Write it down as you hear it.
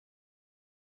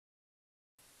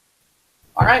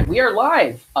All right, we are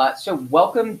live. So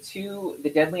welcome to the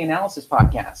Deadly Analysis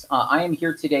podcast. I am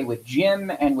here today with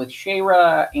Jim and with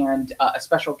Shayra and a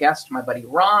special guest, my buddy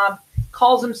Rob.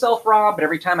 Calls himself Rob, but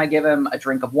every time I give him a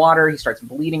drink of water, he starts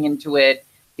bleeding into it.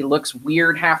 He looks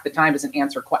weird half the time, doesn't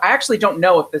answer. I actually don't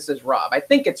know if this is Rob. I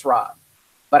think it's Rob,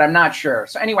 but I'm not sure.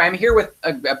 So anyway, I'm here with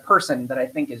a person that I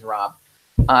think is Rob.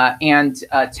 And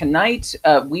tonight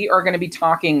we are going to be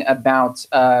talking about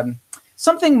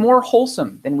something more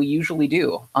wholesome than we usually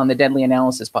do on the Deadly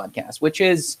Analysis podcast, which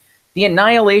is the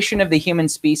annihilation of the human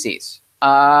species.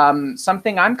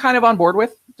 Something I'm kind of on board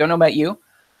with. Don't know about you.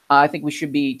 I think we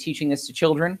should be teaching this to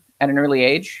children at an early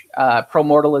age.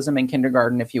 Pro-mortalism in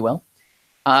kindergarten, if you will.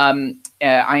 I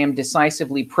am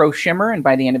decisively pro-Shimmer, and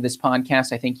by the end of this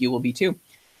podcast, I think you will be too.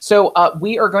 So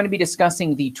we are going to be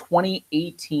discussing the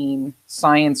 2018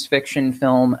 science fiction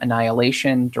film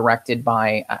Annihilation, directed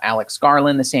by Alex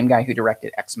Garland, the same guy who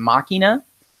directed Ex Machina.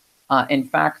 In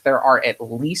fact, there are at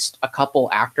least a couple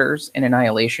actors in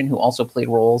Annihilation who also played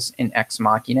roles in Ex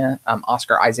Machina.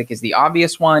 Oscar Isaac is the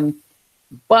obvious one,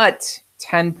 but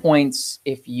 10 points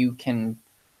if you can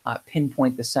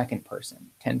pinpoint the second person.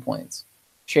 10 points.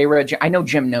 Shayra, I know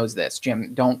Jim knows this.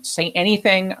 Jim, don't say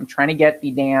anything. I'm trying to get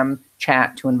the damn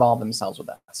chat to involve themselves with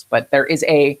us. But there is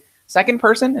a second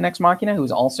person in Ex Machina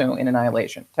who's also in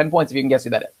Annihilation. 10 points if you can guess who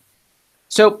that is.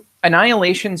 So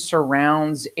Annihilation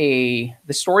surrounds the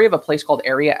story of a place called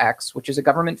Area X, which is a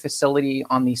government facility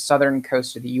on the southern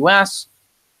coast of the U.S.,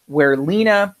 where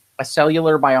Lena, a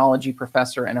cellular biology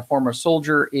professor and a former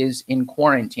soldier, is in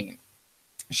quarantine.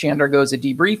 She undergoes a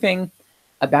debriefing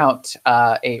about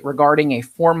regarding a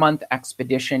 4-month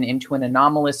expedition into an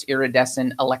anomalous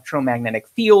iridescent electromagnetic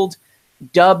field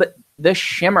dubbed the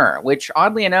Shimmer, which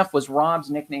oddly enough was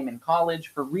Rob's nickname in college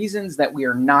for reasons that we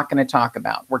are not going to talk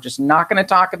about. We're just not going to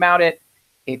talk about it.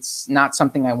 It's not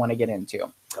something I want to get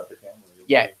into. Cut the camera.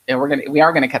 Yeah, and we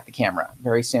are going to cut the camera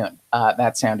very soon.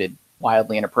 That sounded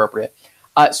wildly inappropriate.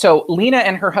 So Lena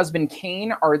and her husband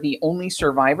Kane are the only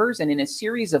survivors, and in a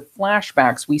series of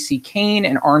flashbacks, we see Kane,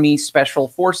 an Army Special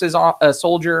Forces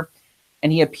soldier,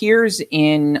 and he appears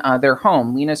in their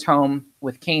home, Lena's home,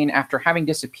 with Kane after having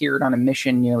disappeared on a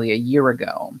mission nearly a year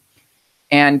ago.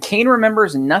 And Kane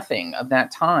remembers nothing of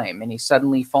that time, and he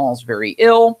suddenly falls very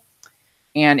ill,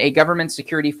 and a government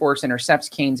security force intercepts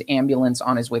Kane's ambulance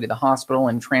on his way to the hospital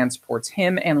and transports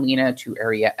him and Lena to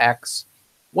Area X,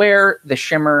 where the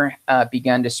Shimmer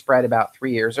began to spread about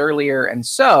 3 years earlier. And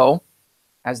so,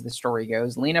 as the story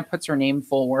goes, Lena puts her name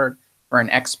forward for an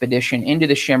expedition into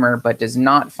the Shimmer, but does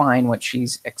not find what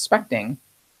she's expecting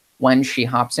when she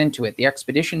hops into it. The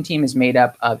expedition team is made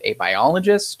up of a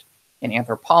biologist, an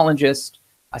anthropologist,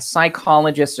 a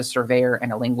psychologist, a surveyor,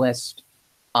 and a linguist.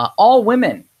 All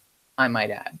women, I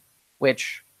might add,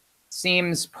 which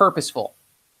seems purposeful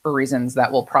for reasons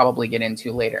that we'll probably get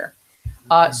into later.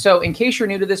 So in case you're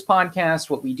new to this podcast,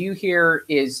 what we do here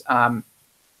is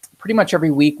pretty much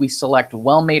every week we select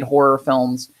well-made horror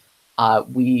films.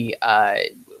 We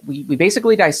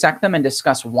basically dissect them and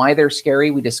discuss why they're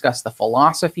scary. We discuss the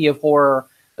philosophy of horror,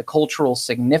 the cultural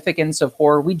significance of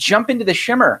horror. We jump into the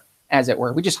Shimmer, as it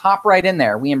were. We just hop right in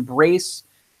there. We embrace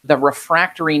the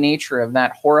refractory nature of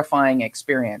that horrifying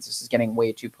experience. This is getting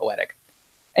way too poetic.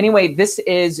 Anyway, this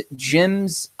is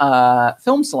Jim's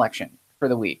film selection for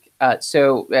the week.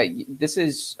 So this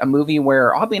is a movie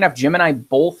where, oddly enough, Jim and I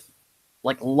both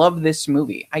love this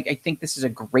movie. I think this is a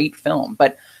great film.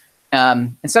 But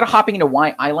instead of hopping into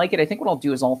why I like it, I think what I'll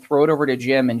do is I'll throw it over to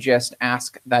Jim and just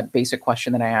ask that basic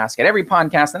question that I ask at every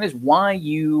podcast, and that is why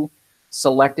you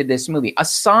selected this movie.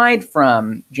 Aside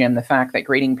from, Jim, the fact that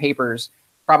grading papers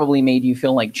probably made you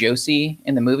feel like Josie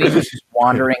in the movie, just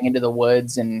wandering into the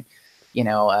woods and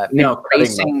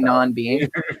embracing non-being.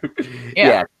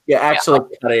 Yeah.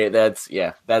 Actually, that's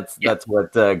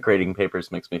what grading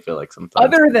papers makes me feel like sometimes.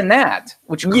 Other than that,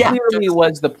 which clearly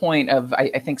was the point of,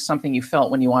 I think, something you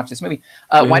felt when you watched this movie.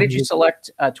 Why did you select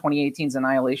 2018's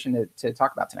Annihilation to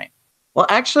talk about tonight? Well,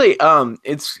 actually,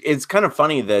 it's kind of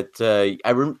funny that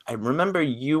I remember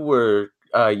you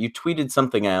tweeted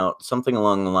something out, something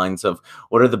along the lines of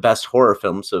what are the best horror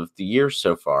films of the year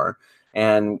so far.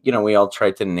 And, we all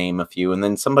tried to name a few. And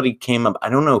then somebody came up, I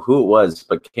don't know who it was,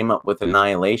 but came up with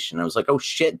Annihilation. I was like, oh,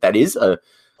 shit, that is a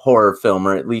horror film,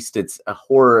 or at least it's a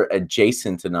horror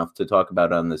adjacent enough to talk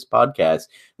about on this podcast.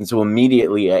 And so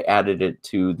immediately I added it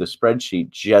to the spreadsheet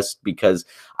just because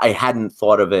I hadn't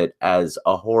thought of it as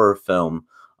a horror film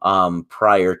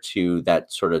prior to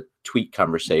that sort of tweet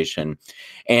conversation.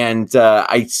 And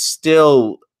I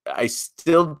still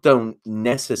don't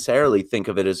necessarily think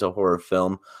of it as a horror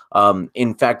film.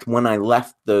 In fact, when I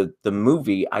left the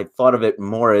movie, I thought of it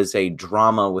more as a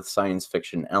drama with science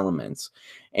fiction elements.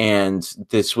 And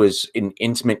this was an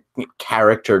intimate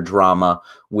character drama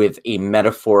with a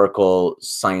metaphorical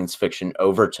science fiction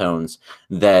overtones.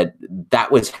 That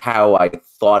was how I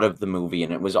thought of the movie.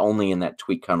 And it was only in that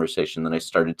tweet conversation that I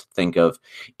started to think of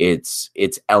its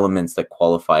elements that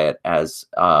qualify it as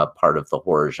part of the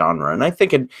horror genre. And I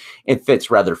think it fits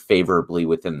rather favorably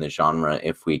within the genre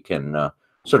if we can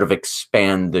sort of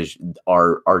expand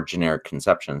our generic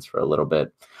conceptions for a little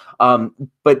bit.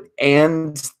 But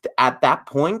at that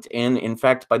point, and in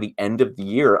fact, by the end of the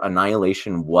year,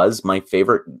 Annihilation was my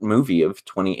favorite movie of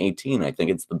 2018. I think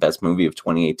it's the best movie of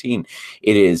 2018.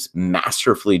 It is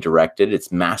masterfully directed.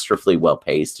 It's masterfully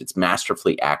well-paced. It's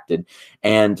masterfully acted.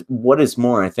 And what is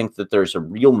more, I think that there's a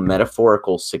real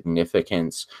metaphorical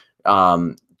significance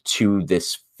to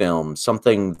this film,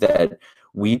 something that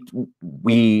we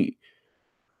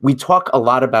talk a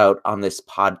lot about on this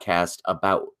podcast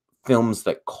about films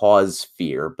that cause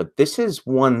fear, but this is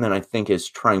one that I think is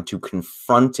trying to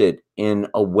confront it in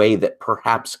a way that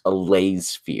perhaps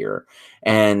allays fear.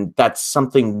 And that's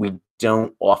something we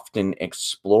don't often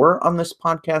explore on this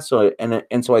podcast.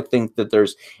 So I think that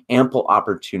there's ample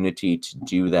opportunity to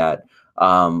do that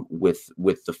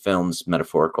with the film's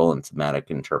metaphorical and thematic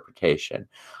interpretation.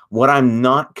 What I'm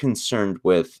not concerned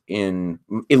with, in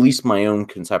at least my own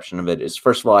conception of it, is,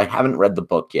 first of all, I haven't read the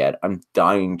book yet. I'm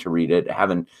dying to read it. I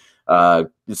haven't. The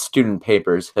student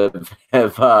papers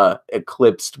have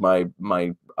eclipsed my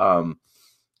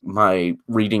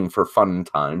reading for fun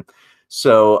time.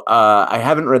 So I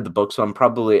haven't read the book, so I'm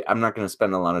not going to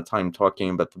spend a lot of time talking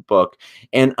about the book.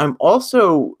 And I'm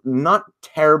also not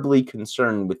terribly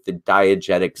concerned with the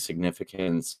diegetic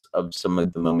significance of some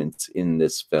of the moments in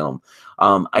this film.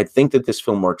 I think that this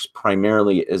film works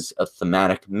primarily as a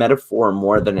thematic metaphor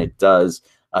more than it does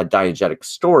a diegetic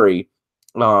story,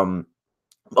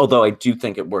 although I do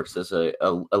think it works as a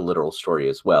literal story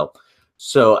as well.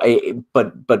 So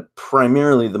but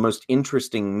primarily the most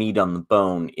interesting meat on the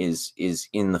bone is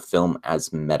in the film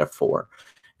as metaphor.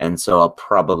 And so I'll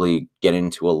probably get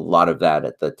into a lot of that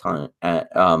at the time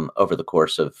over the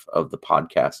course of the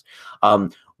podcast.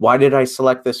 Why did I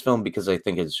select this film? Because I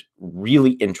think it's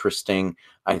really interesting.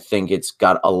 I think it's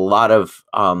got a lot of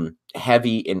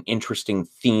heavy and interesting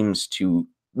themes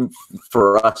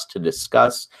for us to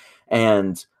discuss.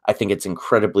 And I think it's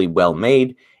incredibly well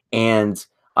made. And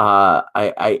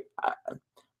I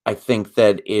think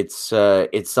that it's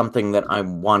something that I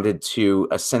wanted to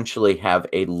essentially have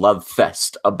a love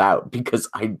fest about, because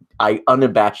I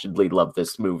unabashedly love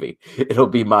this movie. It'll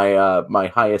be my my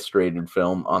highest rated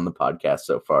film on the podcast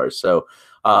so far. So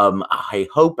I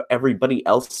hope everybody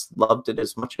else loved it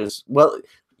as much as, well,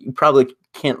 you probably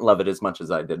can't love it as much as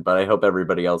I did, but I hope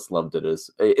everybody else loved it as,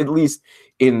 at least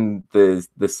in the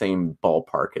same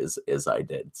ballpark as I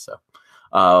did. So.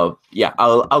 Yeah,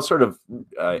 I'll sort of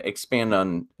expand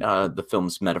on the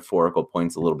film's metaphorical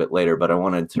points a little bit later, but I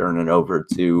want to turn it over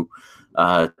to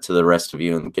the rest of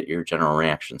you and get your general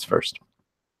reactions first.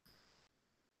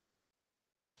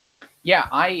 Yeah,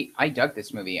 I dug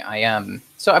this movie.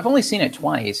 So I've only seen it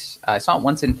twice. I saw it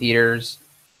once in theaters,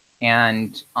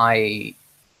 and I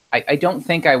don't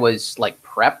think I was like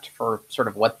prepped for sort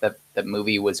of what the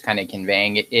movie was kind of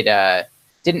conveying. It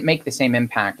didn't make the same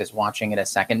impact as watching it a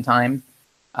second time.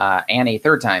 And a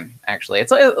third time, actually.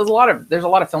 There's a lot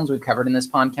of films we've covered in this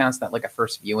podcast that like a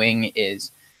first viewing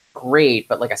is great,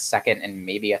 but like a second and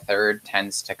maybe a third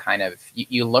tends to kind of,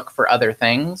 you look for other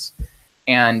things.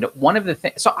 And one of the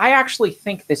things, so I actually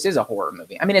think this is a horror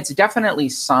movie. I mean, it's definitely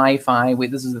sci-fi.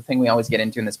 This is the thing we always get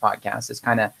into in this podcast, is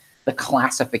kind of the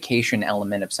classification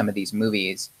element of some of these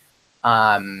movies.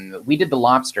 We did The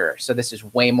Lobster, so this is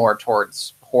way more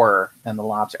towards horror than The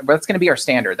Lobster, but that's going to be our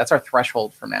standard. That's our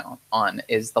threshold from now on,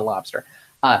 is The Lobster.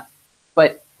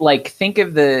 But like, think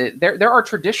of there are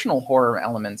traditional horror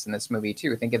elements in this movie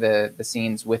too. Think of the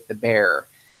scenes with the bear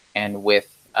and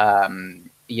with I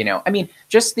mean,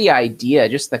 just the idea,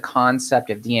 just the concept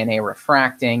of DNA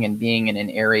refracting and being in an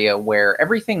area where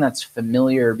everything that's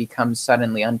familiar becomes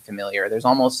suddenly unfamiliar. There's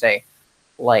almost a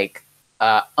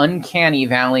uncanny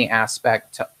valley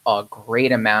aspect to a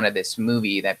great amount of this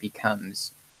movie that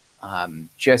becomes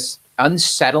just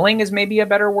unsettling, is maybe a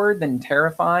better word than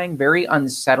terrifying. Very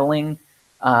unsettling.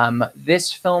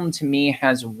 This film to me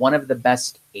has one of the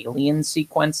best alien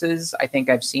sequences I think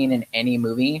I've seen in any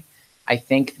movie. I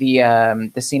think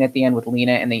the scene at the end with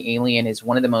Lena and the alien is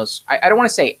one of the most, I don't want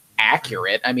to say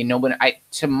accurate. I mean,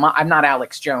 I'm not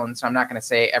Alex Jones, so I'm not going to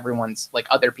say everyone's, like,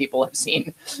 other people have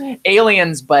seen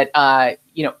aliens, but I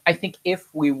think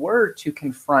if we were to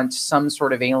confront some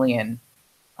sort of alien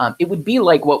It would be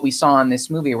like what we saw in this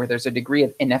movie, where there's a degree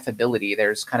of ineffability.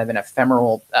 There's kind of an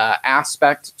ephemeral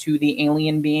aspect to the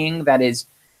alien being that is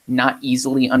not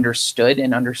easily understood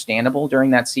and understandable.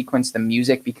 During that sequence, the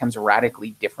music becomes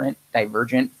radically different,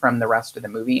 divergent from the rest of the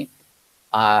movie.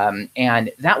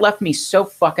 And that left me so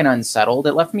fucking unsettled.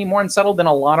 It left me more unsettled than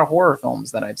a lot of horror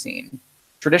films that I've seen,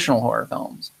 traditional horror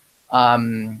films.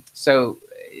 So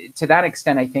to that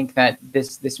extent, I think that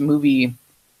this movie,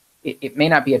 it may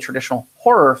not be a traditional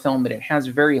horror film, but it has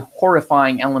very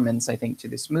horrifying elements, I think, to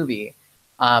this movie.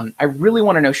 I really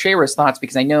want to know Shayra's thoughts,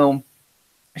 because I know,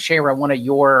 Shayra, one of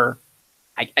your,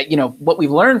 what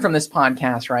we've learned from this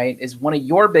podcast, right, is one of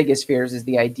your biggest fears is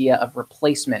the idea of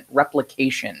replacement,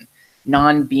 replication,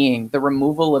 non-being, the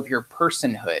removal of your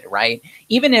personhood, right?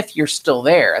 Even if you're still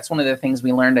there. That's one of the things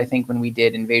we learned, I think, when we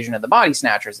did Invasion of the Body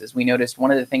Snatchers, is we noticed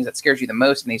one of the things that scares you the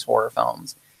most in these horror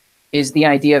films is the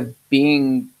idea of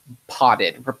being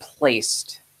potted,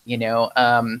 replaced,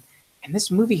 and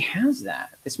this movie has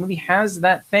that. This movie has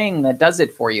that thing that does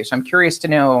it for you. So I'm curious to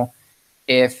know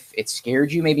if it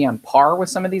scared you maybe on par with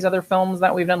some of these other films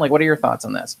that we've done. Like, what are your thoughts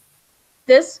on this?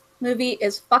 This movie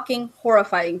is fucking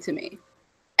horrifying to me.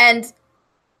 And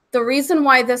the reason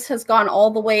why this has gone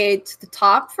all the way to the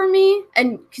top for me,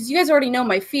 and because you guys already know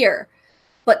my fear,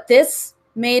 but this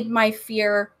made my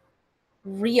fear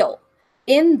real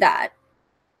in that.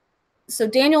 So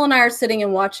Daniel and I are sitting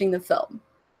and watching the film.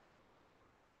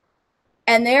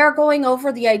 And they are going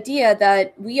over the idea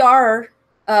that we are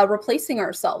replacing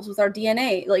ourselves with our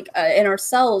DNA, and our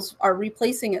cells are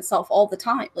replacing itself all the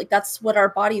time. Like, that's what our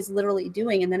body is literally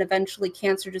doing. And then eventually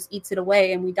cancer just eats it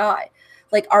away and we die.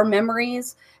 Like, our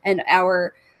memories and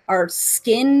our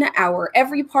skin,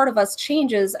 every part of us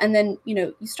changes. And then,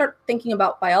 you start thinking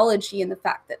about biology and the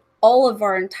fact that all of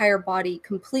our entire body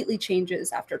completely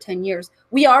changes after 10 years.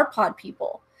 We are pod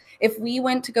people. If we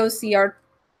went to go see our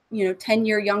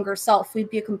 10-year younger self, we'd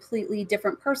be a completely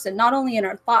different person, not only in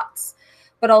our thoughts,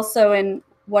 but also in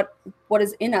what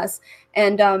is in us.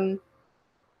 And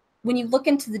when you look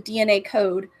into the DNA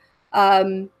code,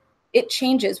 it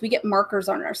changes. We get markers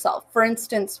on ourselves. For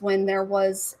instance, when there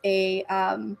was a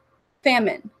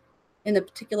famine in a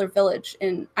particular village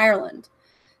in Ireland,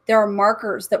 there are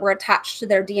markers that were attached to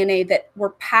their DNA that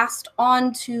were passed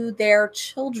on to their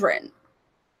children.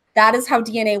 That is how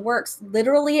DNA works.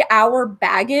 Literally, our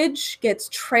baggage gets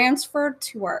transferred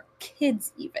to our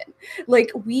kids even.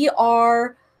 Like,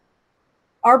 our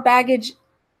baggage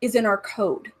is in our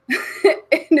code.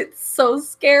 And it's so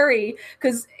scary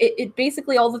because it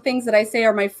basically, all the things that I say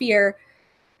are my fear,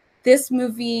 this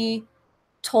movie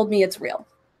told me it's real.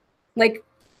 Like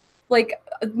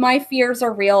my fears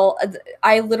are real.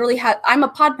 I literally I'm a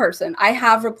pod person. I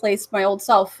have replaced my old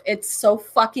self. It's so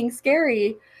fucking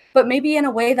scary. But maybe in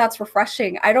a way that's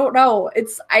refreshing. I don't know.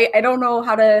 I don't know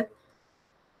how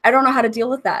to deal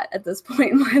with that at this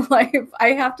point in my life. I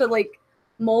have to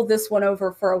mull this one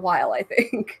over for a while, I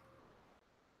think.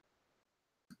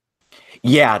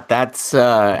 Yeah, that's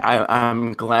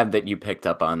I'm glad that you picked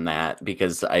up on that,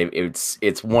 because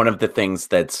it's one of the things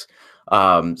that's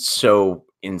so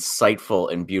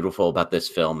insightful and beautiful about this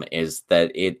film is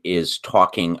that it is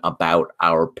talking about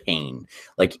our pain.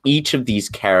 Like, each of these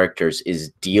characters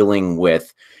is dealing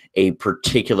with a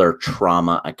particular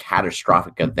trauma, a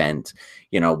catastrophic event.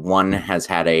 One has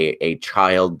had a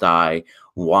child die,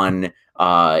 one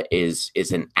is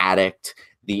an addict,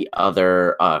 the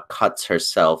other cuts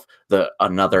herself,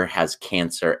 another has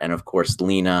cancer, and of course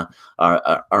Lena,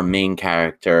 our main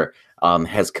character,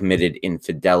 has committed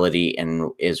infidelity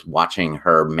and is watching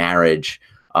her marriage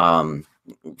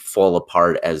fall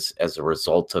apart as a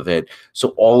result of it. So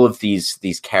all of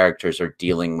these characters are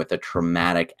dealing with a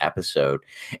traumatic episode.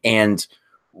 And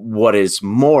what is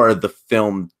more, the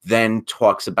film then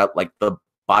talks about the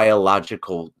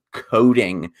biological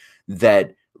coding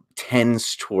that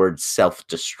tends towards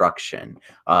self-destruction.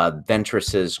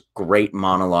 Ventress's great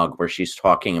monologue where she's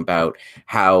talking about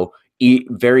how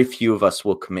very few of us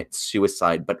will commit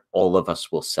suicide, but all of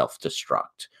us will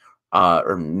self-destruct.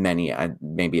 Or many,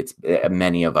 maybe it's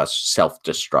many of us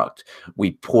self-destruct.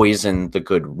 We poison the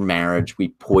good marriage. We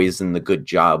poison the good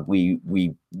job.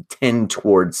 We tend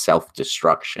towards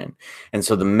self-destruction. And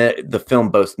so the film,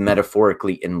 both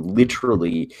metaphorically and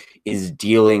literally, is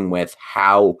dealing with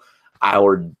how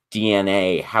our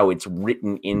DNA, how it's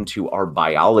written into our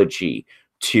biology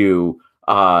to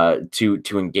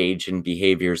engage in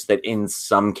behaviors that in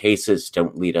some cases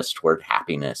don't lead us toward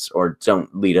happiness or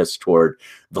don't lead us toward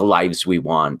the lives we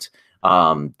want,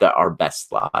 our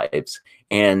best lives.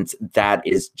 And that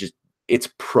is just, it's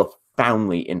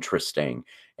profoundly interesting.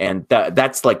 And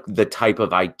that's the type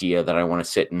of idea that I want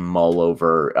to sit and mull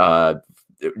over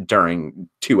during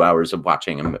 2 hours of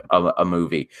watching a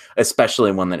movie,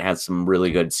 especially one that has some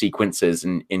really good sequences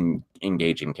and in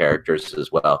engaging characters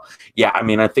as well. Yeah, I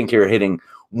mean, I think you're hitting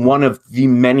one of the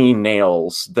many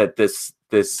nails that this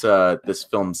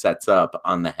film sets up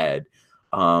on the head.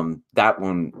 That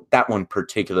one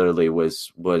particularly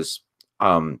was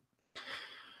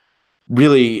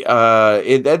really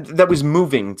that was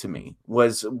moving to me,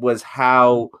 was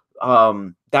how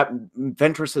that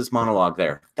Ventress's monologue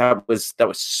there, that was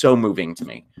so moving to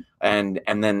me. And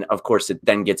then of course it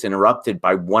then gets interrupted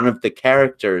by one of the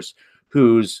characters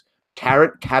whose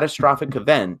catastrophic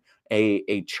event,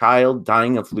 a child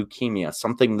dying of leukemia,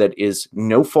 something that is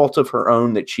no fault of her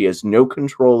own, that she has no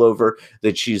control over,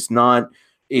 that she's not,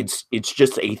 it's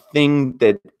just a thing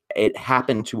that it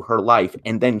happened to her life,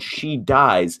 and then she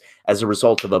dies as a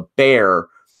result of a bear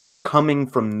coming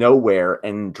from nowhere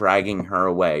and dragging her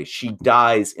away. She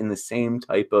dies in the same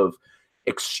type of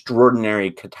extraordinary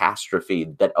catastrophe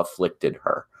that afflicted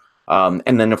her.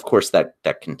 And then, of course, that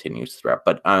continues throughout.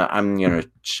 But I'm going to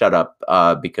shut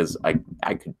up because I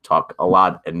could talk a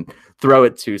lot and throw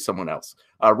it to someone else.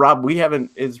 Rob,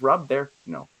 is Rob there?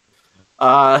 No.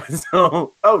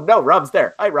 Oh, no, Rob's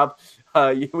there. Hi, Rob.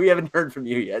 We haven't heard from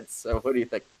you yet, so what do you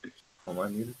think? Am I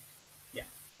muted? Yeah.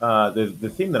 The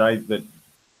theme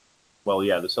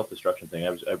the self-destruction thing. I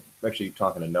was actually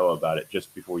talking to Noah about it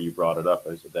just before you brought it up.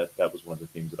 I said that was one of the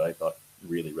themes that I thought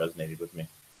really resonated with me.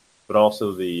 But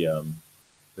also the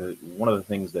one of the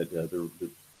things that the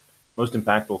most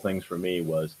impactful things for me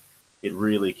was it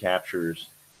really captures.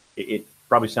 It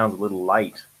probably sounds a little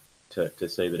light to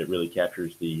say that it really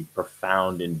captures the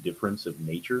profound indifference of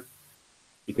nature,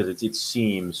 because it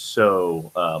seems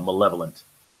so malevolent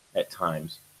at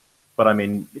times. But I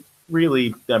mean,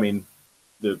 really, I mean,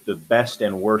 the best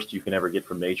and worst you can ever get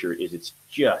from nature is it's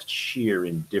just sheer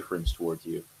indifference towards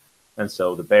you. And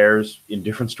so the bear's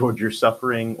indifference towards your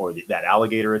suffering, or that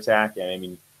alligator attack, I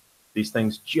mean, these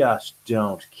things just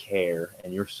don't care,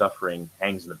 and your suffering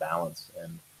hangs in the balance.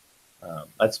 And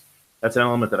that's an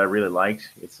element that I really liked.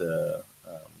 It's I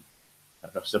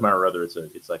don't know, somehow or other,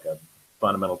 it's like a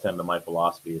fundamental tenet of my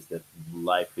philosophy, is that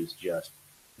life is just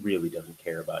really doesn't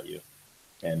care about you.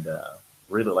 And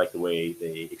really like the way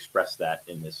they express that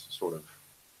in this sort of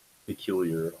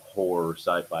peculiar horror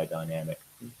sci-fi dynamic.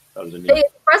 That was they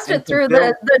expressed it through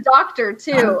the doctor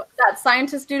too. That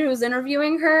scientist dude who was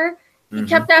interviewing her, he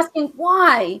kept asking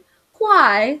why,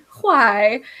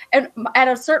 and at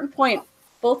a certain point,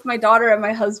 both my daughter and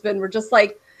my husband were just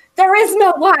like, "There is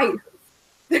no why.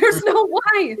 There's no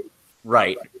why."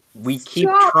 Right. We keep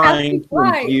trying to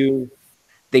imbue.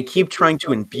 They keep trying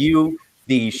to imbue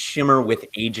the shimmer with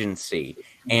agency,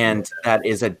 and that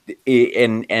is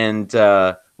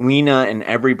Lena and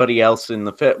everybody else in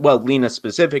the Lena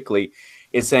specifically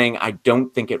is saying, I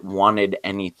don't think it wanted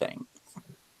anything.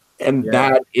 And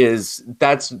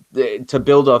that's to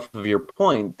build off of your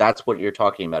point, that's what you're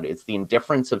talking about. It's the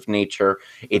indifference of nature.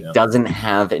 It doesn't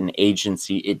have an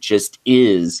agency. It just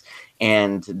is.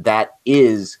 And that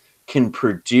can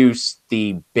produce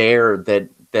the bear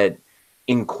that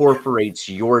incorporates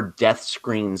your death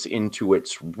screams into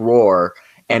its roar,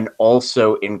 and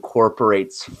also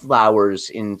incorporates flowers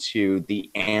into the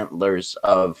antlers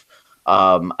of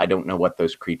I don't know what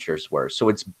those creatures were. So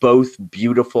it's both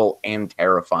beautiful and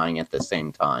terrifying at the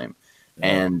same time.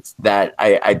 And that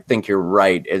I think you're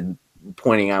right in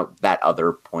pointing out that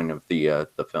other point of the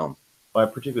film. Well, I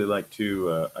particularly like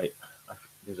to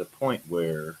there's a point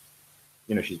where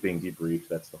she's being debriefed.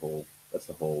 That's the whole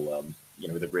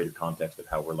the greater context of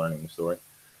how we're learning the story.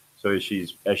 So as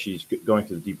she's going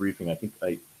through the debriefing, I think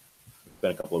it's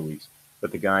been a couple of weeks,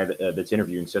 but the guy that's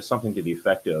interviewing says something to the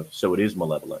effect of, "So it is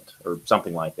malevolent," or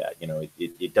something like that.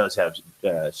 It does have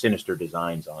sinister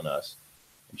designs on us.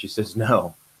 And she says,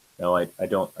 "No, I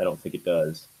don't think it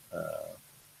does."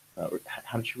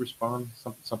 How did she respond?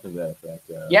 Something to that effect.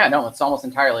 Yeah, no, it's almost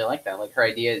entirely like that. Like her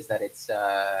idea is that it's,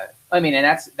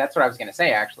 and that's what I was going to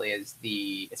say. Actually, is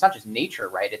it's not just nature,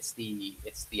 right? It's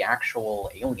the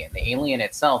actual alien. The alien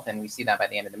itself, and we see that by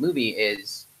the end of the movie,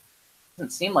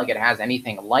 doesn't seem like it has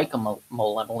anything like a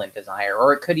malevolent desire,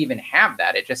 or it could even have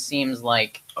that. It just seems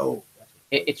like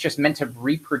it's just meant to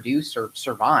reproduce or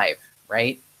survive,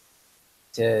 right?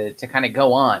 To kind of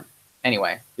go on.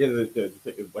 Anyway. Yeah,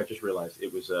 I just realized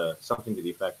it was something to the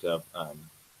effect of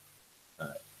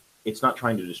it's not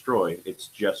trying to destroy, it's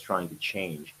just trying to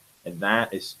change. And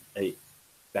that's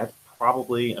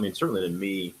probably, certainly to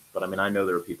me, but I know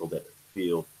there are people that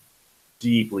feel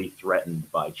deeply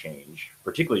threatened by change,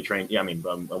 particularly trained. Yeah,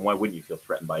 why wouldn't you feel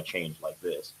threatened by change like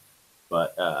this?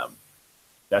 But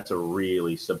that's a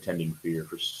really subtending fear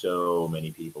for so many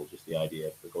people, just the idea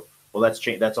of well, that's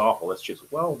change. That's awful. That's just,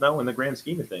 well, no, in the grand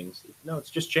scheme of things, no, it's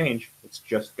just change. It's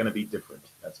just going to be different.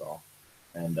 That's all.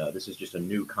 And this is just a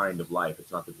new kind of life.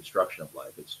 It's not the destruction of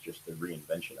life. It's just the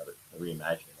reinvention of it, the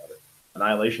reimagining of it.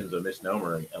 Annihilation is a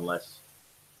misnomer unless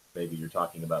maybe you're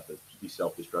talking about the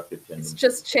self-destructive tendency. It's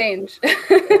just change.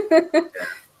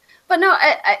 But no,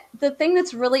 the thing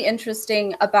that's really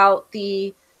interesting about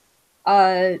the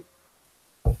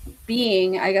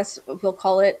being, I guess we'll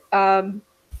call it,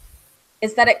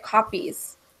 is that it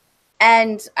copies.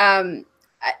 And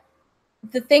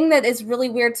the thing that is really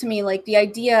weird to me, like the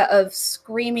idea of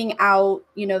screaming out,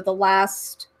 you know, the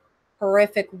last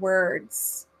horrific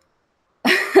words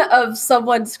of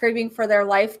someone screaming for their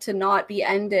life to not be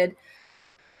ended.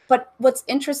 But what's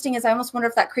interesting is I almost wonder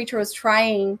if that creature was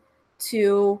trying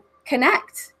to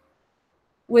connect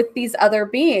with these other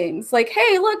beings. Like,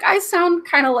 hey, look, I sound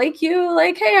kind of like you.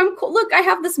 Like, hey, I'm cool. Look, I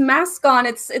have this mask on.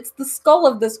 It's the skull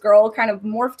of this girl kind of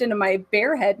morphed into my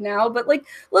bear head now. But like,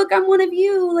 look, I'm one of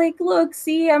you. Like, look,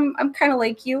 see, I'm kind of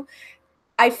like you.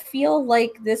 I feel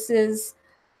like this is,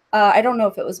 I don't know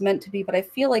if it was meant to be, but I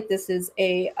feel like this is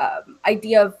a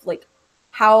idea of like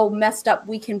how messed up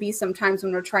we can be sometimes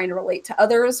when we're trying to relate to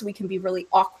others. We can be really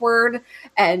awkward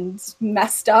and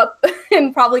messed up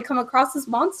and probably come across as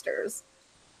monsters.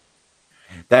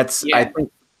 That's, Yeah. I think,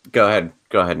 go ahead.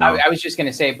 Now. I was just going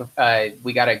to say,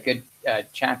 we got a good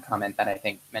chat comment that I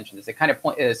think mentioned this. It kind of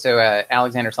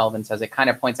Alexander Sullivan says it kind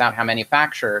of points out how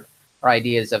manufactured our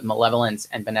ideas of malevolence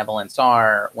and benevolence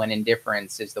are when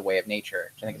indifference is the way of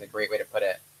nature, which I think is a great way to put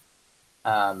it.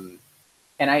 And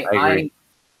I agree.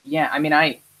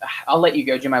 I'll let you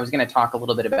go, Jim. I was going to talk a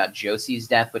little bit about Josie's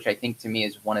death, which I think to me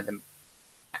is one of the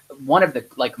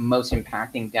like most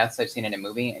impacting deaths I've seen in a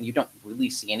movie, and you don't really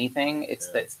see anything.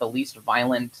 It's the least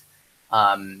violent.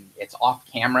 It's off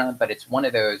camera, but it's one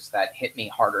of those that hit me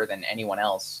harder than anyone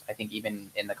else. I think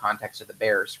even in the context of the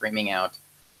bear screaming out.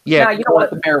 Yeah, you know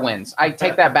what? The bear wins. I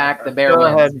take that back. The bear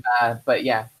wins. But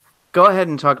yeah. Go ahead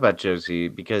and talk about Josie,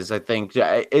 because I think,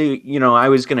 I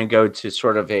was going to go to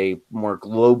sort of a more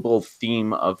global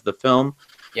theme of the film.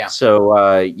 Yeah. So,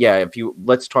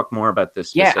 let's talk more about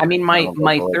this. Yeah, I mean, my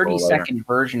 30-second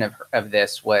version of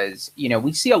this was,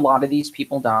 we see a lot of these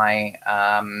people die.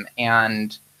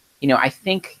 And, I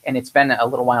think, and it's been a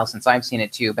little while since I've seen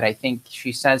it too, but I think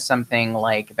she says something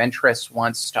like Ventress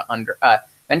wants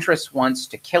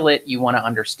to kill it. You want to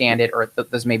understand it, or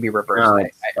those may be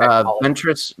reversed.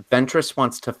 Ventress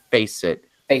wants to face it.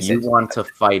 You want to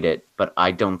fight it, but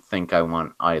I don't think I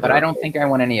want either. But I don't think I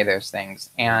want any of those things.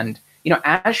 And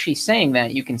as she's saying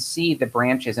that, you can see the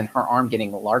branches in her arm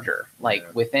getting larger,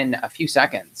 within a few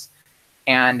seconds.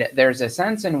 And there's a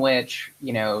sense in which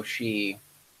she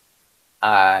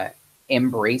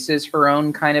embraces her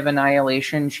own kind of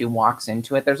annihilation. She walks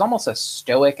into it. There's almost a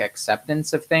stoic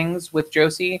acceptance of things with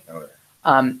Josie. Oh,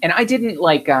 yeah. And I didn't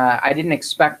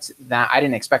expect that. I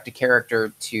didn't expect a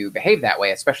character to behave that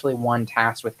way, especially one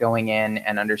tasked with going in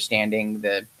and understanding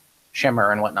the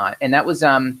shimmer and whatnot. And that was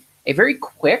a very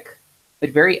quick, but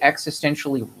very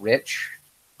existentially rich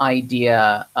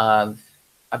idea of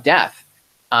death.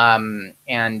 And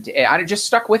it just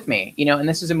stuck with me, and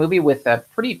this is a movie with a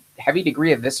pretty heavy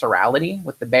degree of viscerality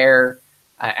with the bear.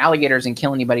 Alligators and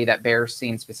kill anybody that bear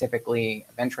scene specifically.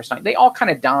 Ventress, they all kind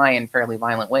of die in fairly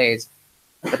violent ways,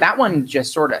 but that one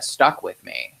just sort of stuck with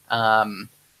me.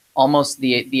 Almost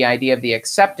the idea of the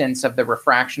acceptance of the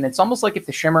refraction. It's almost like if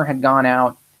the shimmer had gone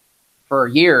out for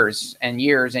years and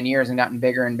years and years and gotten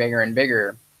bigger and bigger and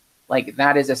bigger. Like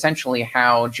that is essentially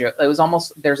how it was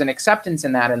almost, there's an acceptance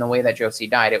in that in the way that Josie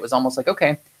died. It was almost like,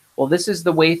 okay, well, this is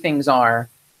the way things are.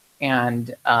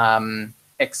 And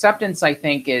acceptance, I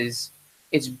think, is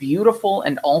beautiful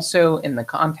and also in the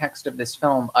context of this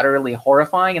film, utterly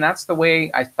horrifying. And that's the way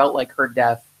I felt like her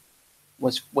death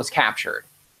was captured.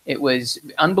 It was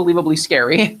unbelievably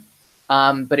scary,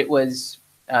 but it was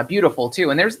beautiful too.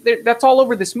 And that's all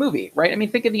over this movie, right? I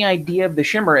mean, think of the idea of the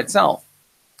shimmer itself.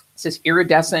 It's this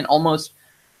iridescent, almost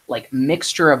like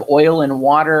mixture of oil and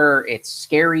water. It's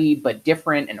scary, but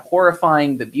different, and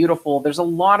horrifying, but beautiful. There's a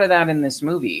lot of that in this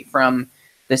movie, from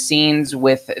the scenes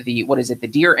with the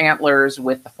deer antlers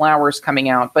with the flowers coming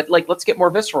out. But let's get more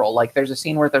visceral. Like there's a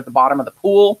scene where they're at the bottom of the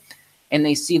pool and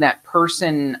they see that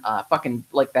person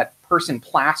that person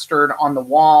plastered on the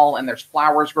wall, and there's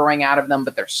flowers growing out of them,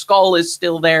 but their skull is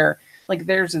still there. Like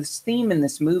there's this theme in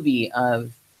this movie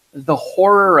of the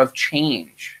horror of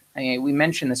change. I mean, we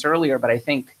mentioned this earlier, but I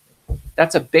think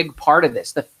that's a big part of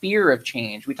this, the fear of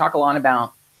change. We talk a lot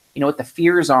about, what the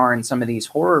fears are in some of these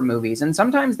horror movies, and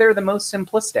sometimes they're the most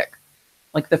simplistic.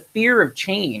 Like the fear of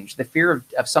change, the fear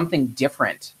of something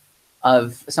different,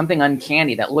 of something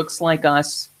uncanny that looks like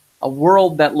us, a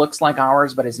world that looks like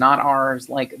ours but is not ours.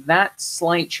 Like, that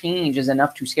slight change is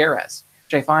enough to scare us,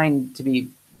 which I find to be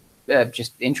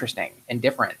just interesting and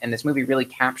different. And this movie really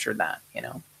captured that, you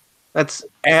know?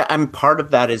 I'm part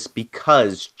of that is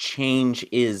because change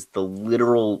is the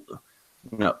literal,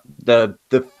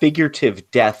 the figurative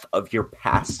death of your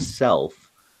past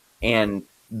self, and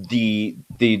the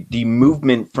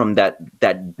movement from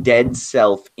that dead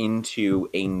self into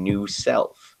a new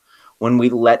self. When we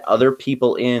let other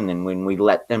people in, and when we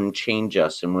let them change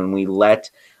us, and when we let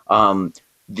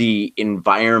the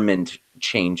environment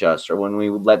change us, or when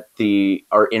we let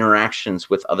our interactions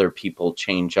with other people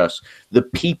change us, the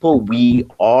people we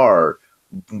are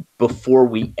before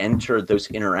we enter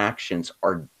those interactions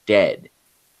are dead.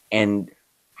 And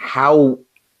how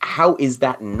is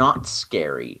that not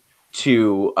scary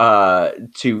to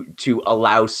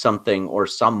allow something or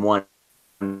someone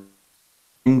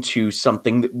into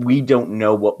something that we don't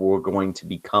know what we're going to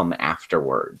become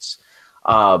afterwards?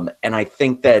 And I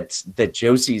think that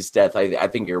Josie's death, I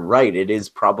think you're right. It is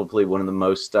probably one of the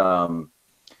most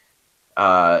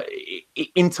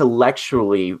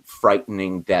intellectually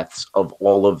frightening deaths of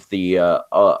all of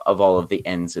the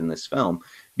ends in this film.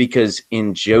 Because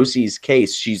in Josie's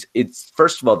case, it's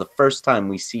first of all the first time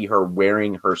we see her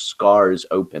wearing her scars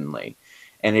openly,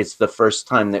 and it's the first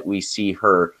time that we see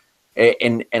her.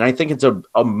 And I think it's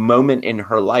a moment in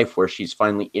her life where she's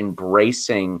finally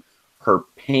embracing her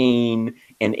pain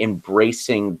and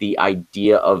embracing the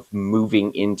idea of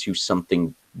moving into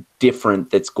something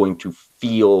different that's going to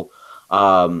feel.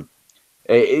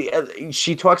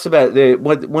 She talks about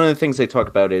one of the things they talk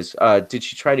about is, did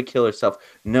she try to kill herself?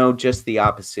 No, just the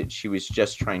opposite. She was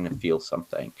just trying to feel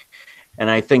something. And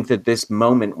I think that this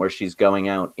moment where she's going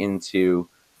out into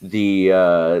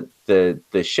the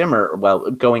shimmer, well,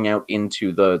 going out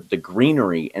into the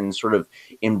greenery and sort of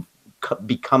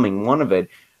becoming one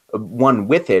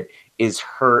with it, is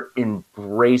her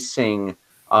embracing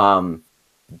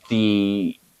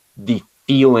the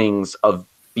feelings of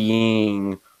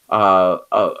being a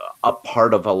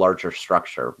part of a larger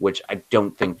structure, which I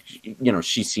don't think,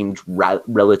 she seemed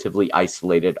relatively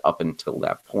isolated up until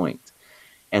that point.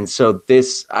 And so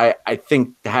this, I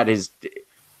think that is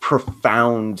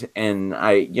profound. And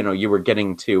you were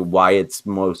getting to why it's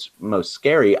most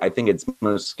scary. I think it's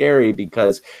most scary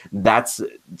because that's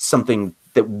something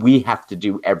that we have to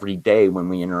do every day when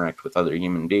we interact with other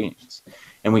human beings.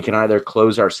 And we can either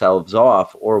close ourselves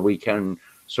off, or we can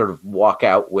sort of walk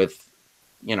out with,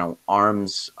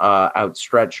 arms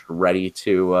outstretched, ready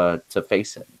to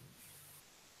face it.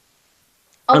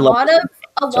 A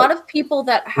lot of people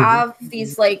that have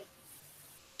these like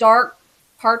dark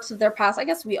parts of their past, I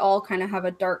guess we all kind of have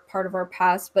a dark part of our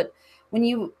past, but when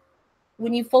you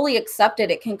fully accept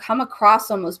it, it can come across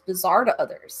almost bizarre to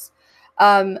others.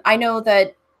 I know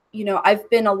that, I've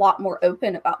been a lot more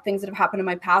open about things that have happened in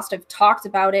my past. I've talked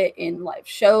about it in live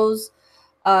shows.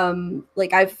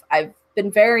 Like I've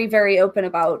been very, very open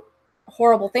about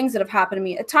horrible things that have happened to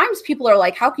me. At times people are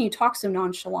like, how can you talk so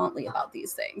nonchalantly about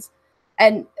these things?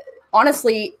 And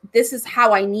honestly, this is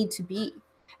how I need to be.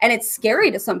 And it's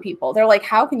scary to some people. They're like,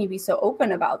 how can you be so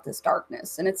open about this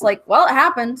darkness? And it's like, well, it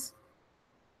happens.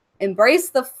 Embrace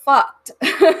the fucked.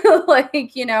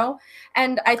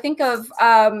 And I think of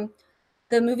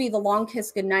the movie The Long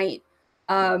Kiss Goodnight.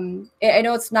 I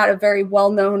know it's not a very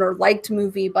well-known or liked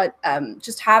movie, but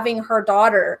just having her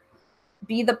daughter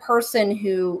be the person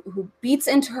who beats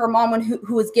into her mom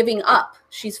who is giving up.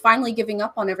 She's finally giving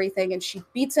up on everything, and she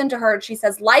beats into her and she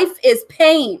says, life is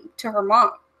pain, to her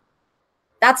mom.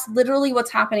 That's literally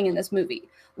what's happening in this movie.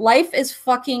 Life is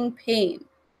fucking pain.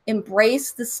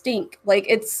 Embrace the stink. Like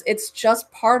it's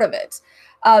just part of it.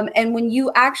 And when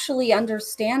you actually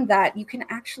understand that, you can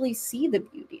actually see the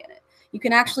beauty in it. You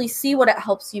can actually see what it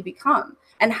helps you become,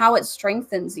 and how it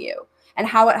strengthens you, and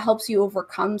how it helps you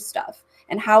overcome stuff,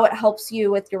 and how it helps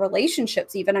you with your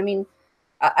relationships even. I mean,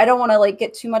 I don't want to like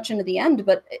get too much into the end,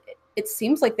 but it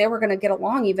seems like they were going to get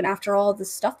along even after all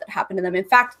this stuff that happened to them. In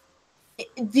fact,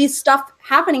 these stuff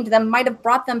happening to them might have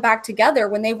brought them back together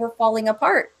when they were falling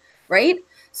apart, right?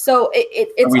 So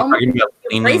it's almost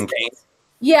Lena and Kane?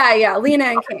 Yeah, Lena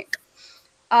and Kane.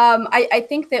 I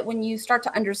think that when you start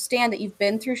to understand that you've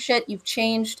been through shit, you've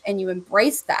changed, and you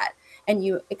embrace that, and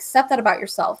you accept that about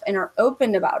yourself and are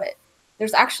open about it,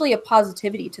 there's actually a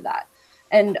positivity to that.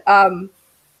 And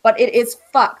but it is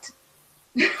fucked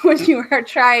when you are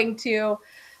trying to,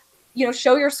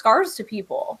 show your scars to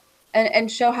people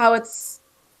and show how it's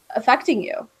affecting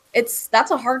you.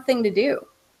 That's a hard thing to do.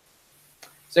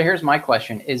 So here's my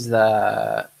question: is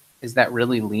that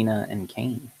really Lena and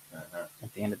Kane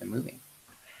at the end of the movie?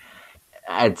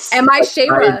 It's Am I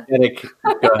Shayra?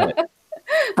 Go ahead.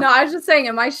 No, I was just saying,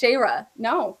 am I Shayra?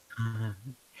 No.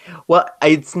 Well,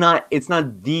 it's not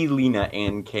the Lena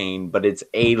and Kane, but it's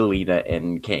a Lena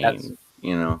and Kane,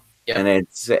 you know. Yep. And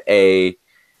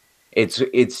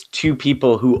it's two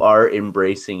people who are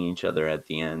embracing each other at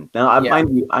the end. Now,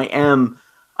 mind you, I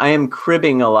am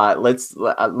cribbing a lot.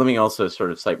 Let me also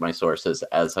sort of cite my sources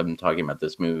as I'm talking about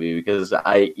this movie, because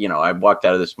I walked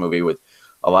out of this movie with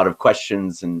a lot of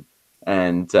questions, and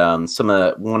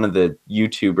one of the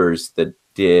YouTubers that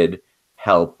did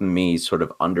help me sort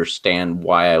of understand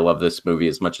why I love this movie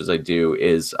as much as I do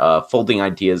is Folding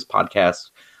Ideas podcast,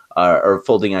 or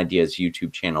Folding Ideas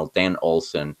YouTube channel. Dan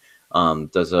Olson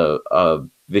does a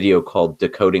video called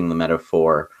Decoding the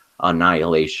Metaphor,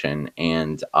 Annihilation,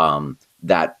 and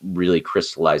that really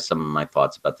crystallized some of my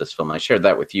thoughts about this film. I shared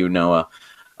that with you, Noah.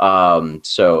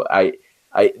 So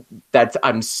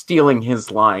I'm stealing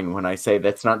his line when I say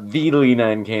that's not the Lena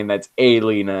and Kane, that's a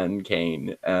Lena and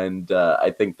Kane, and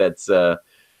I think that's a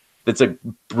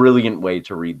brilliant way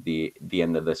to read the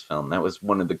end of this film. That was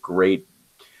one of the great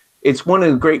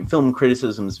film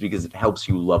criticisms, because it helps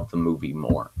you love the movie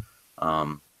more.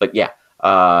 But yeah,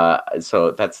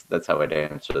 so that's how I'd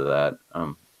answer that.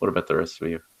 What about the rest of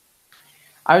you?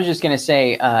 I was just going to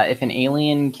say, if an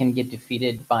alien can get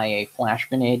defeated by a flash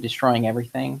grenade destroying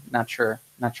everything, not sure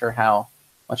how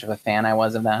much of a fan I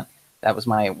was of that. That was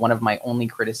one of my only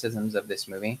criticisms of this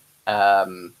movie.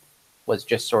 Was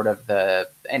just sort of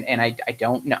and I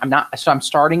don't know. I'm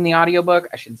starting the audiobook.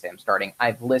 I shouldn't say I'm starting.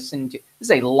 I've listened to, this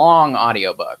is a long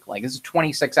audiobook. Like, this is a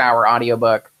 26-hour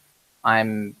audiobook.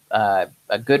 I'm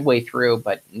a good way through,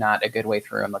 but not a good way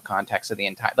through in the context of the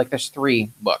entire, like, there's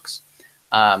 3 books.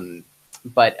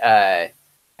 But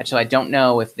actually, I don't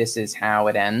know if this is how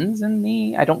it ends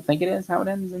I don't think it is how it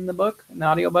ends in the book, in the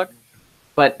audiobook.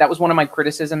 But that was one of my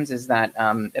criticisms, is that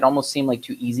it almost seemed like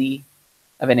too easy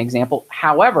of an example.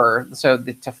 However,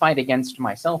 to fight against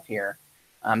myself here,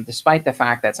 despite the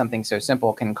fact that something so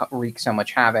simple can wreak so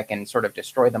much havoc and sort of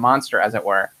destroy the monster, as it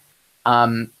were,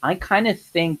 I kind of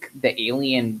think the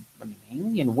alien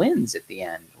wins at the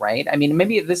end, right? I mean,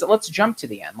 let's jump to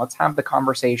the end. Let's have the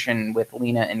conversation with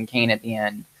Lena and Kane at the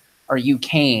end. Are you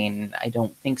Kane? I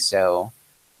don't think so.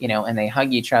 And they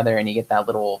hug each other, and you get that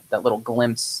little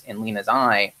glimpse in Lena's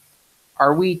eye.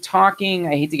 Are we talking,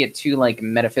 I hate to get too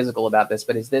metaphysical about this,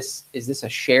 but is this a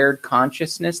shared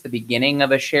consciousness, the beginning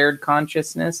of a shared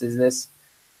consciousness?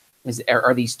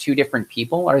 Are these 2 different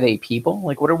people? Are they people?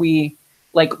 Like, what are we,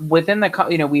 like, within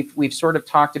the, we've sort of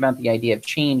talked about the idea of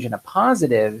change in a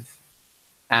positive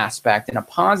aspect, in a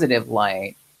positive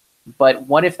light, but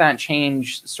what if that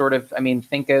change sort of,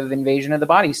 think of Invasion of the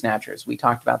Body Snatchers. We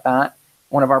talked about that,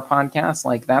 one of our podcasts.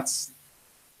 Like,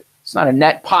 it's not a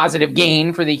net positive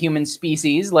gain for the human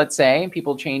species, let's say,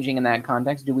 people changing in that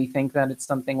context. Do we think that it's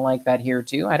something like that here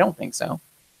too? I don't think so.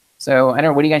 So I don't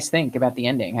know. What do you guys think about the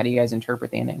ending? How do you guys interpret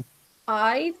the ending?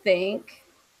 I think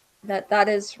that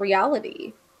is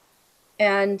reality.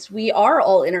 And we are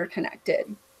all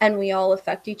interconnected, and we all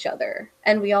affect each other,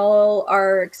 and we all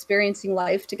are experiencing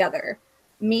life together.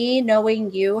 Me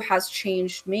knowing you has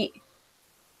changed me.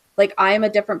 Like, I am a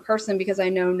different person because I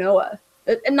know Noah.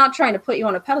 And not trying to put you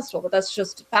on a pedestal, but that's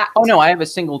just a fact. Oh no, I have a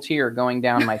single tear going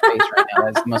down my face right now.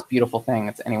 That's the most beautiful thing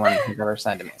that anyone has ever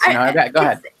said to me. So go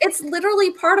ahead. It's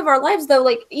literally part of our lives, though.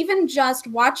 Like, even just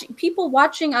people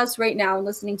watching us right now,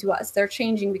 listening to us, they're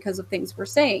changing because of things we're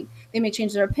saying. They may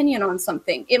change their opinion on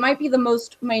something. It might be the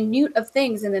most minute of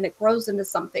things, and then it grows into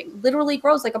something. Literally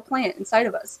grows like a plant inside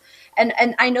of us. And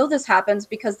I know this happens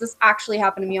because this actually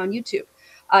happened to me on YouTube.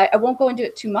 I won't go into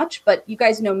it too much, but you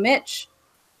guys know Mitch.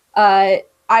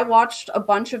 I watched a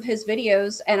bunch of his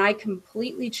videos, and I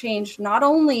completely changed not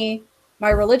only my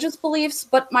religious beliefs,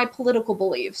 but my political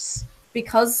beliefs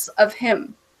because of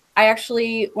him. I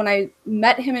actually, when I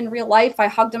met him in real life, I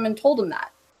hugged him and told him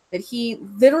that he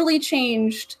literally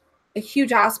changed a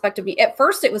huge aspect of me. At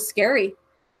first, it was scary.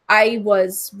 I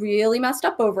was really messed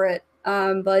up over it.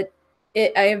 But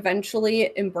I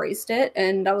eventually embraced it,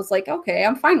 and I was like, okay,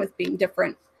 I'm fine with being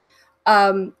different.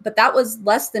 But that was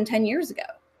less than 10 years ago.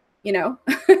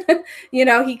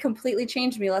 He completely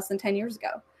changed me less than 10 years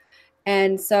ago.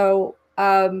 And so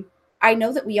I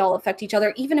know that we all affect each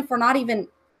other, even if we're not even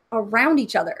around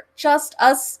each other. Just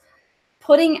us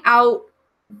putting out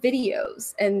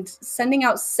videos and sending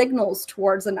out signals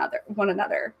towards one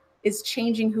another is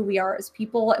changing who we are as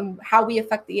people and how we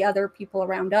affect the other people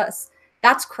around us.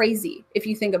 That's crazy if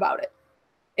you think about it.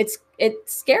 It's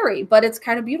scary, but it's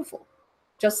kind of beautiful.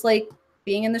 Just like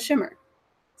being in the shimmer.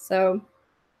 So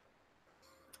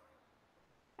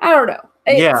I don't know.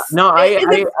 Yeah, no, it's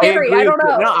I scary. agree I with don't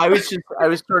you. know. No, I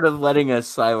was sort of letting us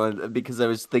silent because I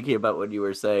was thinking about what you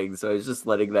were saying. So I was just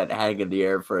letting that hang in the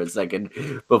air for a second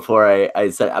before I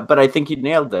said, but I think you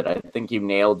nailed it. I think you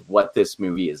nailed what this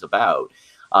movie is about.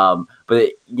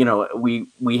 But you know,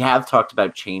 we have talked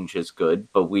about change is good,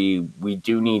 but we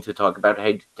do need to talk about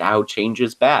how change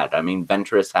is bad. I mean,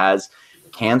 Ventress has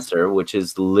cancer, which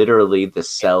is literally the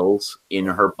cells in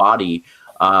her body.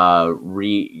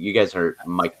 You guys are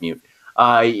mic mute.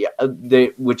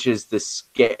 Which is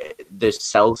the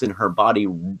cells in her body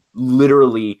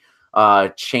literally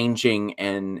changing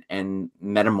and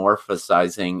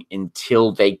metamorphosizing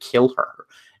until they kill her,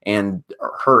 and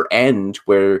her end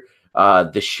where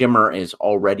the shimmer is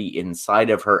already inside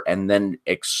of her and then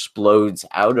explodes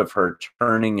out of her,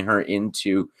 turning her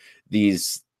into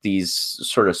these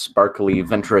sort of sparkly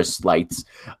Ventress lights.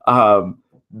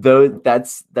 Though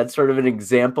that's sort of an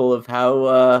example of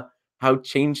how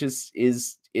change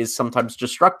is sometimes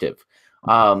destructive.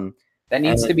 That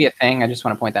needs to be a thing. I just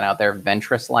want to point that out there.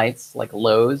 Ventress lights, like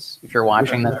Lowe's. If you're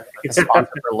watching this, the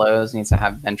sponsor for Lowe's needs to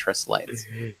have Ventress lights.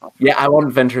 Yeah, I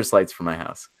want Ventress lights for my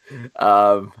house.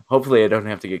 Hopefully, I don't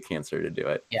have to get cancer to do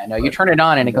it. Yeah, no, you turn it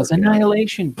on and it goes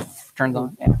Annihilation. Turns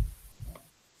on. Yeah.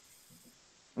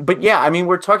 But yeah, I mean,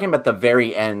 we're talking about the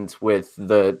very end with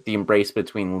the embrace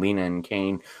between Lena and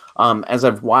Kane. As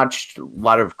I've watched a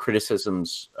lot of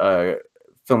criticisms,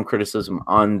 film criticism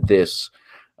on this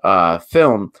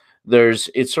film,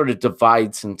 it sort of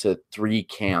divides into three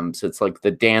camps. It's like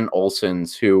the Dan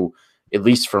Olsons who, at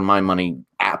least for my money,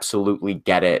 absolutely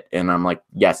get it, and I'm like,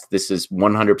 yes, this is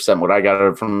 100% what I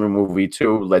got from the movie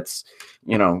too. Let's,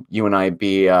 you and I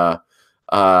be.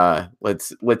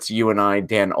 Let's you and I,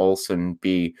 Dan Olson,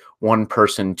 be one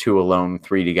person, two alone,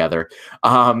 three together.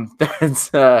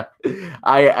 That's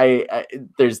I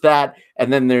there's that,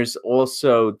 and then there's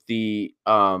also the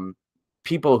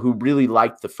people who really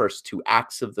like the first two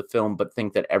acts of the film, but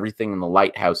think that everything in the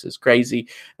lighthouse is crazy.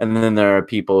 And then there are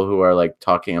people who are like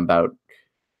talking about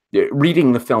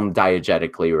reading the film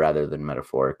diegetically rather than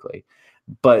metaphorically.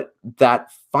 But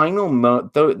that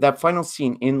final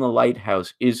scene in the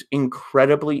lighthouse is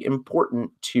incredibly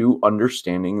important to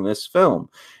understanding this film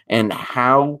and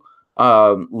how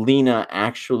Lena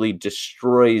actually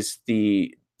destroys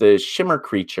the shimmer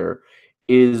creature.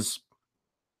 It's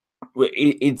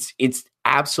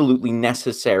absolutely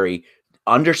necessary.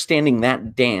 Understanding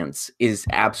that dance is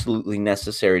absolutely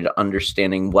necessary to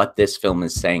understanding what this film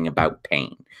is saying about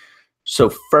pain.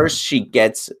 So first she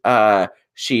gets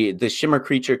the shimmer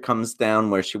creature comes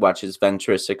down where she watches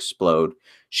Ventress explode.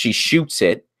 She shoots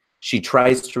it. She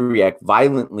tries to react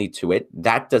violently to it.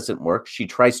 That doesn't work. She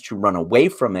tries to run away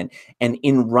from it. And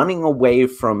in running away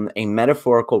from a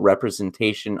metaphorical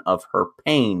representation of her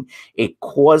pain, it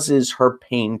causes her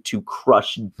pain to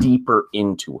crush deeper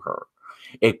into her.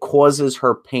 It causes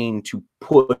her pain to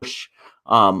push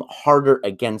harder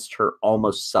against her,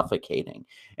 almost suffocating.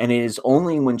 And it is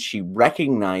only when she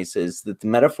recognizes that the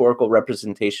metaphorical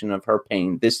representation of her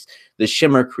pain, the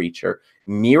shimmer creature,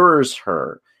 mirrors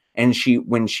her, and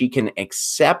when she can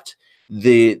accept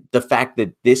the fact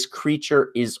that this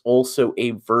creature is also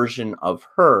a version of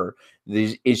her,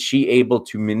 is she able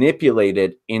to manipulate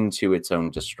it into its own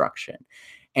destruction.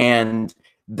 And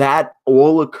that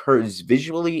all occurs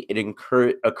visually. It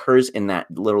occurs in that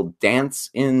little dance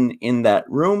in that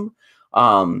room.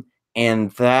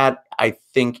 And that, I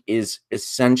think, is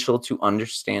essential to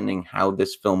understanding how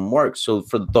this film works. So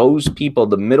for those people,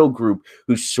 the middle group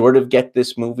who sort of get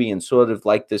this movie and sort of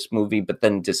like this movie, but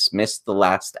then dismiss the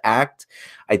last act,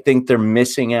 I think they're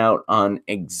missing out on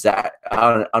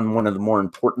on one of the more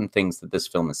important things that this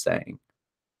film is saying.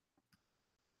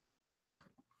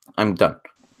 I'm done.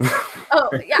 Oh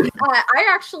yeah, I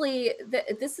actually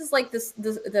this is like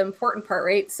the important part,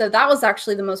 right? So that was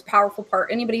actually the most powerful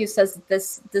part. Anybody who says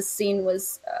this scene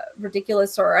was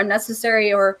ridiculous or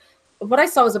unnecessary, or what I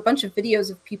saw was a bunch of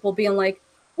videos of people being like,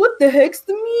 "What the heck's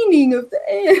the meaning of the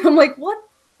end?" I'm like, "What?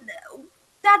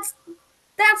 That's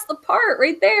the part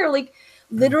right there." Like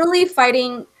literally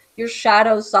fighting your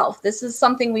shadow self. This is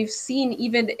something we've seen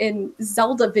even in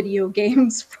Zelda video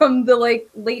games from the late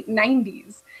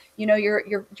 90s.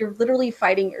 You're literally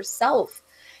fighting yourself.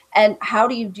 And how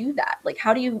do you do that? Like,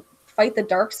 how do you fight the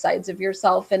dark sides of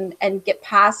yourself and get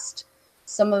past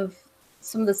some of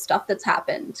the stuff that's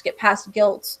happened, get past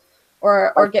guilt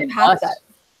or get past that?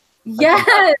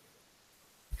 Yes.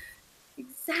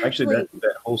 Exactly. Actually,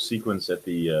 that whole sequence at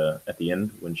the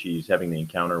end when she's having the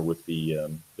encounter with the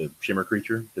shimmer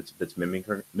creature that's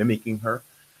mimicking her,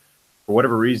 for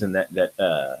whatever reason,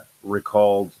 that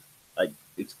recalled.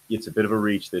 It's a bit of a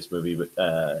reach, this movie, but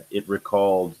it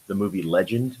recalled the movie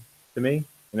Legend to me.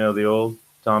 You know, the old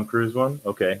Tom Cruise one.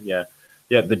 Okay, yeah,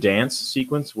 yeah. The dance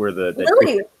sequence where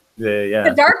Lily,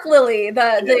 the dark lily,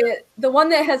 the one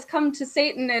that has come to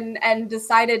Satan and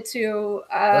decided to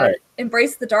Right.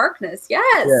 embrace the darkness.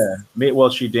 Yes. Yeah. Well,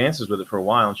 she dances with it for a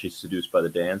while, and she's seduced by the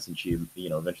dance, and she,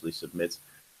 eventually submits.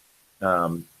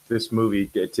 This movie,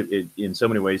 in so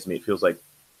many ways, to me, it feels like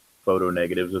photo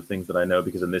negatives of things that I know,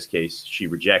 because in this case, she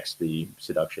rejects the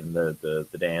seduction, the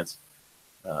dance.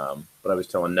 But I was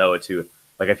telling Noah too,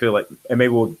 like, I feel like, and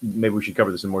maybe we should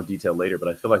cover this in more detail later, but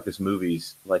I feel like this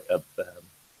movie's like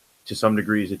to some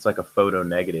degrees, it's like a photo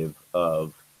negative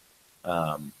of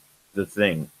the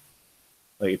Thing.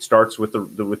 Like, it starts with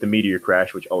the meteor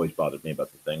crash, which always bothered me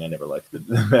about the Thing. I never liked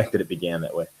the fact that it began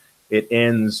that way. It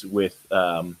ends with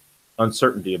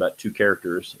uncertainty about two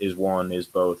characters. Is one, is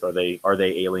both? Are they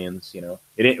aliens?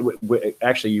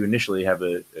 Actually, you initially have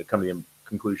come to the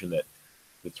conclusion that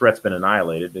the threat's been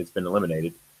annihilated, it's been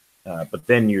eliminated, but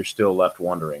then you're still left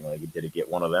wondering, like, did it get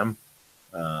one of them?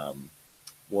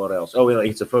 What else? Oh,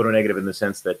 it's a photo negative in the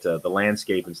sense that the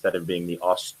landscape, instead of being the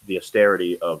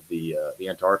austerity of the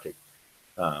Antarctic,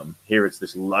 here it's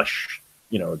this lush,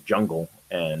 jungle.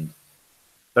 And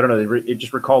I don't know, it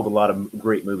just recalled a lot of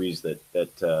great movies that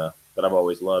I've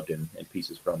always loved, and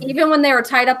pieces from them. Even when they were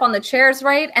tied up on the chairs,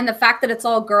 right? And the fact that it's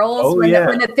all girls, when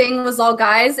the Thing was all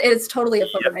guys, it's totally a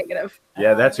photo negative.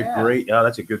 Yeah, that's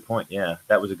that's a good point. Yeah,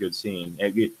 that was a good scene.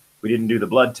 We didn't do the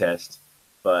blood test,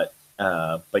 but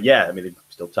yeah, I mean, they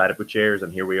still tied up with chairs,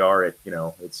 and here we are at,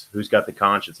 it's Who's Got the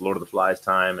Conch? It's Lord of the Flies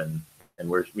time, and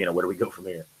where do we go from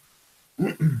here?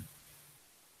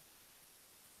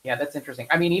 Yeah, that's interesting.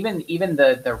 I mean, even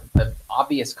the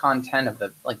obvious content of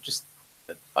the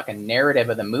fucking narrative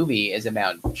of the movie is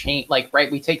about change. Like, right,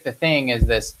 we take the Thing as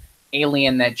this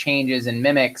alien that changes and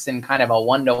mimics in kind of a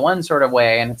one-to-one sort of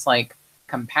way, and it's like,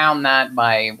 compound that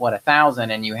by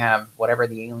 1,000, and you have whatever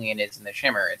the alien is in the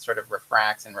Shimmer. It sort of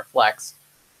refracts and reflects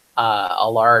a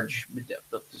large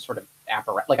sort of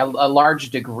apparatus, like a large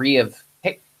degree of.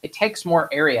 It takes more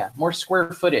area, more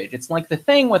square footage. It's like the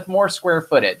Thing with more square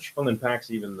footage. Well,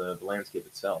 impacts even the landscape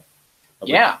itself.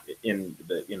 Yeah. In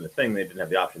the Thing, they didn't have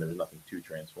the option. There was nothing to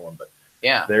transform, but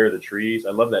yeah, there are the trees.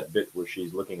 I love that bit where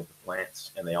she's looking at the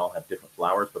plants, and they all have different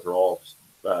flowers, but they're all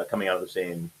coming out of the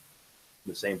same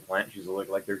plant. She's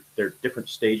like they're different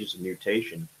stages of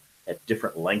mutation at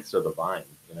different lengths of the vine.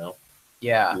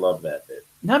 Yeah, I love that bit.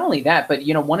 Not only that, but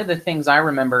one of the things I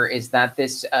remember is that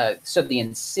this so the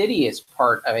insidious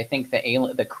part of, I think,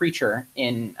 the creature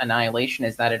in Annihilation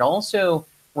is that it also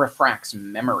refracts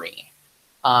memory.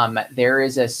 There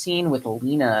is a scene with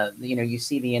Lena, you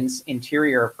see the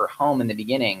interior of her home in the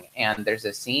beginning, and there's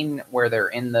a scene where they're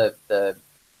in the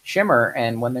Shimmer,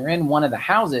 and when they're in one of the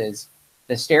houses,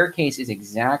 the staircase is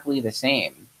exactly the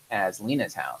same as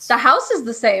Lena's house. The house is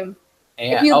the same.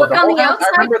 Yeah. If you look on the outside,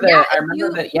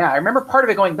 I remember part of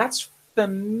it going, that's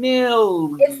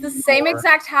familiar. It's the same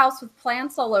exact house with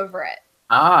plants all over it.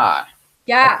 Ah.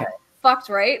 Yeah. Okay. Fucked,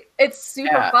 right? It's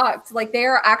super fucked. Like, they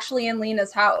are actually in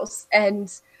Lena's house,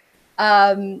 and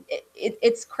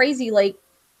it's crazy. Like,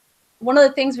 one of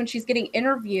the things when she's getting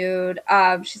interviewed,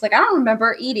 she's like, I don't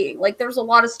remember eating. Like, there's a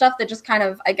lot of stuff that just kind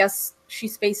of, I guess, she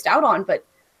spaced out on, but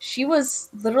she was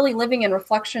literally living in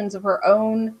reflections of her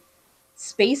own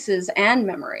spaces and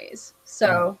memories.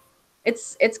 So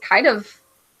it's kind of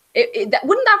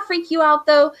wouldn't that freak you out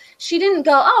though? She didn't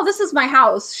go, oh, this is my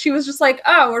house. She was just like,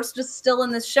 oh, we're just still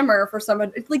in this Shimmer for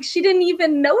someone. Like, she didn't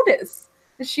even notice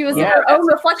that she was in her own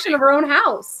reflection of her own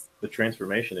house. The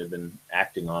transformation had been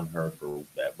acting on her for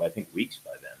I think weeks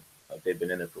by then. Like, they'd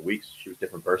been in it for weeks. She was a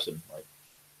different person. Like,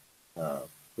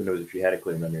 who knows if she had a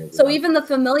clear memory of so even the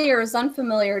familiar is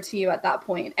unfamiliar to you at that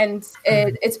point, and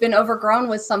it's been overgrown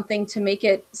with something to make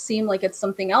it seem like it's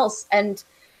something else. And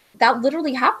that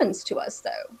literally happens to us,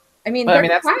 though. I mean, there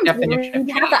are times when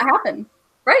we have that happen,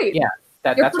 right? Yeah,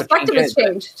 your perspective has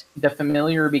changed. The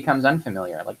familiar becomes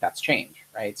unfamiliar. Like, that's change,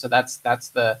 right? So that's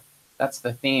the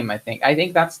theme. I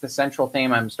think that's the central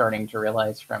theme I'm starting to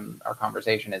realize from our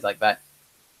conversation, is like that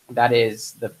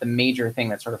is the major thing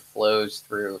that sort of flows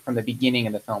through from the beginning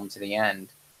of the film to the end,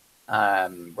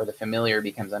 where the familiar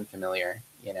becomes unfamiliar,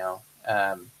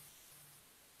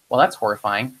 well, that's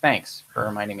horrifying. Thanks for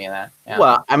reminding me of that. Yeah.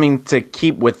 Well, I mean, to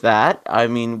keep with that, I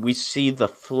mean, we see the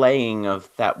flaying of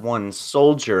that one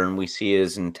soldier, and we see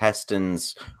his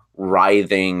intestines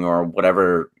writhing, or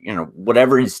whatever,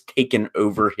 whatever is taken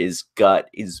over his gut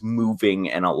is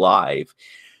moving and alive.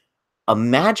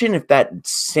 Imagine if that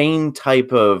same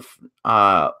type of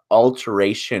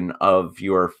alteration of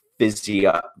your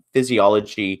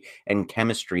physiology and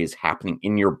chemistry is happening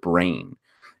in your brain.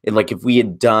 Like if we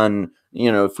had done,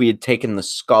 if we had taken the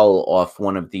skull off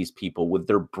one of these people, would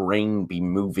their brain be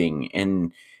moving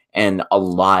and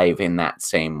alive in that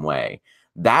same way?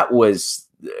 That was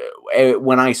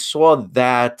when I saw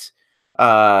that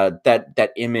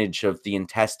that image of the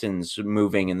intestines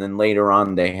moving, and then later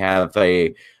on they have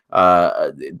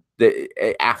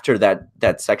after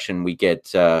that section we get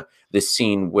the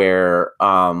scene where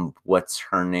what's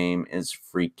her name is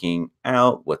freaking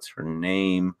out. What's her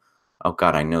name? Oh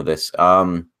God, I know this.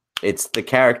 It's the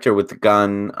character with the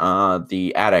gun,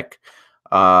 the addict.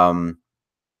 The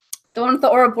one with the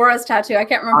Ouroboros tattoo. I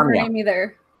can't remember Anya. her name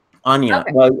either. Anya.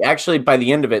 Okay. Well, actually, by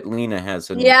the end of it, Lena has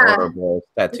an Ouroboros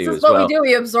tattoo This is as what well. we do.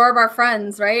 We absorb our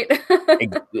friends, right?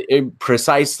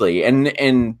 Precisely.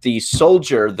 And the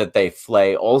soldier that they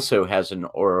flay also has an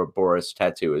Ouroboros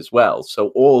tattoo as well. So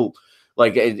all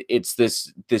like it's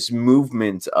this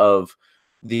movement of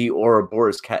the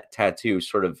Ouroboros tattoo,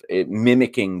 sort of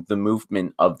mimicking the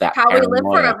movement of that How paranoia. we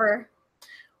live forever.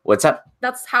 What's up?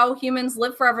 That's how humans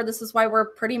live forever. This is why we're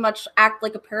pretty much act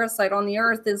like a parasite on the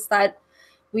earth, is that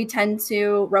we tend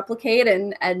to replicate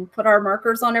and put our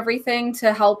markers on everything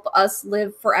to help us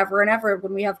live forever and ever.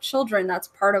 When we have children, that's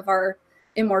part of our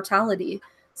immortality.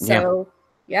 So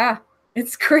yeah,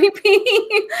 it's creepy.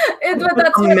 But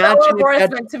that's what the Ouroboros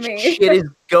meant to me. Shit is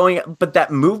going, but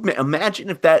that movement, imagine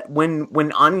if that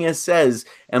when Anya says,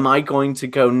 am I going to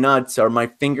go nuts? Are my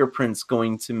fingerprints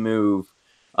going to move?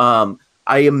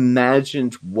 I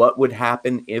imagined what would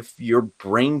happen if your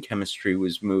brain chemistry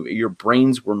was moving, your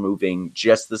brains were moving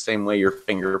just the same way your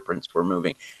fingerprints were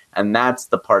moving. And that's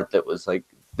the part that was like,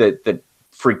 that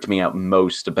freaked me out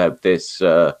most about this,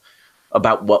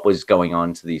 about what was going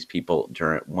on to these people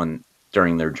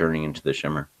during their journey into the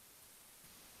Shimmer.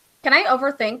 Can I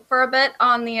overthink for a bit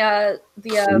on the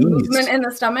movement in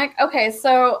the stomach? Okay,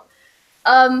 so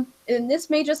and this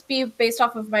may just be based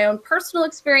off of my own personal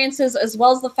experiences, as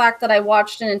well as the fact that I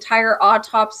watched an entire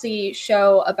autopsy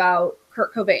show about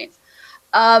Kurt Cobain.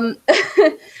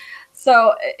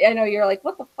 So I know you're like,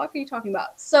 what the fuck are you talking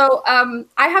about? So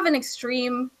I have an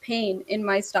extreme pain in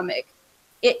my stomach.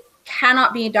 It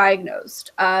cannot be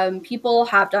diagnosed. People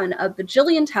have done a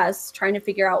bajillion tests trying to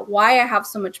figure out why I have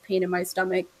so much pain in my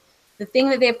stomach. The thing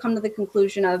that they've come to the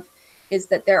conclusion of is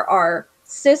that there are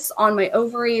cysts on my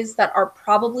ovaries that are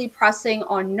probably pressing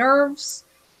on nerves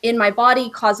in my body,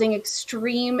 causing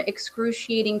extreme,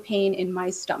 excruciating pain in my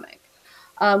stomach.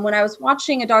 When I was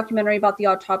watching a documentary about the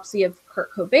autopsy of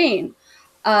Kurt Cobain,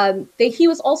 he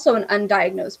was also an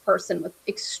undiagnosed person with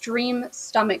extreme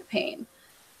stomach pain.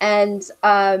 And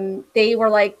they were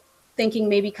like thinking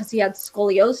maybe because he had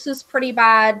scoliosis pretty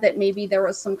bad, that maybe there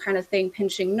was some kind of thing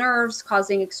pinching nerves,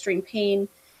 causing extreme pain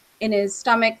in his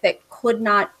stomach that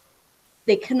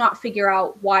they could not figure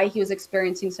out why he was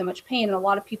experiencing so much pain. And a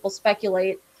lot of people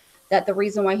speculate that the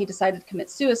reason why he decided to commit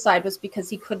suicide was because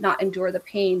he could not endure the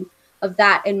pain of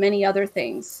that and many other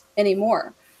things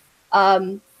anymore.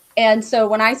 And so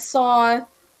when I saw,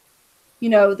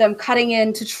 them cutting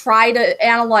in to try to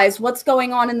analyze what's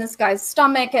going on in this guy's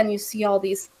stomach, and you see all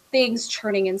these things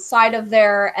churning inside of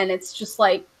there, and it's just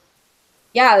like,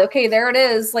 yeah, okay, there it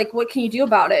is. Like, what can you do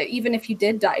about it? Even if you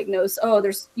did diagnose,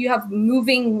 you have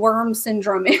moving worm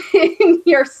syndrome in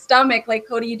your stomach. Like,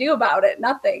 what do you do about it?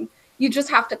 Nothing. You just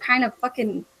have to kind of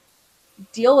fucking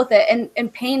deal with it.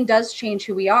 And pain does change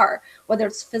who we are, whether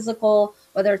it's physical,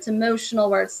 whether it's emotional,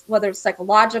 whether it's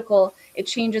psychological, it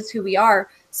changes who we are.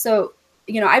 So,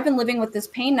 I've been living with this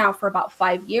pain now for about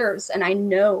 5 years, and I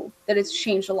know that it's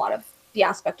changed a lot of the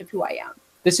aspect of who I am.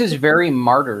 This is very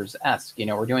Martyrs-esque.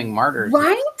 We're doing Martyrs.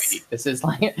 Right? This is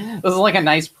like a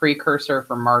nice precursor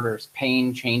for Martyrs.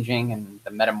 Pain changing and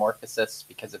the metamorphosis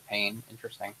because of pain.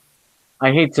 Interesting.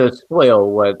 I hate to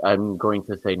spoil what I'm going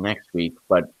to say next week,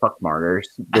 but fuck Martyrs.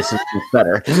 This is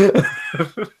better.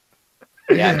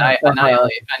 Yeah,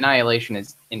 Annihilation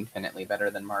is infinitely better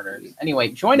than Martyrs. Anyway,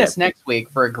 join us next week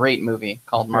for a great movie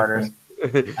called Martyrs.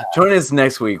 Join us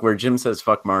next week where Jim says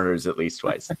fuck Martyrs at least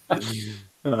twice.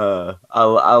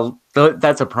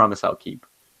 That's a promise I'll keep.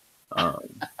 I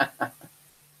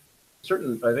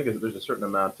think there's a certain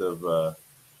amount of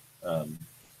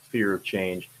fear of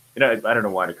change. I don't know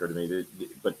why it occurred to me,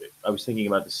 but I was thinking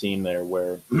about the scene there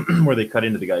where where they cut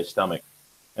into the guy's stomach,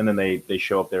 and then they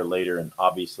show up there later, and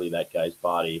obviously that guy's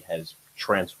body has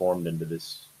transformed into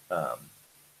this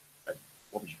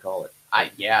what would you call it?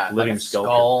 like Living a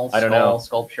sculpture. I don't know.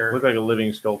 Sculpture. Looked like a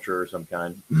living sculpture of some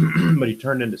kind, but he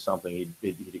turned into something.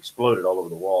 He'd exploded all over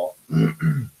the wall,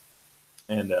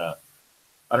 and I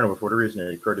don't know, for whatever reason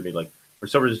it occurred to me, like, we're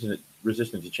so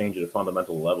resistant to change at a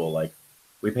fundamental level. Like,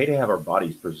 we pay to have our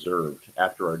bodies preserved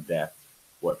after our death,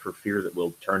 for fear that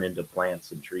we'll turn into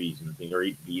plants and trees and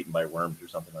be eaten by worms or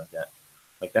something like that.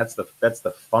 Like that's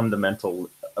the fundamental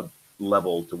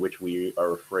level to which we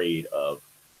are afraid of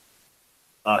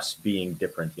us being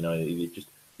different. Just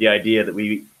the idea that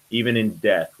we, even in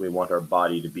death, we want our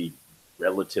body to be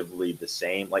relatively the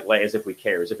same, like as if we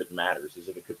care, as if it matters, as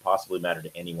if it could possibly matter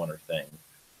to anyone or thing.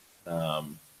 I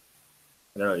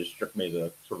don't know. It just struck me as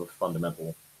a sort of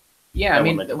fundamental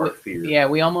element of our fear. Yeah,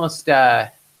 we almost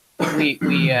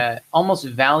we almost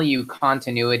value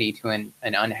continuity to an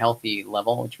unhealthy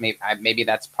level, which maybe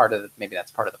that's part of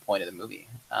the point of the movie.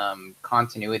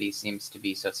 Continuity seems to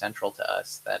be so central to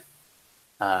us that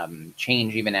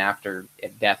change even after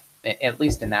death, at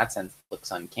least in that sense,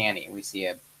 looks uncanny. We see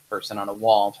a person on a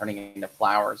wall turning into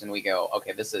flowers, and we go,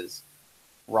 okay, this is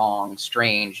wrong,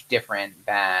 strange, different,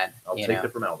 bad. I'll take the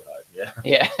formaldehyde. Yeah.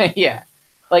 Yeah. Yeah.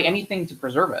 Like anything to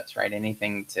preserve us, right?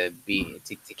 Anything to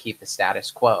keep the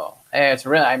status quo.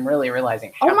 I'm really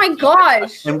realizing. Oh my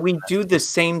gosh! And we do the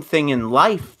same thing in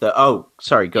life.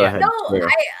 Sorry. Go ahead. No,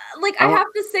 I have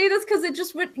to say this because it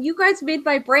just you guys made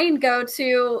my brain go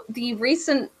to the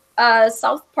recent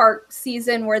South Park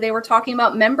season where they were talking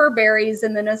about member berries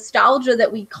and the nostalgia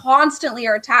that we constantly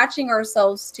are attaching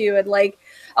ourselves to, and like,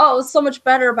 oh, it was so much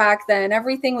better back then.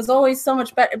 Everything was always so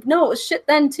much better. No, it was shit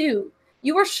then too.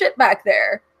 You were shit back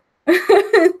there.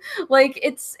 Like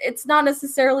it's not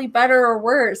necessarily better or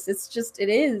worse. It's just it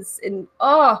is. And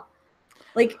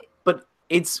but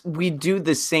we do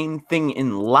the same thing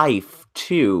in life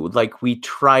too. Like we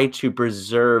try to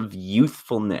preserve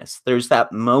youthfulness. There's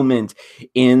that moment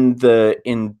in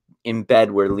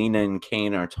bed where Lena and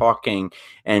Kane are talking,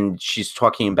 and she's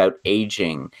talking about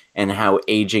aging and how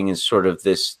aging is sort of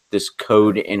this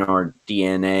code in our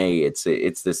DNA.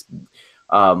 It's this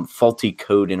faulty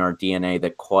code in our DNA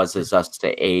that causes us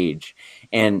to age.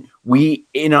 And we,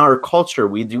 in our culture,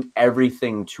 we do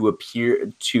everything to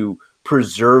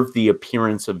preserve the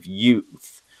appearance of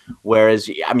youth. Whereas,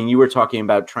 I mean, you were talking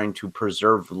about trying to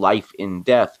preserve life in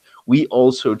death. We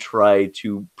also try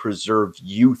to preserve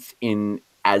youth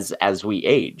as we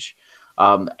age.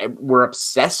 We're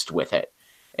obsessed with it.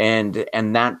 And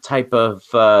that type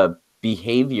of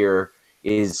behavior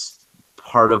is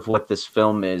part of what this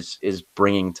film is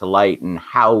bringing to light, and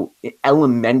how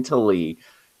elementally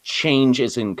change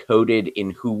is encoded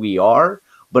in who we are,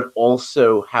 but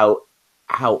also how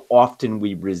often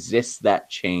we resist that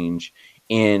change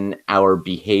in our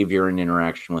behavior and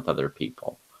interaction with other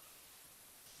people.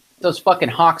 Those fucking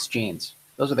Hox genes.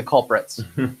 Those are the culprits.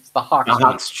 It's the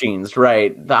Hox genes,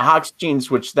 right? The Hox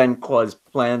genes, which then cause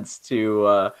plants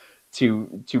to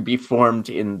be formed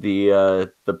in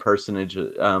the personage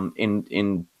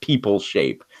in people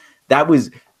shape. That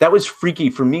was freaky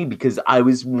for me, because I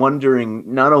was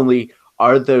wondering, not only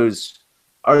are those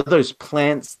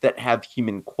plants that have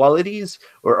human qualities,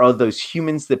 or are those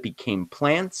humans that became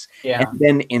plants? Yeah. And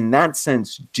then in that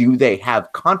sense, do they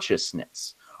have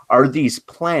consciousness? Are these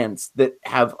plants that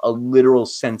have a literal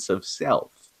sense of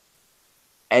self?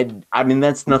 And I mean,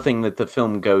 that's nothing that the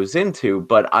film goes into,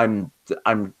 but I'm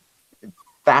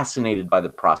fascinated by the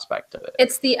prospect of it.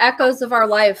 It's the echoes of our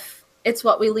life. It's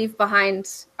what we leave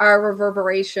behind, our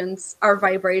reverberations, our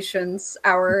vibrations,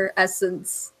 our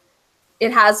essence.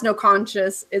 It has no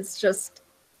conscious. It's just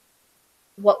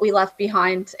what we left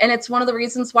behind. And it's one of the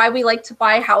reasons why we like to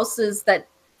buy houses that,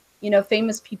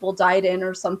 famous people died in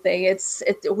or something.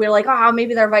 We're like,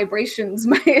 maybe their vibrations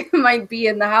might be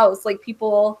in the house. Like,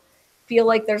 people feel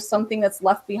like there's something that's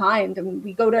left behind. And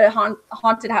we go to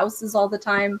haunted houses all the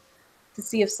time to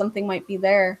see if something might be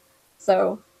there.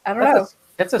 So I don't know.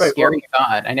 That's a scary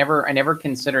thought. I never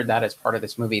considered that as part of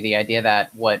this movie. The idea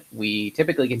that what we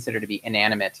typically consider to be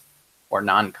inanimate or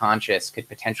non-conscious could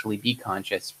potentially be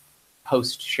conscious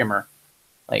post Shimmer.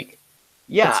 Like,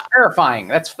 yeah, it's terrifying.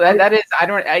 That is.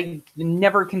 I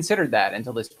never considered that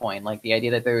until this point. Like the idea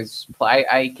that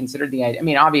I considered the idea. I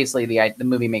mean, obviously the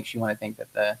movie makes you want to think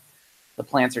that the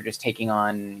plants are just taking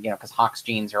on, because Hox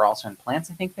genes are also in plants.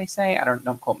 I think they say.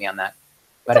 Don't quote me on that.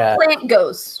 But it's a plant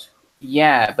ghost.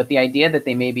 Yeah, but the idea that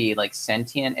they may be like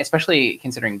sentient, especially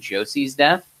considering Josie's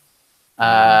death,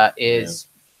 is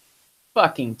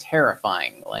fucking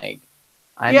terrifying. Like,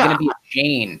 I'm gonna be a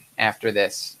Jane after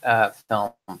this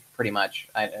film, pretty much.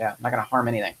 I'm not gonna harm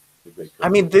anything. I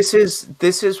mean, this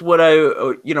is what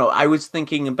I was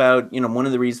thinking about. One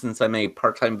of the reasons I'm a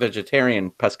part-time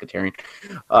vegetarian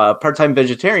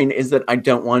is that I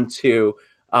don't want to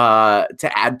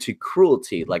add to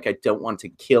cruelty. Like, I don't want to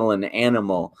kill an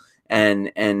animal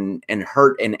and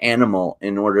hurt an animal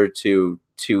in order to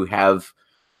have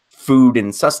food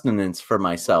and sustenance for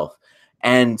myself.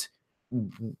 And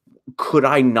could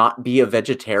I not be a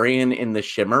vegetarian in The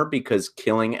Shimmer because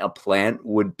killing a plant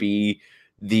would be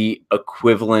the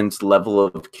equivalent level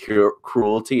of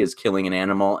cruelty as killing an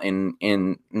animal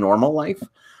in normal life?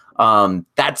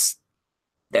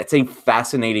 That's a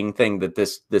fascinating thing that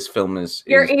this film is.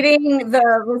 You're eating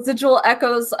the residual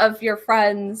echoes of your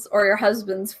friends or your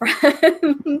husband's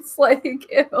friends.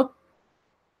 Like, ew.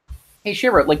 Hey,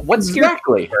 Shira, like, what scared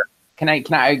Exactly. you?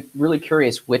 I'm really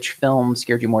curious, which film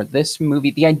scared you more? This movie,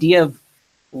 the idea of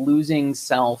losing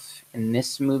self in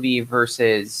this movie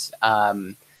versus,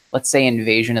 let's say,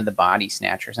 Invasion of the Body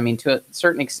Snatchers. I mean, to a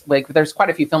certain extent, like, there's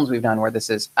quite a few films we've done where this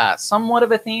is somewhat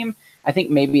of a theme. I think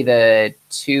maybe the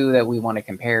two that we want to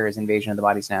compare is Invasion of the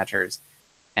Body Snatchers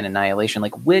and Annihilation.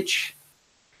 Like, which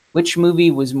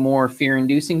movie was more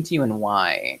fear-inducing to you, and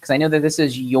why? Because I know that this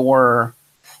is your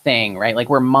thing, right? Like,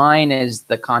 where mine is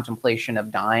the contemplation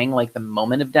of dying, like the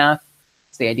moment of death.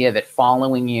 It's the idea of it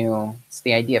following you. It's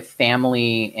the idea of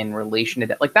family in relation to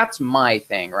death. Like, that's my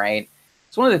thing, right?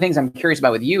 So one of the things I'm curious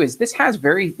about with you is this has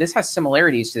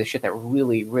similarities to the shit that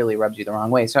really, really rubs you the wrong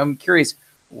way. So I'm curious,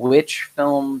 which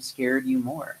film scared you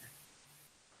more?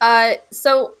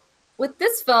 So with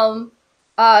this film,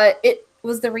 it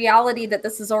was the reality that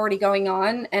this is already going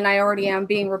on and I already am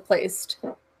being replaced.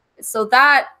 So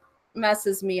that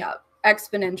messes me up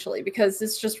exponentially because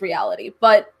it's just reality.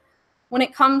 But when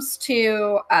it comes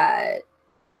to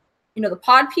the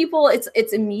pod people,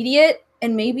 it's immediate,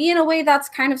 and maybe in a way that's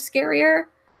kind of scarier.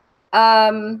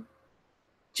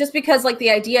 Just because, like,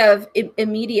 the idea of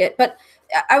immediate. But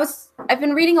I've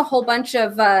been reading a whole bunch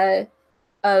of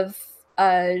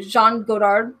Jean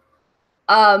Godard.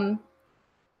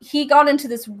 He got into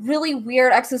this really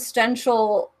weird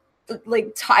existential,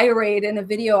 like, tirade in a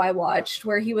video I watched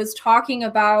where he was talking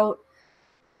about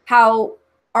how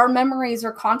our memories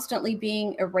are constantly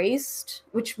being erased,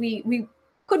 which we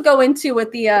could go into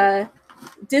with the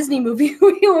Disney movie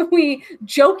we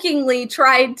jokingly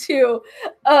tried to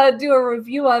do a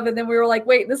review of, and then we were like,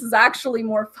 wait, this is actually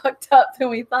more fucked up than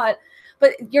we thought.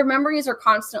 But your memories are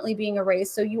constantly being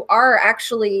erased, so you are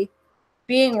actually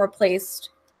being replaced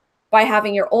by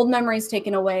having your old memories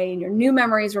taken away and your new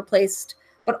memories replaced.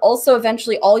 But also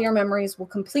eventually all your memories will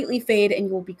completely fade and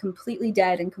you will be completely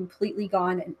dead and completely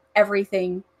gone, and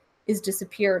everything is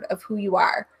disappeared of who you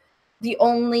are. The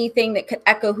only thing that could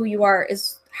echo who you are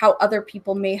is how other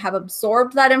people may have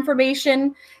absorbed that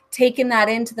information, taken that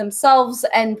into themselves,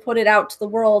 and put it out to the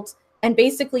world. And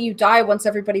basically you die once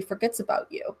everybody forgets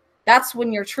about you. That's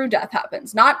when your true death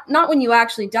happens. Not when you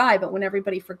actually die, but when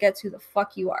everybody forgets who the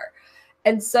fuck you are.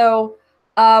 And so,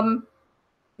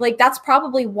 like, that's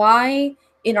probably why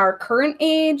in our current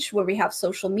age, where we have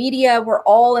social media, we're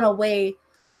all in a way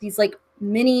these, like,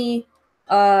 mini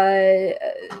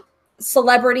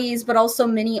celebrities, but also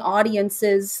mini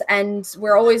audiences, and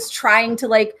we're always trying to,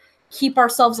 like, keep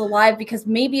ourselves alive, because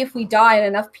maybe if we die and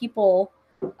enough people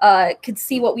could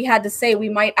see what we had to say, we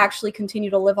might actually continue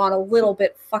to live on a little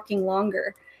bit fucking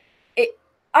longer.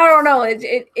 I don't know.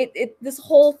 This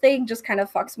whole thing just kind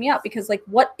of fucks me up, because, like,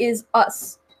 what is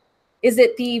us? Is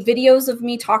it the videos of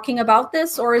me talking about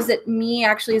this, or is it me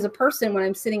actually as a person when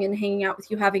I'm sitting and hanging out with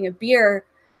you having a beer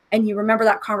and you remember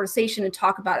that conversation and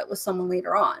talk about it with someone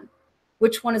later on?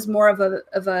 Which one is more of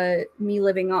a me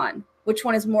living on? Which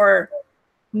one is more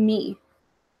me?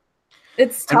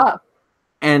 It's tough.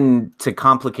 And to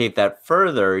complicate that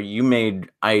further,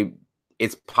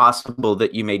 it's possible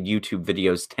that you made YouTube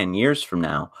videos 10 years from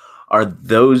now. Are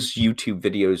those YouTube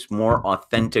videos more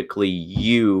authentically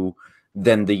you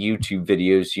than the YouTube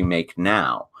videos you make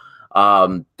now?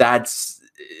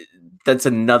 That's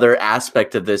another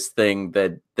aspect of this thing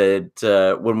that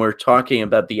when we're talking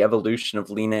about the evolution of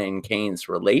Lena and Kane's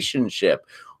relationship,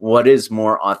 what is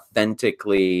more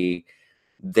authentically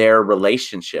their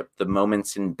relationship? The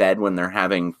moments in bed when they're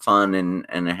having fun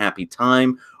and a happy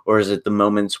time, or is it the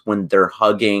moments when they're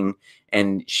hugging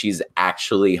and she's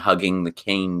actually hugging the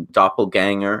Kane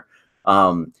doppelganger?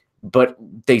 But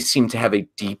they seem to have a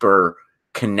deeper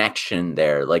connection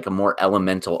there, like a more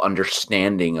elemental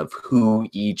understanding of who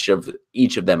each of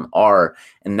them are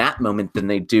in that moment than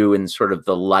they do in sort of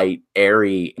the light,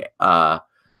 airy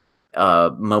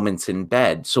moments in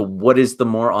bed. So what is the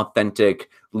more authentic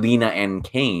Lena and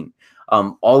Kane?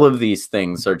 All of these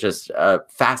things are just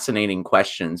fascinating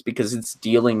questions, because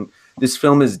this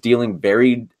film is dealing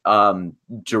very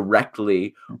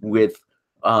directly with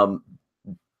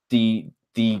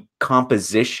the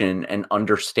composition and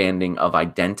understanding of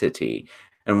identity.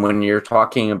 And when you're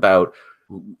talking about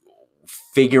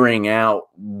figuring out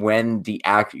when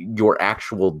your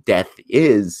actual death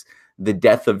is, the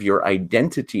death of your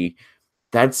identity,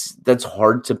 that's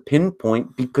hard to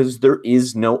pinpoint because there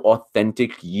is no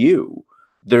authentic you.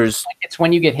 There's It's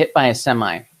when you get hit by a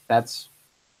semi. That's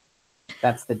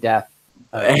the death.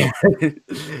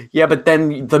 Yeah, but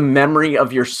then the memory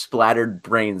of your splattered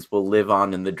brains will live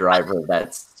on in the driver of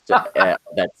that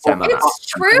semi. It's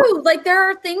true. Like there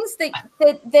are things that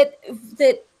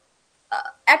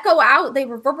echo out. They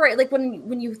reverberate. Like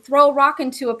when you throw a rock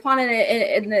into a pond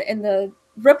and the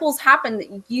ripples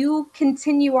happen, you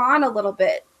continue on a little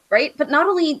bit, right? But not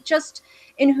only just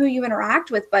in who you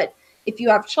interact with, but if you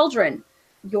have children,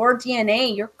 your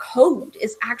DNA, your code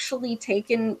is actually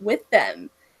taken with them.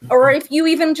 Or if you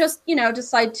even just,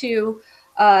 decide to,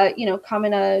 come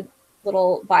in a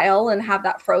little vial and have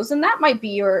that frozen, that might be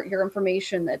your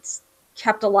information that's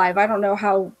kept alive. I don't know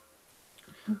how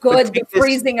good the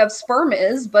freezing of sperm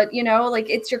is, but,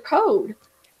 it's your code.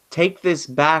 Take this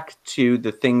back to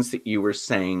the things that you were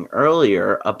saying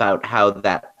earlier about how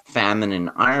that famine in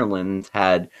Ireland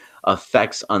had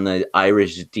effects on the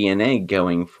Irish DNA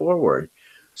going forward.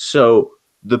 So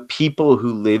the people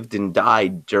who lived and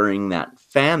died during that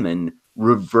famine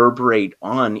reverberate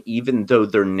on, even though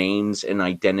their names and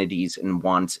identities and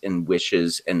wants and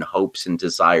wishes and hopes and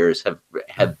desires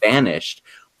have vanished.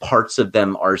 Parts of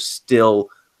them are still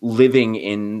living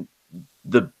in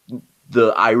the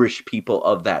Irish people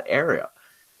of that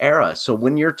era. So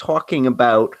when you're talking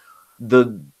about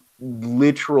the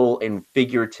literal and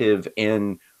figurative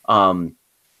and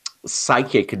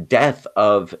psychic death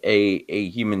of a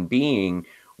human being,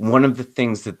 one of the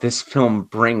things that this film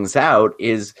brings out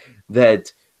is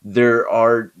that there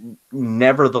are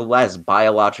nevertheless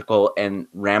biological and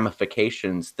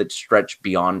ramifications that stretch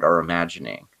beyond our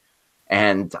imagining.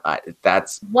 And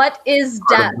that's what is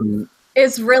death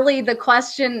is really the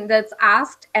question that's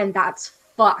asked, and that's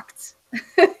fucked.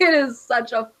 It is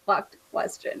such a fucked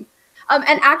question.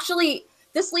 And actually,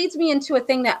 this leads me into a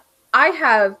thing that I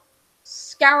have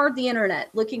scoured the internet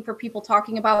looking for people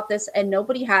talking about this, and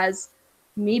nobody has.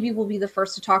 Maybe we'll be the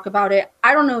first to talk about it.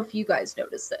 I don't know if you guys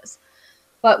noticed this,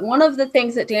 but one of the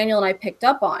things that Daniel and I picked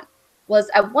up on was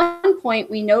at one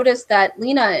point we noticed that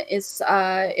Lena is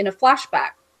in a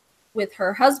flashback with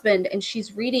her husband, and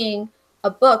she's reading a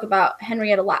book about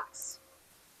Henrietta Lacks.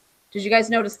 Did you guys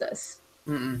notice this?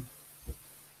 Mm-mm.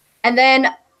 And then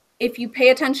if you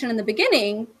pay attention in the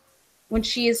beginning, when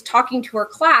she is talking to her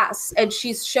class and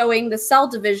she's showing the cell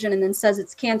division and then says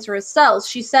it's cancerous cells,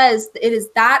 she says it is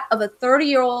that of a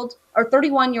 30-year-old or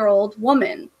 31-year-old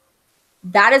woman.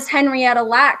 That is Henrietta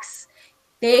Lacks.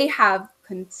 They have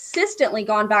consistently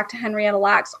gone back to Henrietta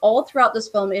Lacks all throughout this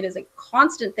film. It is a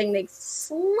constant thing they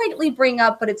slightly bring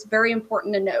up, but it's very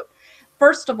important to note.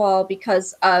 First of all,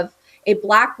 because of a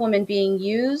Black woman being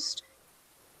used,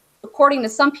 according to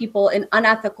some people, in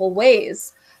unethical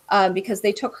ways, because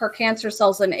they took her cancer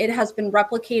cells, and it has been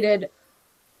replicated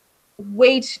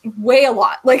way a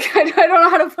lot. Like, I don't know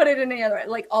how to put it any other way,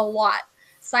 like a lot.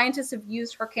 Scientists have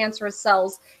used her cancerous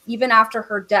cells even after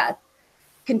her death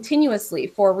continuously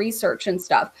for research and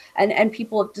stuff. And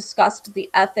people have discussed the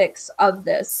ethics of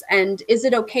this. And is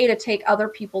it okay to take other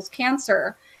people's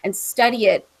cancer and study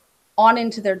it on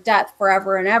into their death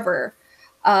forever and ever?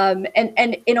 And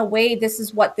in a way, this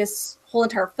is what this whole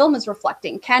entire film is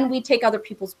reflecting. Can we take other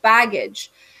people's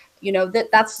baggage?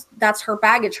 That's her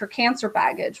baggage, her cancer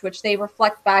baggage, which they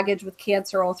reflect baggage with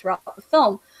cancer all throughout the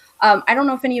film. I don't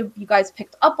know if any of you guys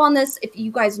picked up on this. If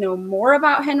you guys know more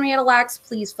about Henrietta Lacks,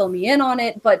 please fill me in on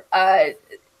it. But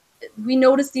we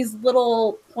noticed these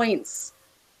little points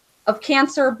of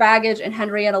cancer, baggage, and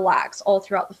Henrietta Lacks all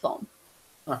throughout the film.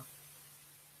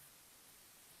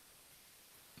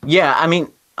 Yeah, I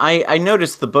mean, I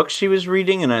noticed the book she was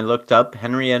reading, and I looked up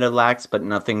Henrietta Lacks, but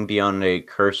nothing beyond a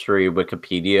cursory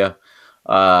Wikipedia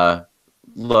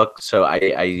look. So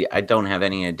I don't have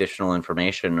any additional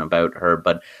information about her,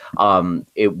 but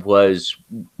it was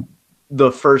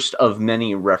the first of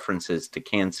many references to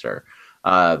cancer.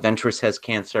 Ventress has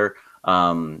cancer.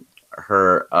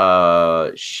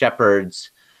 Her shepherd's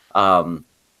daughter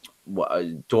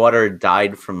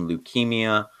died from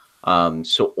leukemia.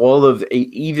 So all of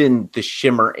even the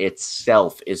shimmer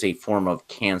itself is a form of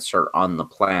cancer on the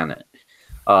planet.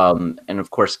 And of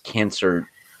course, cancer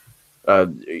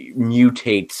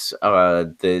mutates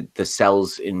the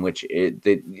cells in which it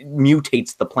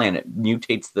mutates the planet,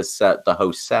 mutates the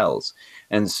host cells.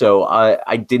 And so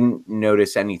I didn't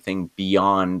notice anything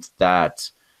beyond that.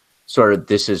 Sort of,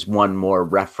 this is one more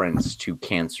reference to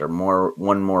cancer,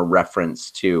 one more reference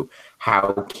to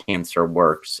how cancer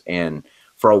works. And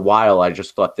for a while, I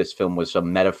just thought this film was a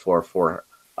metaphor for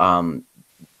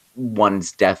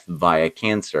one's death via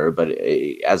cancer. But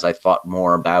as I thought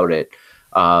more about it,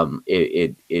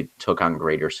 it took on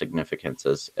greater significance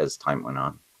as time went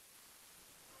on.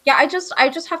 Yeah, I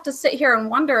just have to sit here and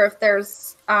wonder if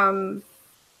there's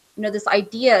this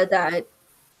idea that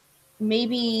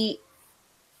maybe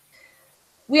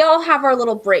we all have our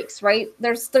little breaks, right?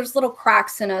 There's little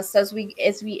cracks in us as we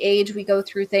age, we go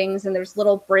through things, and there's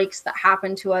little breaks that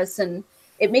happen to us, and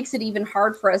it makes it even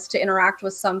hard for us to interact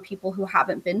with some people who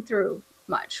haven't been through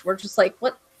much. We're just like,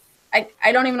 what?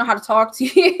 I don't even know how to talk to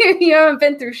you. You haven't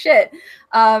been through shit.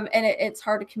 And it's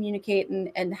hard to communicate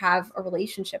and have a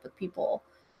relationship with people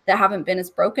that haven't been as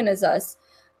broken as us.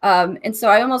 And so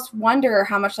I almost wonder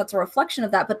how much that's a reflection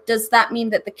of that. But does that mean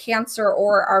that the cancer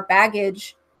or our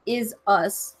baggage is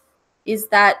us? Is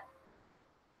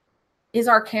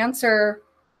our cancer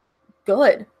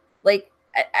good? Like,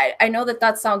 I know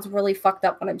that sounds really fucked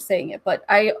up when I'm saying it, but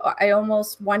I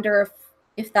almost wonder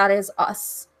if that is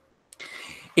us.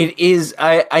 It is.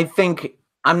 I think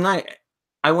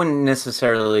I wouldn't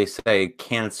necessarily say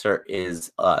cancer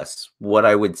is us. What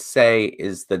I would say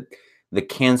is that the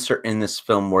cancer in this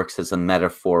film works as a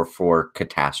metaphor for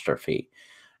catastrophe.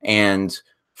 And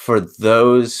for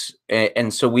those,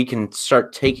 and so we can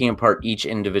start taking apart each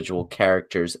individual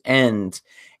character's end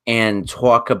and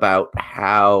talk about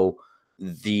how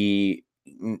the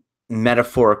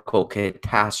metaphorical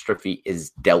catastrophe is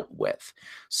dealt with.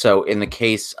 So in the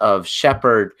case of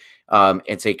Shepard,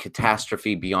 it's a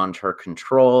catastrophe beyond her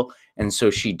control, and so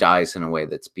she dies in a way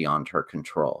that's beyond her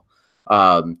control.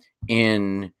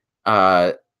 In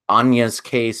Anya's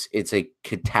case, it's a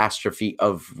catastrophe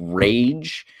of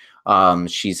rage.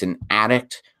 She's an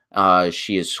addict.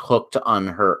 She is hooked on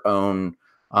her own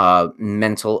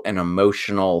mental and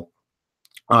emotional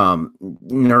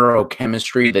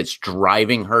neurochemistry that's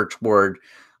driving her toward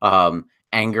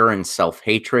anger and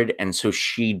self-hatred. And so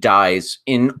she dies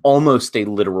in almost a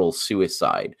literal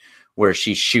suicide, where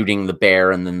she's shooting the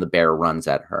bear and then the bear runs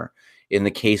at her. In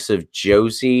the case of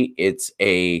Josie, it's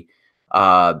a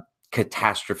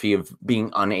catastrophe of being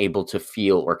unable to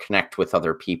feel or connect with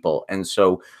other people. And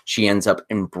so she ends up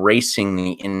embracing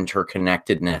the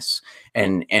interconnectedness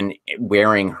and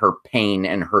wearing her pain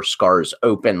and her scars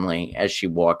openly as she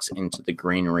walks into the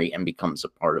greenery and becomes a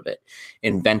part of it.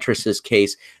 In Ventress's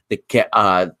case, the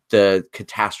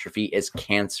catastrophe is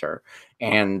cancer,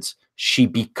 and she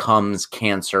becomes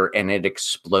cancer and it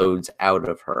explodes out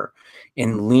of her.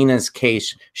 In Lena's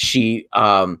case, she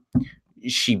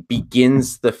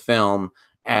begins the film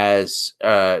as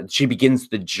she begins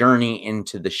the journey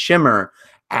into the shimmer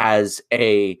as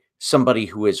somebody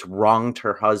who has wronged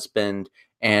her husband.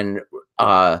 And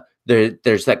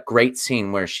there's that great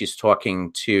scene where she's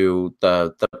talking to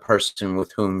the person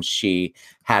with whom she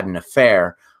had an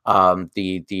affair,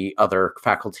 the other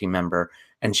faculty member.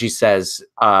 And she says,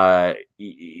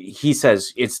 he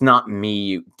says, "It's not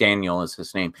me, Daniel is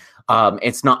his name.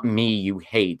 It's not me you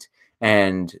hate."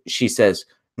 And she says,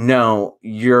 "No,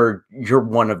 you're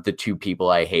one of the two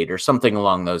people I hate," or something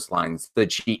along those lines,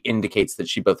 that she indicates that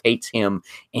she both hates him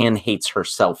and hates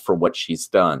herself for what she's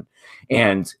done.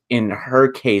 And in her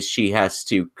case, she has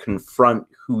to confront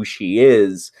who she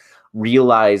is,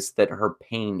 realize that her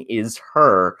pain is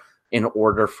her, in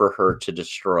order for her to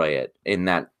destroy it, in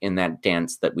that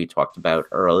dance that we talked about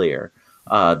earlier,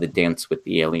 the dance with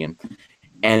the alien.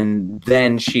 And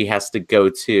then she has to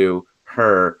go to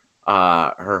her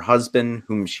husband,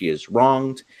 whom she has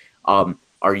wronged.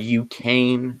 Are you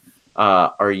Cain?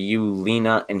 Are you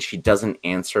Lena? And she doesn't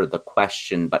answer the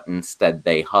question, but instead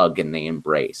they hug and they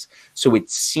embrace. So it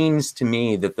seems to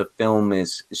me that the film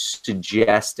is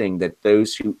suggesting that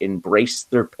those who embrace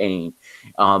their pain,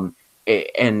 and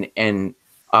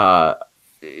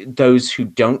those who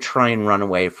don't try and run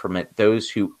away from it, those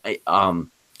who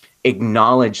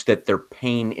acknowledge that their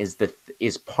pain is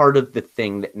part of the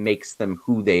thing that makes them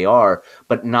who they are,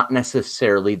 but not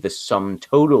necessarily the sum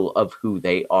total of who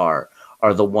they are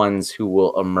the ones who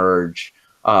will emerge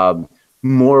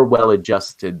more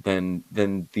well-adjusted than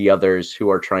the others who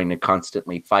are trying to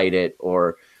constantly fight it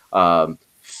or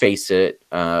face it,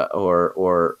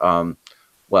 well,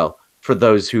 for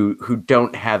those who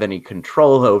don't have any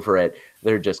control over it,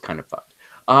 they're just kind of fucked.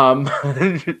 But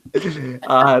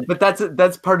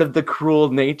that's part of the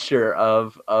cruel nature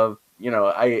of I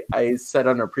said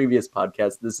on our previous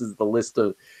podcast, this is the list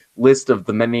of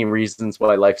the many reasons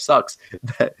why life sucks.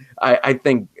 That I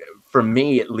think, for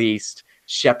me at least,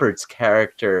 Shepard's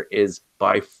character is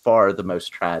by far the most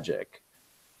tragic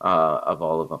of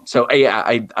all of them. So yeah,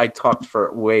 I talked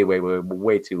for way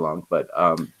too long, but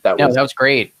that was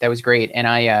great. That was great, and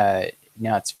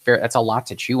it's fair. That's a lot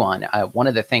to chew on. One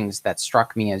of the things that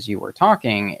struck me as you were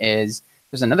talking is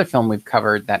there's another film we've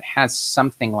covered that has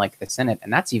something like this in it,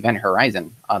 and that's Event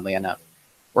Horizon, oddly enough,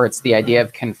 where it's the idea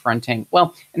of confronting.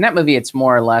 Well, in that movie, it's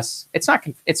more or less. It's not.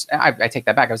 I take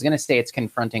that back. I was going to say it's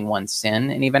confronting one's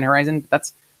sin in Event Horizon. But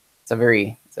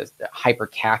it's a hyper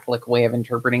Catholic way of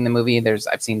interpreting the movie.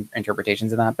 I've seen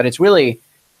interpretations of that, but it's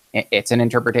an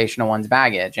interpretation of one's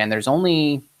baggage. And the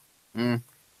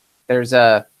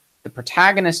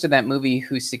protagonist of that movie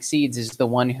who succeeds is the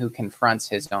one who confronts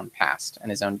his own past and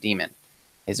his own demon,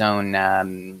 the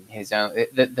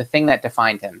thing that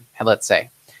defined him, let's say.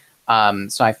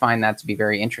 So I find that to be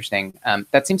very interesting.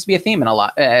 That seems to be a theme in a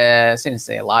lot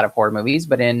of horror movies,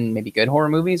 but in maybe good horror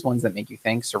movies, ones that make you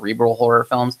think, cerebral horror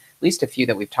films, at least a few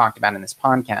that we've talked about in this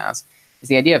podcast, is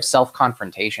the idea of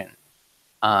self-confrontation.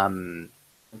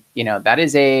 That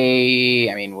is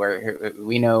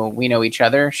we know each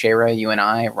other, Shara, you and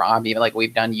I, Rob, even like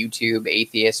we've done YouTube,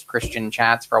 atheist, Christian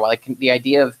chats for a while. Like the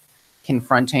idea of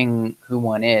confronting who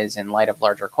one is in light of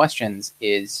larger questions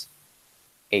is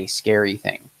a scary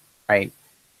thing, right?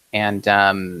 And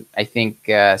I think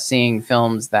seeing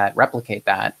films that replicate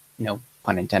that, no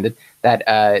pun intended,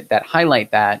 that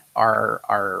highlight that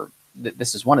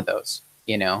this is one of those,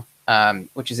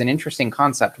 which is an interesting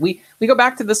concept. We go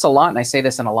back to this a lot, and I say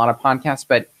this in a lot of podcasts,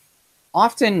 but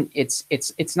often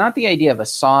it's not the idea of a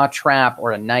saw trap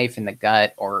or a knife in the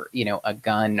gut or a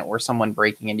gun or someone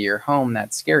breaking into your home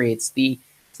that's scary. It's these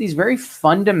very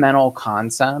fundamental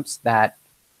concepts that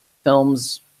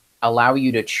films allow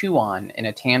you to chew on in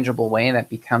a tangible way that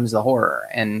becomes the horror.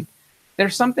 And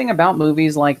there's something about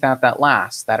movies like that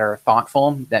last, that are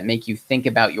thoughtful, that make you think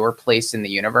about your place in the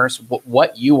universe,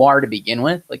 what you are to begin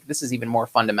with. Like, this is even more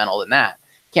fundamental than that.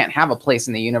 You can't have a place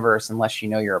in the universe unless you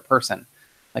know you're a person.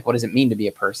 Like, what does it mean to be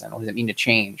a person? What does it mean to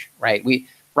change, right?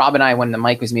 Rob and I, when the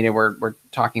mic was muted, we're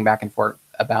talking back and forth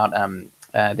about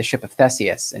the ship of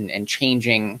Theseus and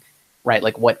changing, right?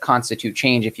 Like, what constitute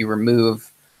change if you remove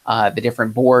the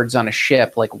different boards on a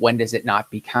ship? Like, when does it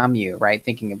not become you, right?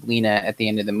 Thinking of Lena at the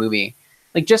end of the movie.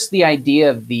 Like, just the idea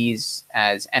of these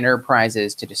as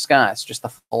enterprises to discuss, just the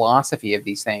philosophy of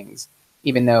these things,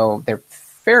 even though they're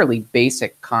fairly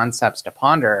basic concepts to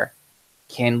ponder,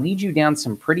 can lead you down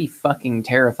some pretty fucking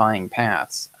terrifying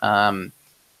paths. And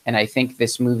I think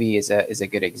this movie is a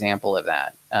good example of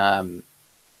that.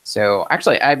 So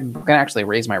actually, I'm gonna actually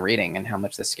raise my rating and how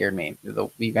much this scared me.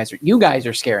 You guys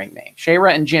are scaring me.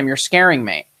 Shara and Jim, you're scaring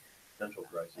me.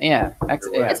 Yeah,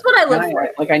 it's what I live for.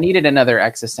 Like, I needed another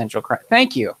existential crisis.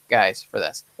 Thank you, guys, for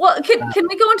this. Well, can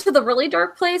we go into the really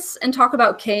dark place and talk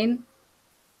about Cain?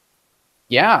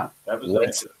 Yeah,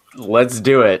 let's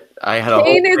do it. I had a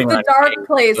Cain whole is thing the on dark Cain,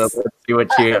 place. so let's see what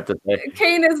you have to say.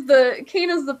 Cain is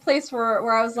the place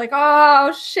where I was like,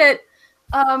 oh shit.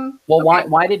 Well,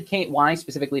 okay. Why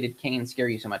specifically did Cain scare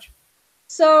you so much?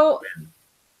 So,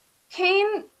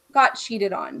 Cain got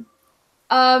cheated on,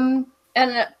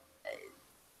 and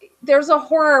there's a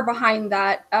horror behind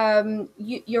that.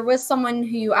 You're with someone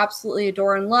who you absolutely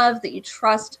adore and love, that you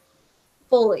trust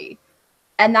fully,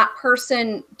 and that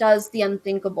person does the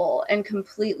unthinkable and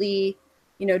completely,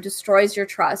 destroys your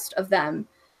trust of them.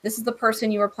 This is the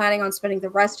person you were planning on spending the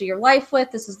rest of your life with.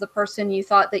 This is the person you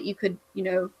thought that you could,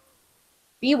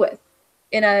 be with,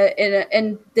 and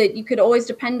that you could always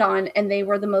depend on, and they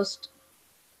were the most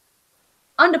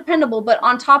undependable. But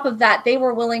on top of that, they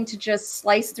were willing to just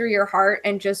slice through your heart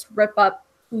and just rip up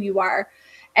who you are.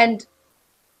 And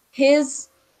his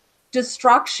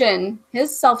destruction,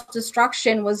 his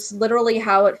self-destruction, was literally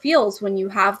how it feels when you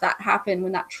have that happen,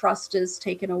 when that trust is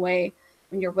taken away,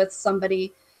 when you're with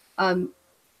somebody.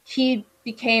 He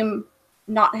became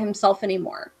not himself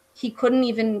anymore. He couldn't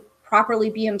even properly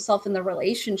be himself in the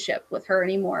relationship with her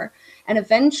anymore. And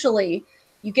eventually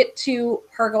you get to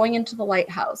her going into the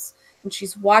lighthouse, and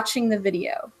she's watching the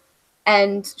video,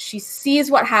 and she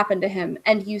sees what happened to him,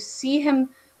 and you see him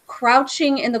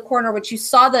crouching in the corner, which you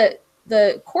saw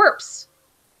the corpse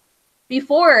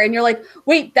before, and you're like,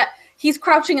 wait, that he's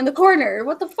crouching in the corner,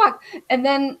 what the fuck? And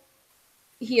then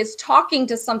he is talking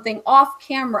to something off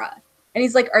camera, and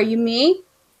he's like, are you me?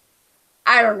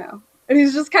 I don't know. And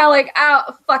he's just kind of like,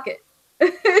 oh, fuck it.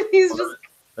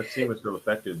 That scene was so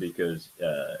effective because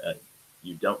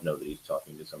you don't know that he's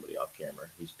talking to somebody off camera.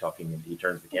 He's talking and he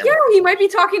turns the camera. Yeah, he might be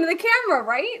talking to the camera,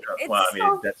 right? Well, I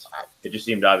mean, it just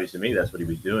seemed obvious to me that's what he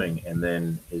was doing. And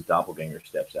then his doppelganger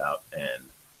steps out, and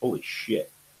holy shit.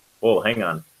 Oh, hang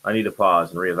on. I need to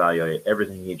pause and reevaluate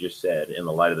everything he just said in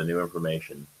the light of the new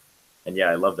information. And yeah,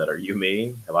 I love that. Are you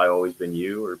me? Have I always been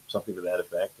you? Or something to that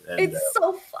effect. And, it's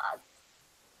so fun.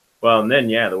 Well, and then,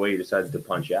 yeah, the way he decided to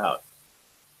punch out.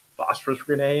 Phosphorus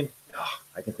grenade? Oh,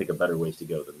 I can think of better ways to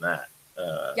go than that.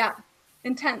 Yeah,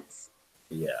 intense.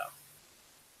 Yeah.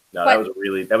 No,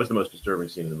 But- that was the most disturbing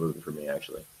scene in the movie for me,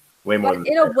 actually. Way more than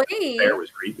in a way, the bear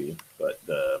was creepy, but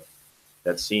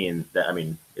that scene,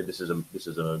 this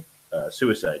is a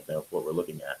suicide note, what we're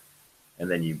looking at, and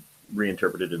then you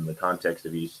reinterpret it in the context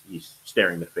of he's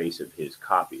staring the face of his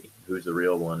copy. Who's the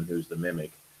real one? Who's the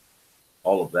mimic?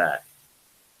 All of that.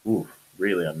 Ooh,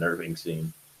 really unnerving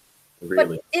scene.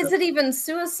 Really. But is it even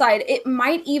suicide? It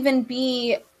might even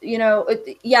be,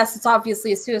 yes, it's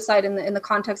obviously a suicide in the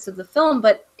context of the film,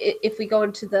 but if we go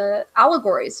into the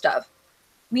allegory stuff,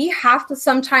 we have to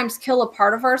sometimes kill a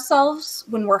part of ourselves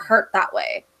when we're hurt that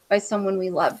way by someone we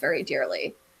love very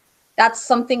dearly. That's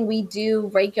something we do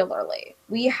regularly.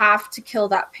 We have to kill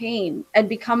that pain and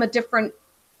become a different,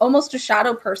 almost a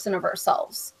shadow person of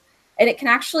ourselves. And it can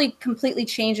actually completely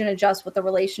change and adjust what the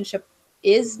relationship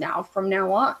is now from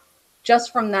now on.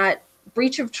 Just from that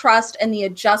breach of trust and the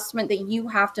adjustment that you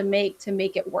have to make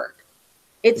it work.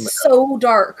 It's so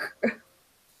dark.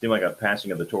 Seemed like a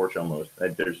passing of the torch almost.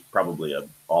 There's probably an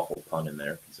awful pun in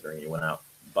there, considering he went out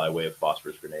by way of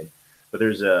phosphorus grenade. But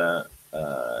there's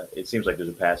it seems like there's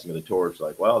a passing of the torch.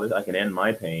 Like, well, I can end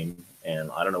my pain, and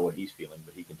I don't know what he's feeling,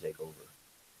 but he can take over.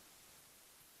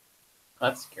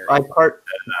 That's scary.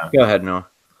 Go ahead, Noah.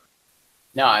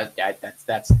 No,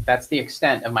 that's the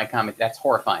extent of my comment. That's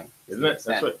horrifying. Isn't it?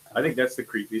 That's what I think. That's the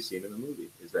creepiest scene in the movie.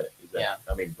 Is that? Yeah.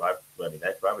 I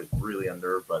was really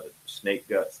unnerved by the snake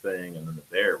guts thing, and then the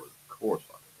bear was, of course,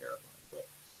 fucking terrifying.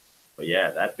 But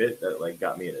yeah, that bit that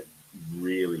got me at a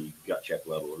really gut check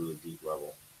level, a really deep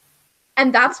level.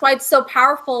 And that's why it's so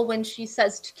powerful when she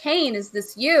says to Cain, "Is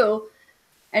this you?"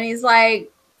 And he's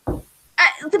like,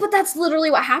 but that's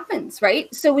literally what happens,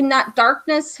 right? So when that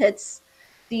darkness hits,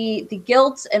 the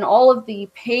guilt and all of the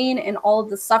pain and all of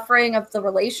the suffering of the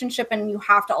relationship, and you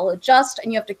have to all adjust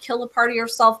and you have to kill a part of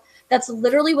yourself. That's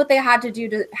literally what they had to do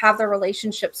to have their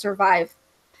relationship survive.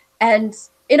 And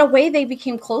in a way, they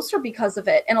became closer because of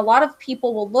it. And a lot of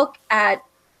people will look at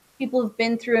people who've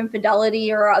been through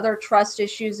infidelity or other trust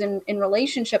issues in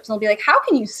relationships, and they'll be like, how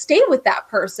can you stay with that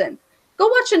person? Go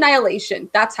watch Annihilation.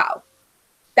 That's how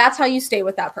you stay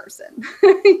with that person.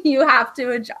 You have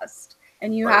to adjust,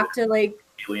 and you have to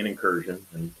alien incursion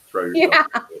and throw yourself.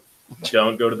 Yeah.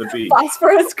 Don't go to the beach.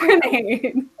 Phosphorus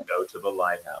grenade. Go to the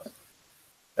lighthouse.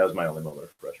 That was my only moment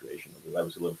of frustration. I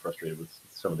was a little frustrated with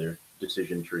some of their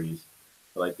decision trees.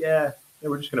 Like,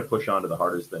 we're just going to push on to the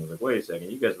hardest thing. Like, wait a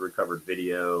second, you guys have recovered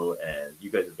video, and you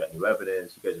guys have got new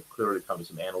evidence. You guys have clearly come to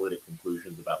some analytic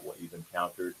conclusions about what you've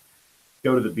encountered.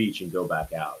 Go to the beach and go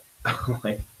back out.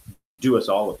 Do us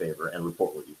all a favor and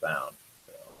report what you found.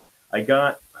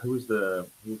 So, who was the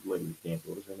lady who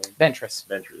canceled? What was her name? Ventress.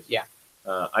 Yeah.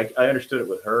 I understood it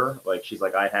with her. Like, she's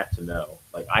like, I have to know.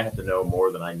 Like, I have to know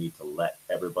more than I need to let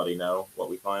everybody know what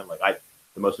we find. Like,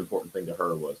 the most important thing to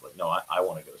her was like, no, I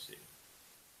want to go see.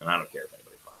 And I don't care if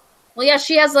anybody finds it. Well, yeah,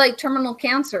 she has terminal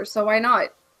cancer, so why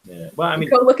not? Yeah. Well, I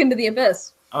mean, go look into the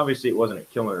abyss. Obviously, it wasn't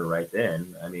killing her right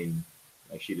then. I mean,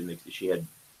 she had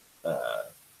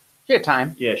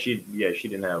time. Yeah, she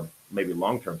didn't have maybe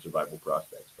long-term survival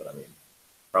prospects, but I mean,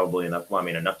 probably enough. Well, I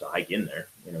mean, enough to hike in there.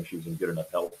 She was in good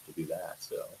enough health to do that.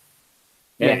 So,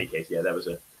 in any case, that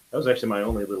was actually my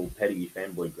only little petty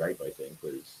fanboy gripe. I think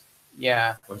was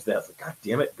that I was like, God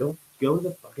damn it, go to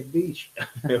the fucking beach,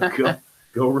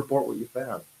 go report what you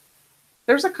found.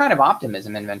 There's a kind of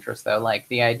optimism in Ventress, though, like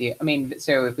the idea. I mean,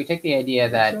 so if we take the idea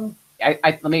that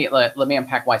let me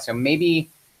unpack why. So maybe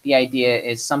the idea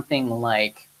is something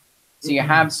like. So you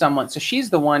have someone, so she's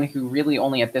the one who really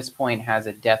only at this point has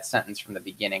a death sentence from the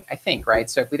beginning, I think, right?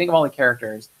 So if we think of all the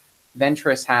characters,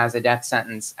 Ventress has a death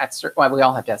sentence we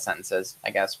all have death sentences,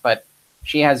 I guess, but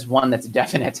she has one that's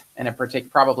definite in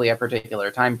probably a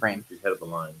particular time frame. She's head of the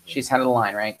line. Yeah. She's head of the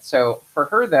line, right? So for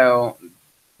her, though,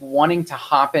 wanting to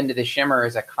hop into the shimmer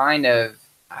is a kind of,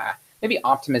 maybe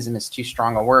optimism is too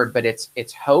strong a word, but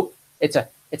it's hope. It's a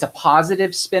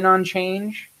positive spin on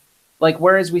change. Like,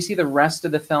 whereas we see the rest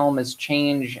of the film as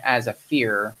change as a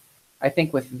fear, I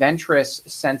think with Ventress,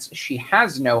 since she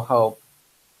has no hope,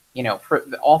 for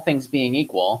all things being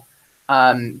equal,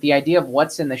 the idea of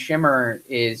what's in the shimmer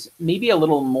is maybe a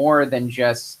little more than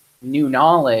just new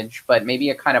knowledge, but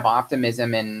maybe a kind of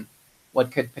optimism in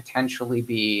what could potentially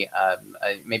be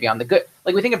maybe on the good.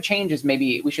 Like, we think of change as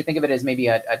maybe, we should think of it as maybe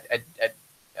a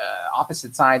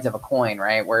opposite sides of a coin,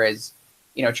 right? Whereas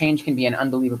change can be an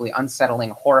unbelievably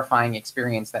unsettling, horrifying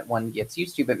experience that one gets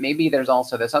used to, but maybe there's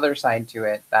also this other side to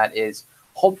it that is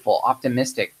hopeful,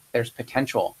 optimistic. There's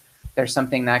potential. There's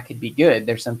something that could be good.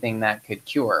 There's something that could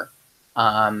cure.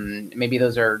 Maybe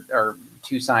those are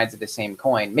two sides of the same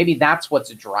coin. Maybe that's what's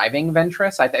driving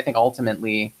Ventress. I think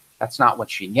ultimately that's not what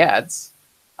she gets.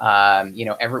 You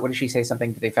know, what did she say?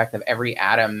 Something to the effect of every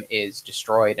atom is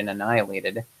destroyed and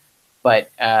annihilated.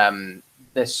 But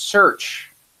the search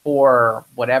for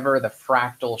whatever the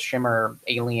fractal shimmer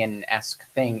alien-esque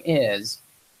thing is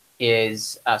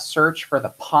a search for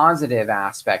the positive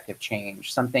aspect of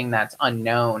change, something that's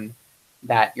unknown,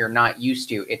 that you're not used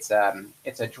to. It's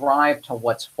a drive to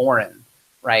what's foreign,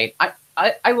 right?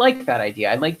 I like that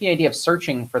idea. I like the idea of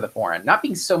searching for the foreign, not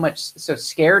being so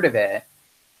scared of it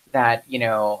that, you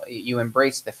know, you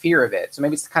embrace the fear of it. So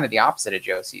maybe it's kind of the opposite of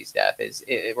Josie's death,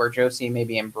 where Josie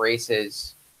maybe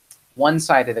embraces one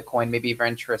side of the coin, maybe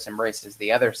Ventress embraces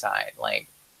the other side, like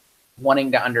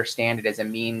wanting to understand it as a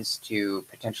means to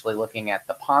potentially looking at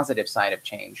the positive side of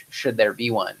change, should there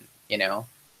be one, you know?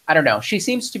 I don't know. She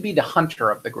seems to be the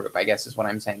hunter of the group, I guess is what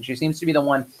I'm saying. She seems to be the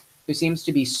one who seems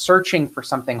to be searching for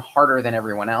something harder than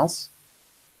everyone else.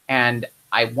 And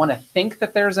I want to think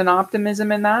that there's an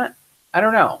optimism in that. I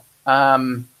don't know.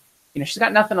 You know, she's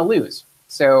got nothing to lose.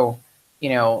 So, you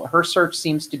know, her search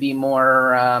seems to be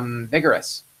more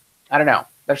vigorous. I don't know.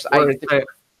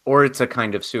 Or it's a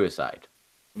kind of suicide.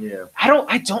 Yeah.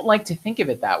 I don't like to think of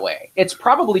it that way. It's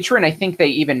probably true, and I think they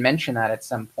even mention that at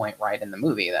some point right in the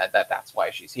movie, that's why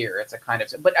she's here. It's a kind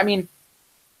of, but I mean,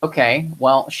 okay,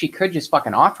 well, she could just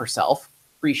fucking off herself,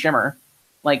 free shimmer.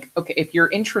 Like, okay, if you're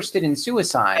interested in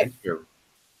suicide,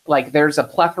 like there's a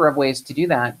plethora of ways to do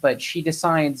that, but she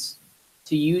decides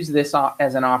to use this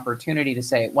as an opportunity to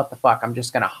say, what the fuck, I'm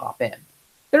just going to hop in.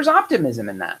 There's optimism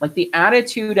in that. Like the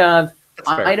attitude of,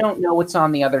 I don't know what's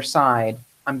on the other side,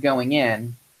 I'm going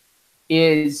in,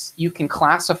 is you can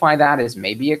classify that as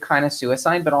maybe a kind of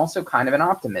suicide, but also kind of an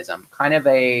optimism, kind of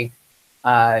a,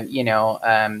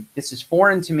 this is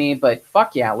foreign to me, but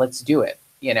fuck yeah, let's do it.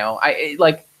 You know,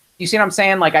 you see what I'm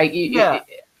saying? Like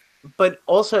but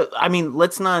also, I mean,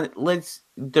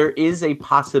 there is a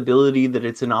possibility that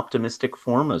it's an optimistic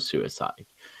form of suicide,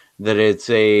 that it's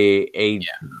a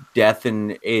death,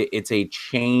 and it's a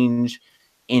change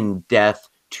in death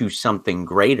to something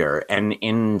greater. And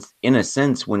in a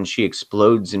sense, when she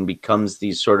explodes and becomes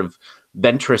these sort of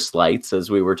Ventress lights,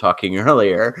 as we were talking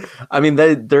earlier, I mean,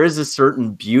 there is a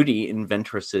certain beauty in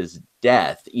Ventress's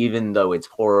death, even though it's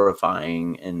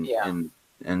horrifying and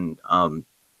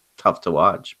tough to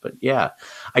watch. But yeah,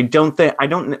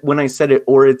 when I said it,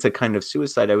 or it's a kind of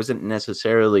suicide, I wasn't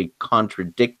necessarily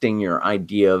contradicting your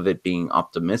idea of it being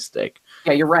optimistic.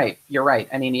 Yeah, you're right.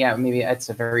 I mean, yeah, maybe it's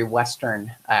a very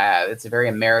Western, it's a very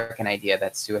American idea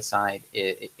that suicide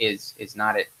is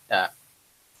not it. Let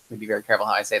me be very careful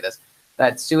how I say this.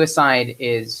 That suicide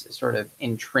is sort of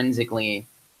intrinsically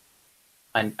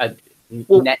a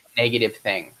net negative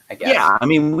thing, I guess. Yeah, I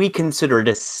mean, we consider it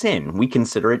a sin. We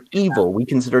consider it evil. We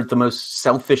consider it the most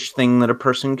selfish thing that a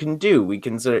person can do.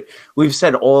 We've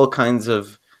said all kinds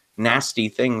of nasty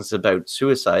things about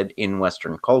suicide in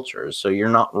Western cultures. So you're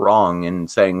not wrong in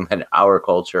saying that our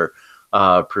culture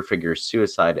prefigures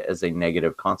suicide as a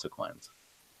negative consequence.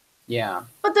 Yeah.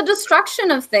 But the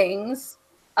destruction of things,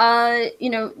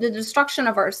 the destruction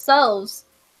of ourselves,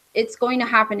 it's going to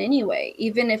happen anyway,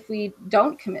 even if we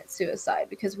don't commit suicide,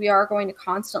 because we are going to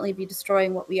constantly be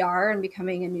destroying what we are and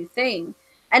becoming a new thing.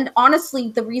 And honestly,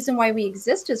 the reason why we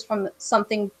exist is from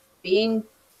something being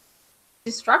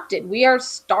destructed. We are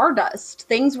stardust.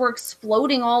 Things were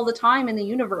exploding all the time in the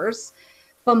universe,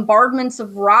 bombardments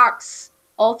of rocks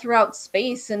all throughout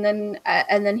space, and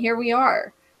then here we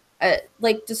are.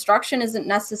 Like, destruction isn't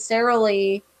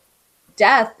necessarily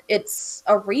death, it's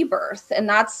a rebirth, and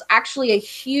that's actually a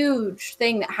huge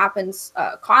thing that happens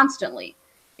constantly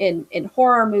in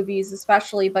horror movies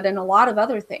especially, but in a lot of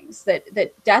other things, that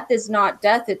death is not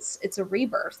death, it's a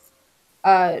rebirth,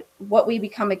 what we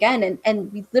become again.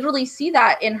 And we literally see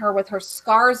that in her with her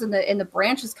scars and the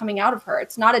branches coming out of her.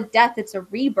 It's not a death, it's a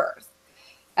rebirth.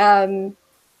 And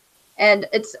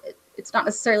it's not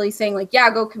necessarily saying like,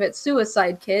 yeah, go commit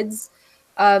suicide, kids,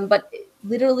 but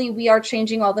literally we are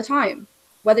changing all the time,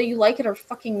 whether you like it or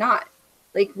fucking not.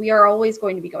 Like, we are always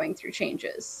going to be going through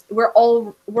changes. We're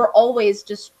always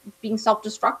just being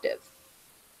self-destructive.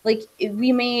 Like,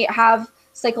 we may have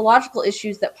psychological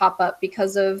issues that pop up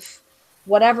because of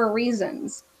whatever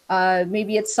reasons.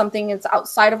 Maybe it's something that's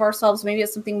outside of ourselves. Maybe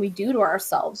it's something we do to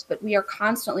ourselves, but we are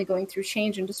constantly going through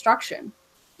change and destruction,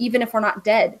 even if we're not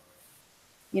dead,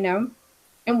 you know?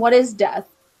 And what is death?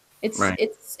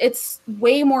 It's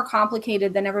way more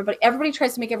complicated than everybody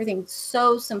tries to make everything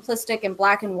so simplistic and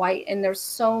black and white, and there's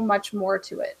so much more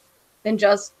to it than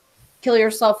just kill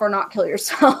yourself or not kill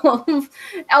yourself.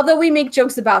 Although we make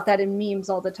jokes about that in memes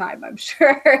all the time, I'm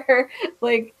sure.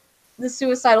 Like, the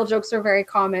suicidal jokes are very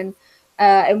common,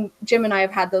 And Jim and I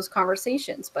have had those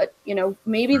conversations, but you know,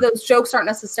 maybe those jokes aren't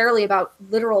necessarily about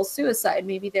literal suicide.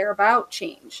 Maybe they're about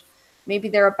change. Maybe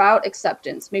they're about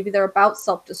acceptance. Maybe they're about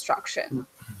self-destruction.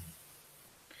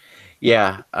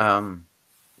 Yeah.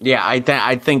 Yeah.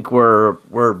 I think we're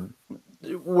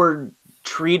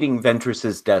treating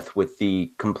Ventress's death with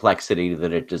the complexity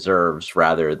that it deserves,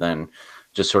 rather than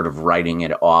just sort of writing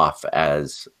it off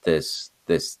as this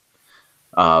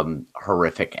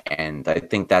horrific end. I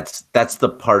think that's a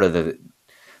part of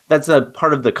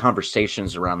the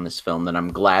conversations around this film that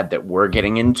I'm glad that we're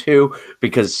getting into,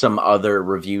 because some other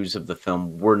reviews of the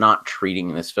film were not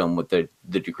treating this film with the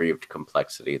degree of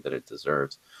complexity that it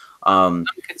deserves. You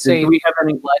could say do we have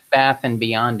any bloodbath and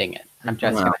beyonding it. I'm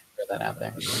just going to throw that out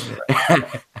there.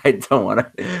 I don't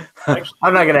want to.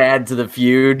 I'm not going to add to the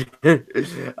feud.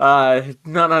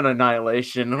 Not on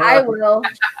Annihilation. I will.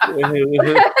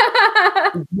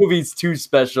 This movie's too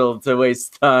special to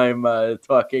waste time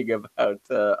talking about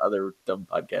other dumb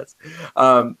podcasts.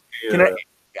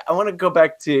 I want to go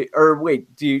back to, or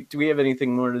wait, do we have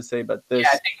anything more to say about this?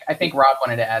 Yeah, I think Rob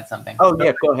wanted to add something. Oh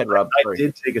yeah, go ahead, Rob. I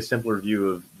did take a simpler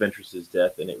view of Ventress's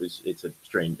death, and it's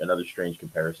another strange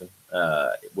comparison.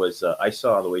 I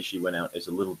saw the way she went out as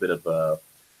a little bit of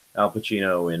Al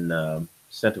Pacino in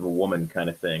Scent of a Woman kind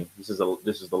of thing. This is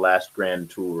the last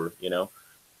grand tour, you know.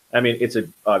 I mean, it's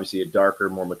obviously a darker,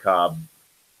 more macabre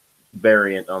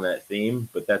variant on that theme,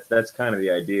 but that's kind of the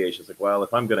idea. She's like, well,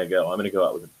 if I'm going to go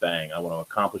out with a bang. I want to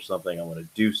accomplish something. I want to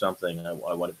do something. I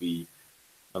want to be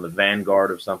on the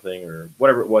vanguard of something, or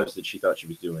whatever it was that she thought she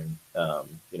was doing,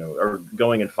 you know, or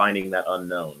going and finding that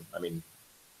unknown. I mean,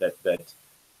 that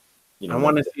you know, I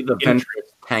want to see the Ventress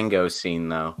tango scene,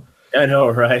 though. I know,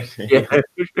 right? Yeah.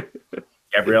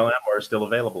 Gabrielle Anwar is still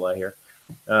available, I hear.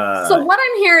 So what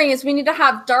I'm hearing is we need to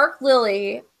have Dark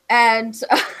Lily and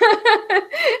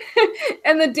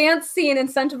and the dance scene in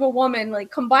Scent of a Woman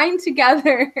like combined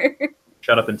together.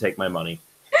 Shut up and take my money.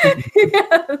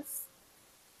 Yes.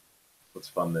 Let's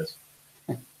fund this.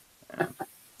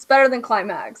 It's better than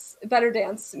Climax. Better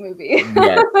dance movie.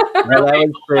 Yeah. Well,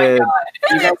 that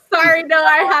was Sorry, no,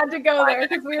 I had to go there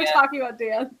because we were talking about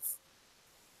dance.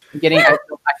 I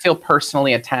feel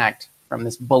personally attacked from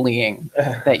this bullying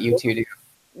that you two do.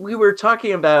 We were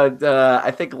talking about, I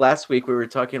think last week we were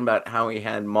talking about how we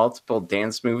had multiple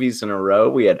dance movies in a row.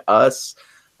 We had Us,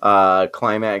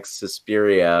 Climax,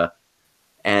 Suspiria,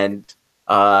 and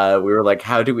we were like,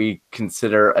 how do we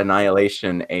consider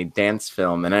Annihilation a dance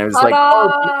film? And I was like,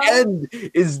 the end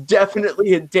is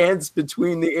definitely a dance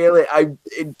between the alien. I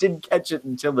didn't catch it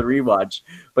until the rewatch.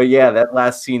 But yeah, that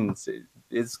last scene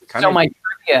is kind of...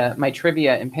 So my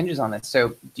trivia impinges on this.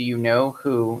 So do you know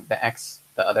who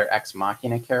the other Ex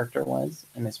Machina character was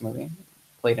in this movie?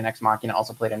 Played an Ex Machina,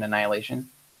 also played an Annihilation.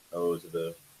 Oh, is it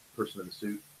the person in the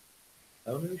suit?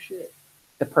 Oh, no shit.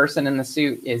 The person in the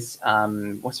suit is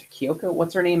what's her Kyoko?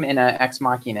 What's her name in Ex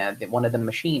Machina? One of the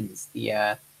machines,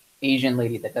 the Asian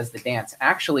lady that does the dance.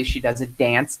 Actually, she does a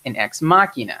dance in Ex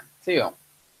Machina too.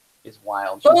 She's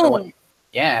wild. She's the one,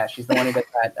 yeah, she's the one who does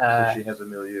that. So she has a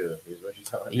milieu. Is what she's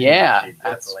telling me. Yeah, she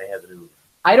definitely has a milieu.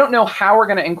 I don't know how we're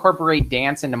going to incorporate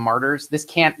dance into Martyrs. This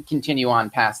can't continue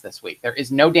on past this week. There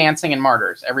is no dancing in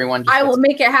Martyrs. Everyone just... I will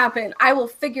make it happen. I will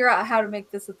figure out how to make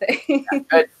this a thing.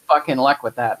 Good fucking luck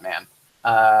with that, man.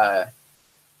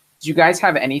 Do you guys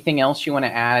have anything else you want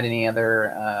to add? Any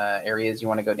other areas you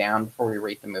want to go down before we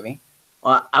rate the movie?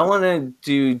 Well, I want to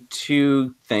do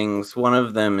two things. One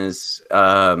of them is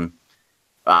about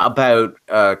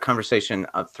a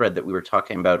thread that we were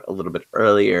talking about a little bit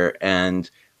earlier, and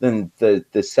then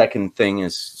the second thing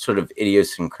is sort of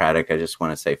idiosyncratic. I just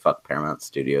want to say fuck Paramount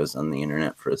Studios on the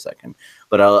internet for a second,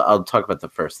 but I'll talk about the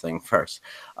first thing first.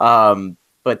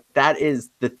 But that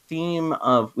is the theme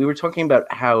of, we were talking about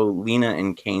Lena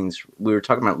and Kane's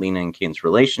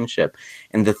relationship,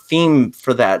 and the theme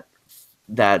for that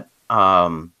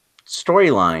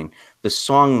storyline, the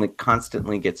song that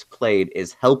constantly gets played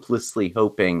is Helplessly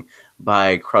Hoping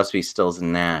by Crosby, Stills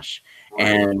and Nash.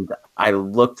 And I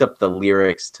looked up the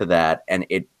lyrics to that, and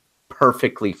it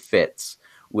perfectly fits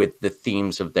with the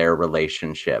themes of their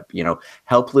relationship. You know,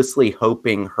 helplessly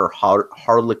hoping her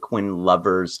harlequin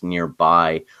lovers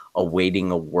nearby,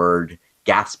 awaiting a word,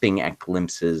 gasping at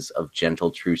glimpses of gentle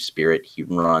true spirit, he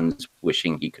runs,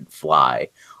 wishing he could fly,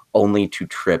 only to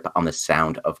trip on the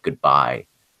sound of goodbye.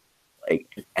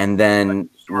 And then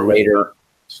later,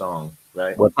 song,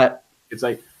 right? What's that? It's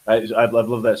like I've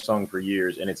loved that song for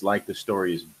years, and it's like the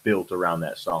story is built around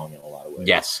that song in a lot of ways.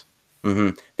 Yes,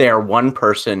 they are one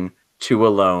person, two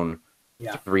alone,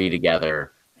 three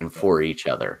together, and for each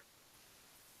other.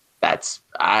 that's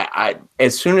I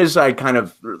as soon as I kind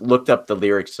of looked up the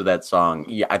lyrics to that song,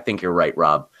 yeah, I think you're right,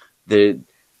 Rob. The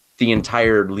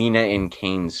entire Lena and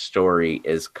Kane's story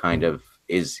is kind of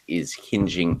is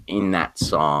hinging in that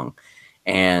song,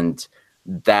 and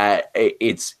that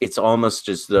it's almost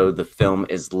as though the film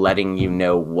is letting you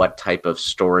know what type of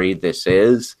story this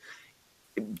is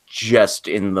just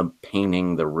in the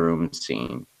painting the room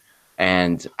scene,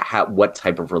 and what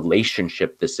type of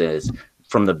relationship this is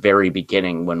from the very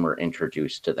beginning when we're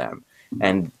introduced to them.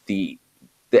 And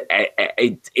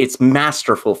it's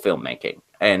masterful filmmaking,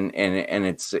 and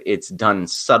it's done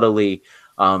subtly.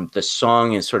 The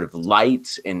song is sort of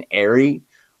light and airy,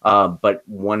 but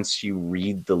once you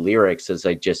read the lyrics, as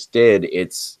I just did,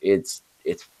 it's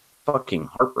fucking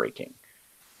heartbreaking.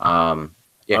 Yeah,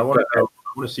 I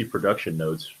want to see production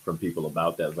notes from people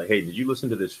about that. Like, hey, did you listen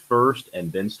to this first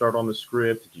and then start on the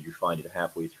script? Did you find it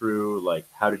halfway through? Like,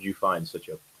 how did you find such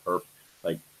a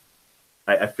like?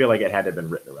 I feel like it had to have been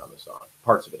written around the song,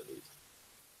 parts of it at least.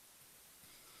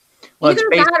 Well, Either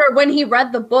that or when he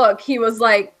read the book, he was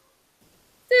like,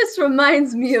 this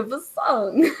reminds me of a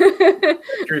song. I'm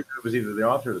sure it was either the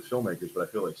author or the filmmakers, but I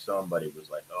feel like somebody was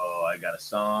like, oh, I got a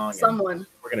song. Someone.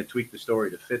 We're going to tweak the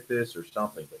story to fit this or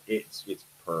something, but it's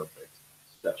perfect.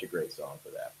 Such a great song for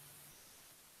that.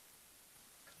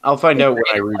 I'll find out when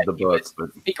I read the book.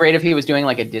 It'd be great if he was doing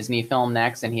like a Disney film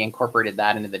next and he incorporated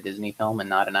that into the Disney film and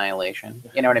not Annihilation.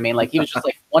 You know what I mean? Like he was just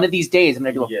like, one of these days I'm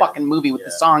going to do a fucking movie with the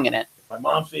song in it. My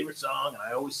mom's favorite song, and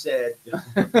I always said.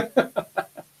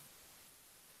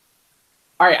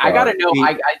 All right, I gotta know.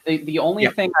 The only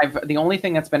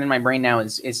thing that's been in my brain now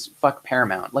is fuck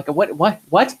Paramount. Like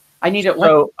what? I need it.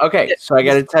 So okay, so I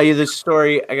got to tell you the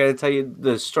story. I got to tell you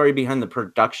the story behind the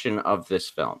production of this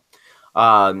film.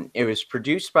 It was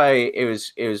produced by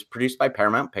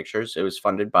Paramount Pictures. It was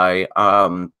funded by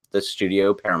the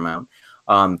studio Paramount.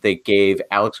 They gave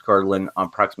Alex Garland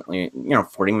approximately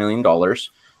 $40 million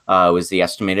was the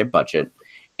estimated budget,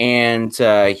 and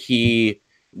he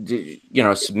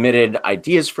submitted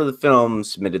ideas for the film,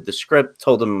 submitted the script,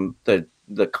 told them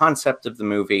the concept of the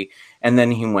movie, and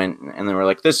then he went and they were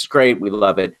like, "This is great, we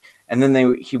love it." And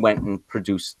then he went and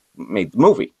made the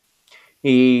movie.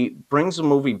 He brings the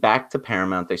movie back to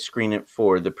Paramount. They screen it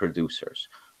for the producers.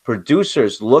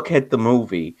 Producers look at the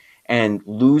movie and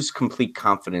lose complete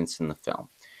confidence in the film.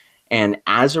 And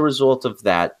as a result of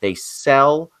that, they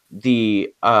sell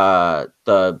the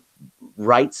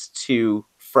rights to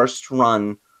first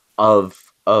run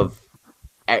of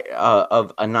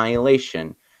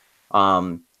Annihilation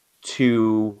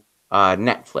to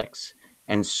Netflix.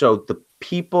 And so the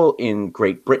people in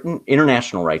Great Britain,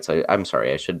 international rights, I'm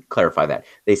sorry, I should clarify that.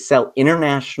 They sell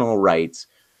international rights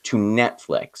to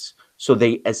Netflix. So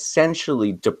they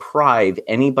essentially deprive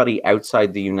anybody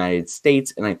outside the United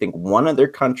States, and I think one other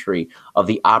country, of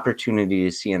the opportunity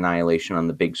to see Annihilation on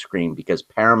the big screen because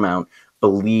Paramount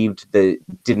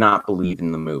did not believe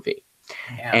in the movie.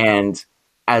 Yeah. And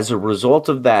as a result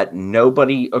of that,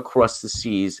 nobody across the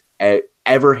seas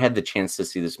ever had the chance to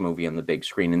see this movie on the big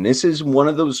screen. And this is one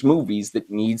of those movies that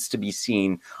needs to be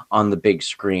seen on the big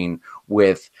screen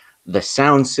with the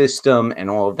sound system and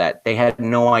all of that. They had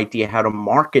no idea how to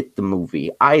market the movie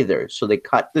either. So they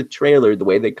cut the trailer the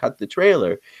way they cut the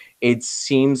trailer. It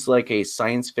seems like a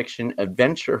science fiction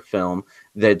adventure film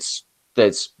it's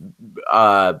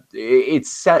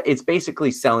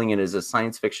basically selling it as a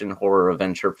science fiction horror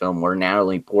adventure film where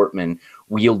Natalie Portman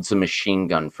wields a machine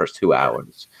gun for 2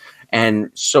 hours.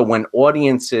 And so when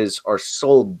audiences are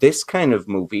sold this kind of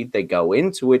movie, they go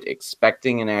into it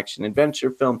expecting an action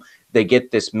adventure film. They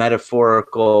get this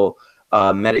metaphorical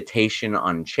meditation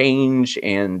on change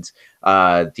and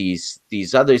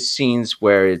these other scenes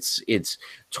where it's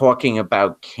talking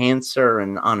about cancer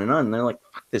and on and on. And they're like,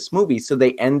 fuck this movie. So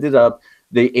it ended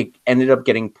up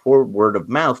getting poor word of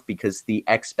mouth because the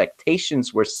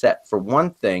expectations were set for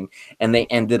one thing and they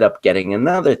ended up getting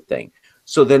another thing.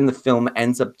 So then the film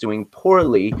ends up doing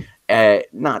poorly,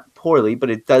 not poorly, but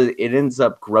it ends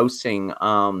up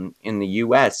grossing in the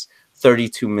US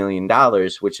 $32 million,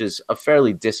 which is a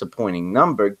fairly disappointing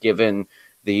number given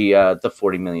the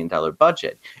 $40 million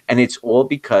budget. And it's all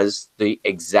because the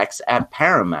execs at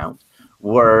Paramount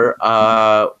were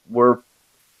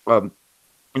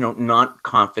not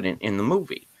confident in the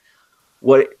movie.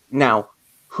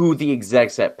 Who the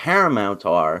execs at Paramount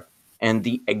are and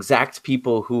the exact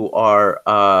people who are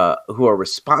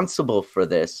responsible for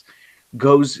this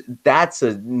that's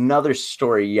another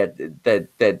story yet that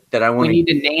I want. We need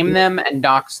to name them and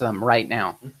dox them right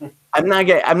now. I'm not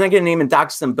gonna name and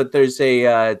dox them, but there's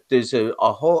a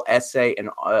whole essay and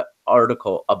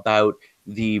article about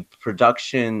the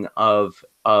production of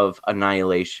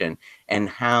Annihilation and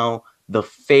how the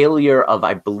failure of,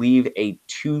 I believe, a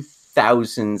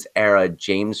 2000s era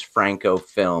James Franco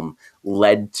film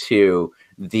led to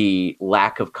the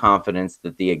lack of confidence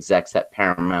that the execs at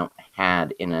Paramount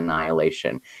had in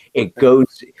Annihilation. It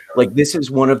goes like, this is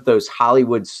one of those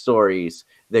Hollywood stories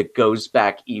that goes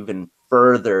back even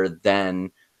further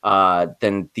than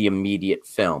the immediate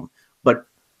film. But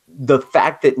the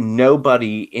fact that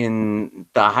nobody in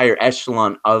the higher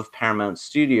echelon of Paramount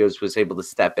Studios was able to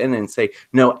step in and say,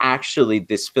 no, actually,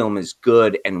 this film is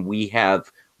good and we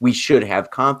should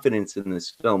have confidence in this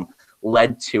film,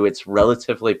 led to its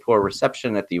relatively poor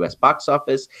reception at the US box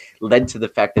office, led to the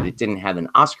fact that it didn't have an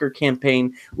Oscar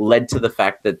campaign, led to the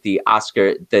fact that the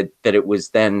Oscar, that it was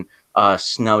then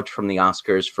snubbed from the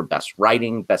Oscars for best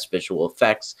writing, best visual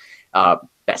effects,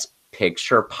 best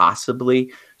picture,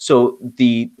 possibly. So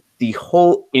the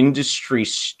whole industry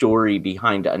story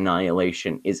behind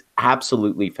Annihilation is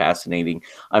absolutely fascinating.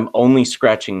 I'm only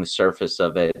scratching the surface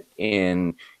of it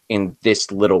in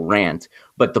this little rant.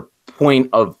 But the point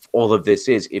of all of this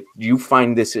is, if you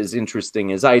find this as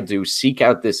interesting as I do, seek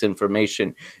out this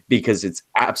information, because it's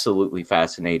absolutely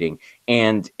fascinating.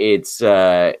 And it's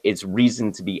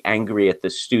reason to be angry at the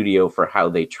studio for how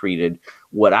they treated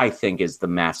what I think is the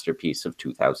masterpiece of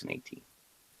 2018.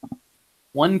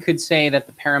 One could say that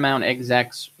the Paramount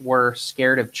execs were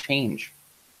scared of change.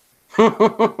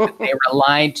 They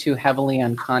relied too heavily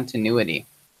on continuity,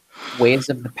 ways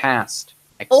of the past,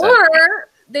 etc. Or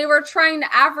they were trying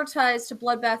to advertise to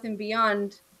Bloodbath and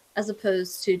Beyond as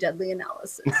opposed to Deadly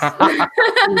Analysis.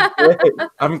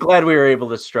 I'm glad we were able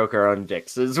to stroke our own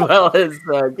dicks as well as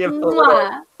give a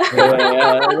little,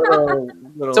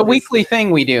 It's a weekly thing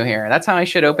we do here. That's how I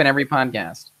should open every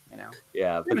podcast.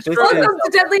 Yeah, but welcome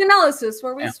to Deadly Analysis,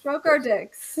 where we stroke our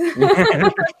dicks.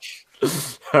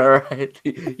 All right.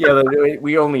 Yeah,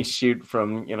 we only shoot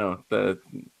from the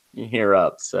here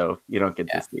up, so you don't get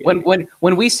to see it.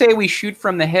 When we say we shoot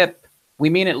from the hip, we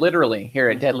mean it literally here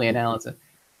at Deadly Analysis.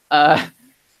 So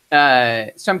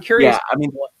I'm curious. Yeah, I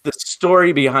mean, the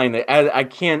story behind it, I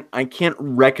can't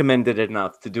recommend it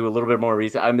enough to do a little bit more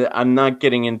research. I'm not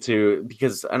getting into,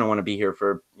 because I don't want to be here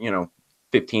for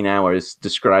 15 hours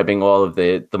describing all of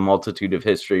the multitude of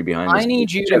history behind this. I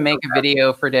need you to make a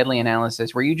video for Deadly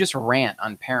Analysis where you just rant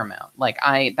on Paramount. Like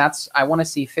I want to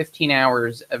see 15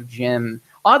 hours of Jim.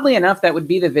 Oddly enough, that would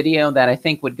be the video that I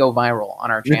think would go viral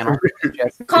on our channel.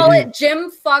 Call it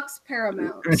Jim Fucks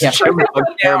Paramount. Yeah,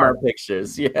 Paramount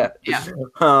Pictures. Yeah.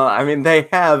 I mean, they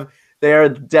are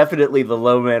definitely the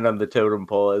low man on the totem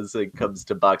pole as it comes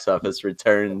to box office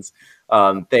returns.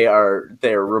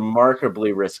 They're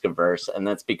remarkably risk averse, and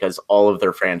that's because all of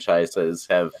their franchises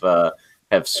have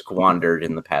squandered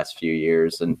in the past few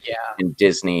years, and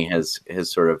Disney has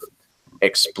sort of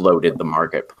exploded the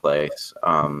marketplace.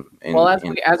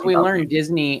 As we learned,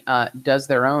 Disney does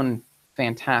their own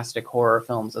fantastic horror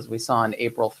films, as we see on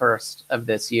April 1st of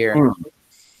this year.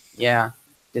 Yeah.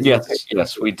 Disney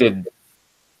Yes, we did.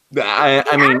 I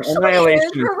mean,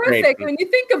 Annihilation is horrific when you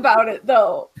think about it,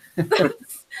 though. I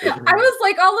was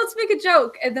like, oh, let's make a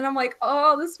joke. And then I'm like,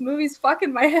 oh, this movie's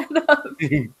fucking my head up.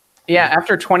 Yeah,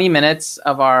 after 20 minutes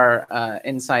of our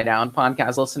Inside Out podcast, I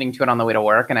was listening to it on the way to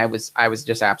work, and I was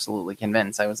just absolutely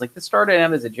convinced. I was like, this started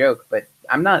out as a joke, but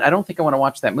I don't think I want to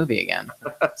watch that movie again.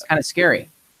 It's kind of scary.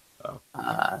 Oh.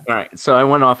 All right, so I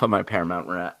went off on my Paramount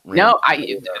rant. No, I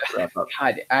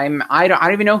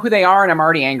don't even know who they are, and I'm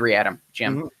already angry at them,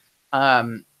 Jim.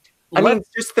 Mm-hmm. I mean,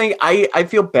 just think, I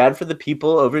feel bad for the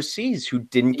people overseas who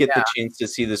didn't get the chance to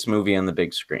see this movie on the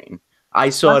big screen. I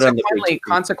saw it on the big screen.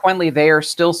 Consequently, they are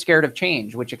still scared of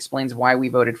change, which explains why we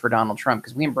voted for Donald Trump,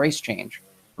 because we embrace change.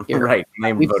 Here. Right.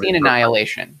 We've seen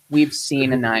Annihilation. We've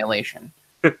seen Annihilation.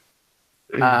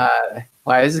 Wow,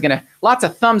 this is gonna lots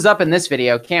of thumbs up in this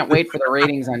video. Can't wait for the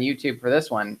ratings on YouTube for this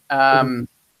one.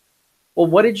 Well,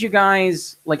 what did you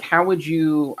guys like? How would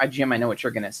you, Jim? I know what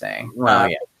you're gonna say. What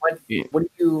do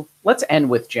you? Let's end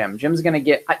with Jim. Jim's gonna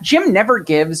get. Jim never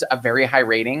gives a very high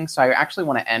rating, so I actually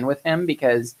want to end with him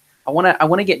because I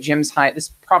want to get Jim's high. This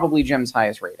is probably Jim's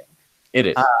highest rating. It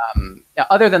is.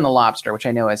 Other than The Lobster, which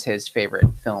I know is his favorite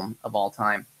film of all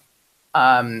time.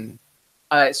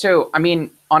 So, I mean,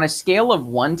 on a scale of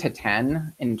 1 to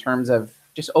 10, in terms of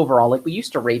just overall, like we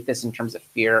used to rate this in terms of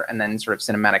fear and then sort of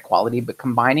cinematic quality, but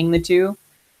combining the two,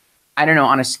 I don't know,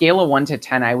 on a scale of 1 to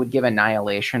 10, I would give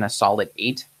Annihilation a solid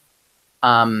 8.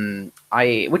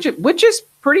 Which is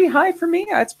pretty high for me.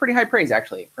 It's pretty high praise,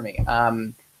 actually, for me.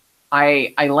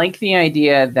 I like the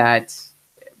idea that,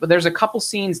 but there's a couple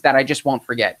scenes that I just won't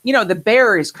forget. The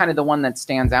bear is kind of the one that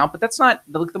stands out, but that's not,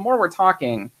 the more we're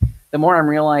talking, the more I'm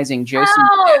realizing Josie.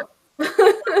 Help!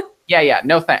 Yeah.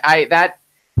 No thank.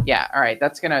 Yeah. All right.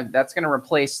 That's gonna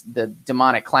replace the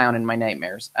demonic clown in my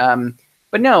nightmares.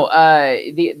 But no.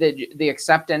 The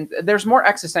acceptance. There's more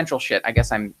existential shit. I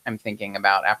guess I'm thinking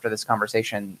about after this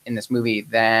conversation in this movie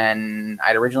than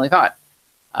I'd originally thought.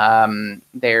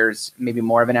 There's maybe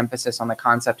more of an emphasis on the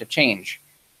concept of change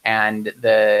and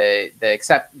the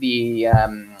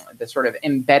sort of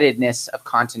embeddedness of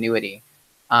continuity.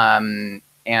 And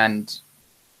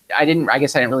I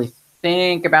guess I didn't really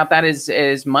think about that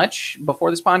as much before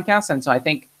this podcast. And so I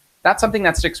think that's something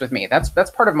that sticks with me. That's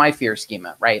part of my fear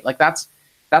schema, right? Like that's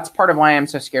part of why I'm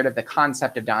so scared of the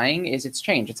concept of dying is it's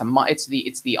change.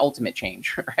 It's the ultimate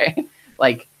change, right?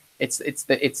 Like it's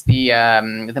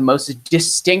the most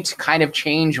distinct kind of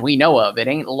change we know of. It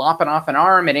ain't lopping off an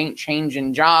arm. It ain't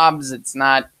changing jobs. It's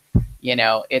not,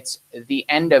 it's the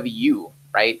end of you,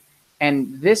 right?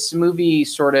 And this movie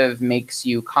sort of makes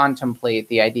you contemplate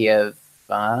the idea of,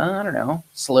 I don't know,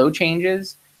 slow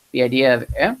changes. The idea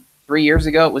of, 3 years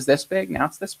ago it was this big, now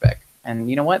it's this big. And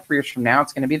you know what? 3 years from now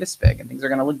it's going to be this big, and things are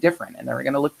going to look different, and they're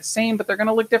going to look the same, but they're going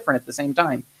to look different at the same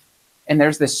time. And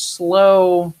there's this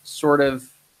slow sort of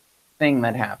thing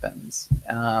that happens.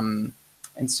 And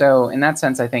so in that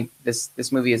sense, I think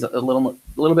this movie is a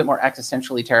little bit more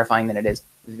existentially terrifying than it is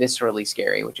viscerally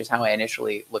scary, which is how I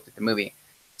initially looked at the movie.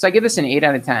 So I give this an 8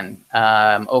 out of 10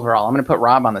 overall. I'm going to put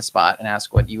Rob on the spot and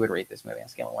ask what you would rate this movie on a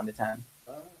scale of 1 to 10.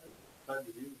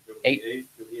 8.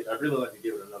 I'd really like to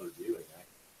give it another viewing.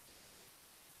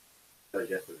 I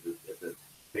digest it at the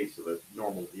pace of a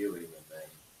normal viewing, and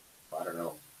then I don't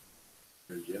know.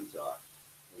 Jim talk.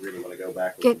 I really want to go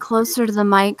back. Get closer to the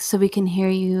mic so we can hear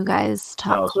you guys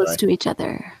talk close to each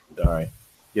other. Sorry.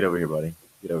 Get over here, buddy.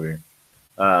 Get over here.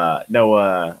 I'm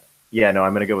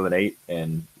going to go with an 8,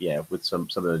 and with some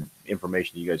of the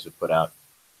information you guys have put out,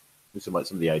 with some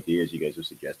of the ideas you guys have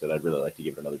suggested, I'd really like to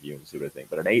give it another view and see what I think.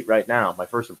 But an 8 right now, my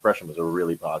first impression was a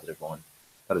really positive one.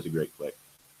 That was a great flick.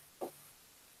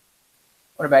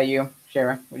 What about you,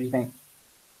 Shara? What do you think?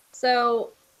 So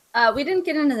we didn't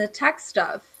get into the tech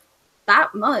stuff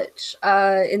that much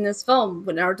in this film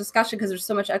in our discussion because there's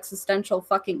so much existential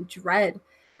fucking dread.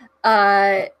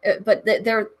 But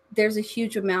there's a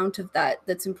huge amount of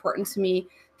that's important to me.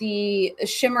 The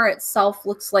shimmer itself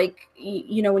looks like,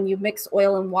 when you mix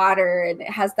oil and water, and it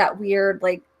has that weird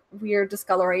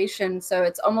discoloration. So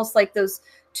it's almost like those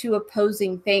two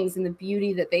opposing things and the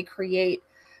beauty that they create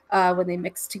when they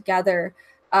mix together.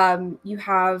 You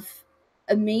have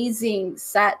amazing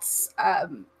sets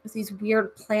with these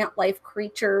weird plant life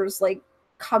creatures like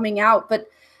coming out, but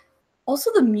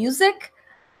also the music.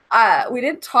 We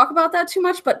didn't talk about that too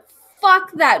much, but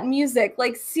fuck that music.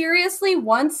 Like, seriously,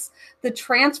 once the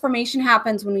transformation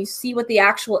happens, when we see what the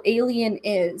actual alien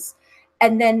is,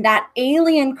 and then that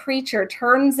alien creature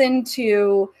turns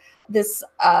into this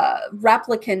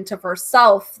replicant of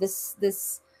herself,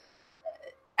 this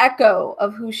echo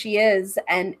of who she is,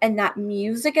 and that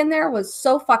music in there was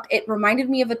so fucked. It reminded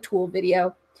me of a Tool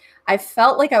video. I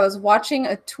felt like I was watching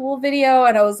a Tool video,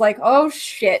 and I was like, oh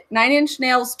shit, 9 Inch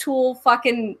Nails, Tool,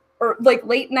 fucking, or like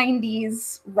late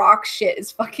 90s rock shit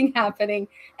is fucking happening.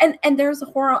 And there's a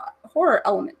horror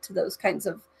element to those kinds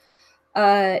of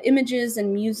images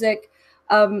and music.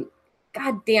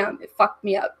 God damn, it fucked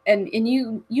me up. And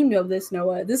you know this,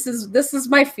 Noah. This is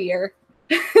my fear.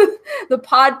 The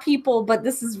pod people, but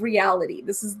this is reality.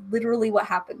 This is literally what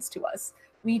happens to us.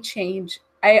 We change.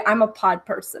 I'm a pod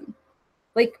person.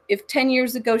 Like, if 10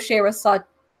 years ago Shara saw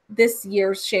this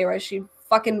year's Shara, she'd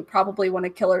fucking probably want to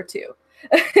kill her too.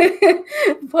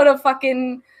 Put a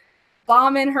fucking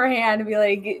bomb in her hand and be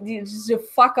like, just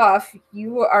fuck off.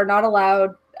 You are not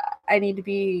allowed. I need to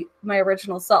be my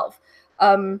original self.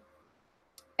 And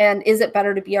is it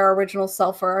better to be our original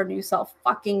self or our new self?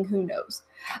 Fucking who knows?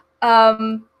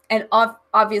 And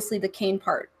obviously the Kane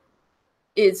part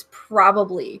is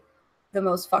probably the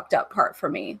most fucked up part for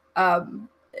me.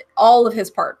 All of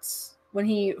his parts, when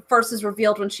he first is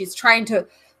revealed, when she's trying to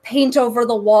paint over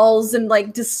the walls and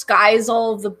like disguise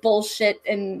all of the bullshit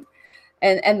and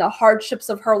the hardships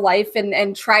of her life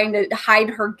and trying to hide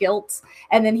her guilt,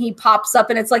 and then he pops up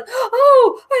and it's like,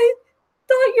 oh, I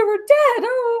thought you were dead.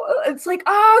 Oh, it's like,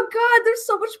 oh god, there's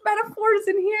so much metaphors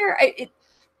in here.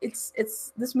 It's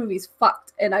this movie's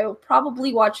fucked, and I will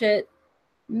probably watch it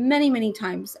many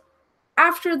times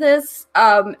after this,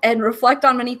 and reflect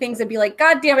on many things and be like,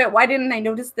 god damn it, why didn't I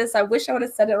notice this? I wish I would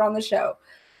have said it on the show.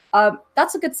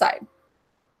 That's a good sign.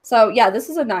 So yeah, this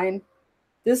is a 9.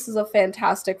 This is a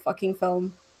fantastic fucking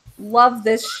film. Love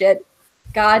this shit.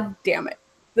 God damn it.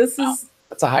 This is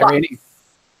that's a high rating.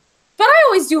 But I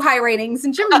always do high ratings,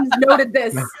 and Jim has noted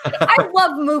this. I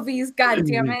love movies, god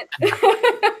damn it.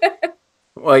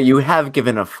 Well, you have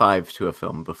given a 5 to a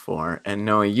film before, and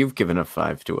Noah, you've given a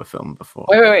 5 to a film before.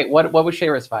 Wait. What was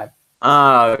Shayra's 5?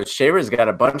 Shayra's got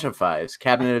a bunch of 5s.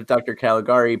 Cabinet of Dr.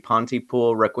 Caligari,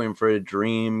 Pontypool, Requiem for a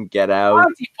Dream, Get Out.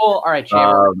 Pontypool. All right,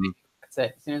 Shayra. That's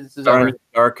it. As soon as this is over.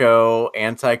 Darko,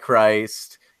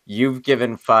 Antichrist. You've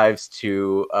given 5s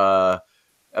to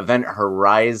Event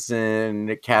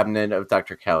Horizon, Cabinet of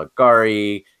Dr.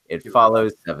 Caligari, It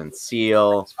Follows, Seventh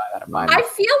Seal. 5 out of 5. I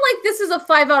feel like this is a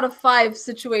 5 out of 5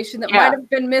 situation that might have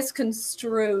been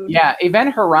misconstrued. Yeah,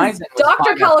 Event Horizon.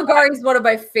 Dr. Caligari is one of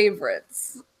my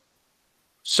favorites.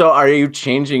 So are you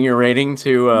changing your rating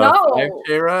to No. 5,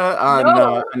 Shayra,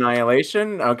 on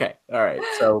Annihilation? Okay, all right.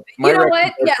 So you know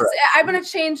what? Yes, I'm going to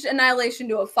change Annihilation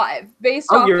to a 5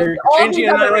 based off you're of all changing these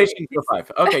other Annihilation to a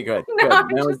 5. Okay, good. No, good. I'm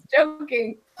That was- just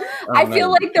joking. I feel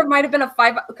like there might have been a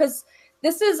 5 because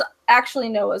this is actually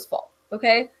Noah's fault.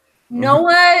 Okay,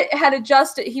 Noah had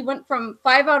adjusted. He went from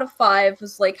 5 out of 5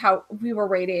 was like how we were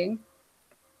rating.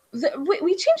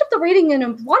 We changed up the rating in a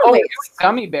lot of ways.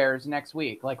 Gummy bears next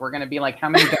week. Like we're gonna be like, how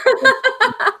many gummy bears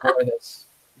for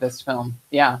this film?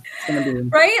 Yeah, it's gonna be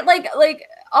right. Like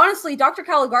honestly, Dr.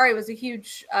 Caligari was a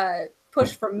huge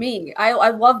push for me. I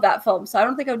love that film, so I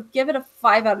don't think I would give it a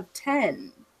 5 out of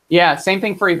 10. Yeah, same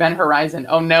thing for Event Horizon.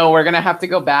 Oh no, we're gonna have to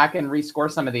go back and rescore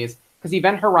some of these because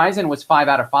Event Horizon was 5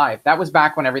 out of 5. That was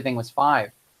back when everything was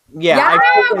 5. Yeah,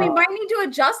 we might need to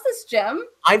adjust this, Jim.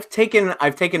 I've taken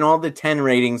all the 10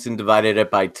 ratings and divided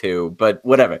it by 2, but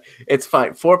whatever. It's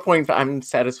fine. 4.5. I'm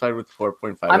satisfied with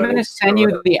 4.5. I'm going to send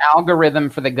you the algorithm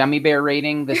for the gummy bear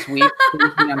rating this week.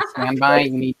 Please be on standby.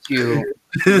 You need to.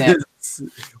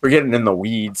 We're getting in the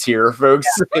weeds here, folks.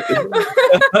 Wait.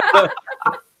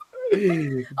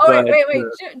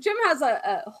 Jim has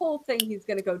a whole thing he's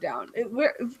going to go down.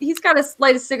 He's got to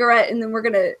light a cigarette, and then we're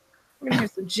gonna hear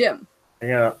some Jim.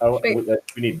 Hang on,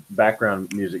 we need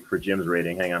background music for Jim's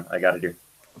rating. Hang on, I got it here.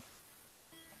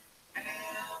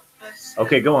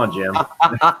 Okay, go on, Jim.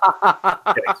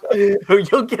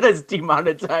 You'll get us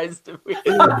demonetized with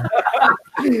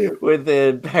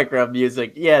the background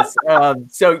music. Yes.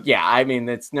 So yeah, I mean,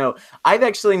 I've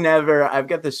actually never. I've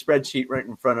got the spreadsheet right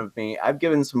in front of me. I've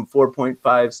given some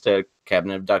 4.5s to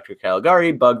Cabinet of Dr.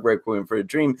 Caligari, Bug, Requiem for a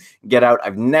Dream, Get Out.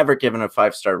 I've never given a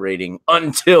 5-star rating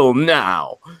until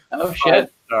now. Oh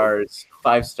shit!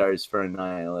 5 stars for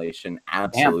Annihilation.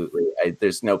 Absolutely,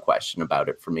 there's no question about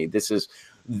it for me. This is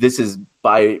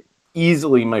by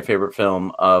easily my favorite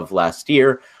film of last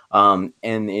year, and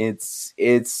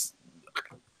it's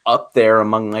up there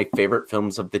among my favorite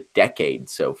films of the decade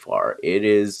so far. It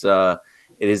is a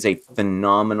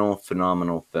phenomenal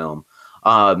film.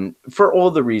 For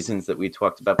all the reasons that we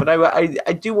talked about, but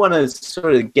I do want to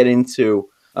sort of get into,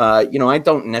 I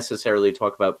don't necessarily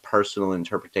talk about personal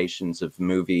interpretations of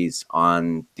movies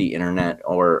on the internet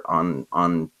or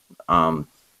on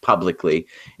publicly.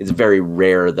 It's very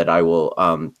rare that I will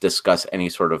discuss any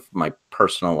sort of my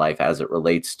personal life as it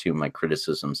relates to my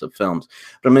criticisms of films.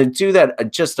 But I'm going to do that. I'm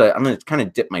going to kind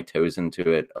of dip my toes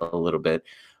into it a little bit,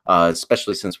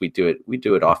 especially since we do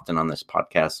it often on this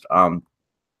podcast.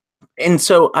 And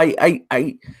so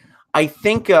I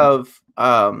think of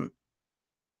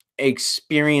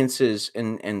experiences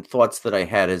and thoughts that I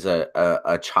had as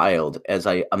a child, as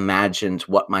I imagined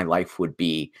what my life would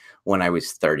be when I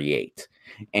was 38,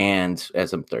 and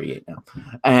as I'm 38 now,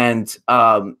 and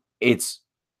it's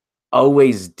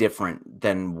always different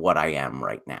than what I am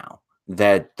right now.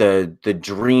 That the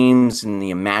dreams and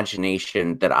the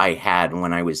imagination that I had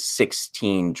when I was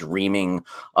 16, dreaming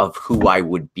of who I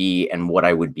would be and what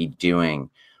I would be doing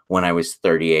when I was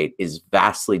 38, is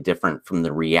vastly different from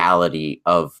the reality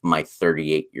of my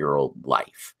 38-year-old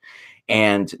life.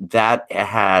 And that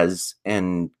has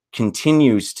and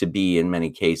continues to be, in many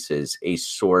cases, a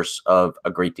source of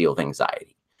a great deal of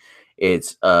anxiety.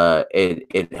 It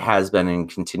has been and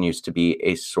continues to be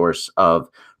a source of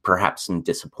perhaps some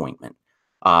disappointment.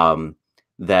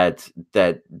 That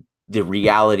the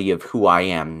reality of who I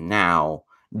am now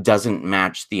doesn't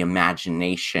match the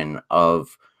imagination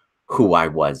of who I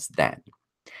was then.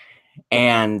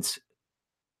 And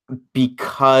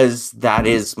because that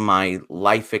is my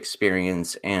life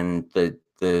experience and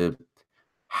the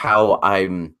how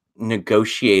I'm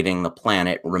negotiating the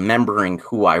planet, remembering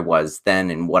who I was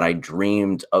then and what I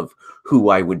dreamed of who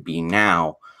I would be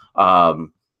now, I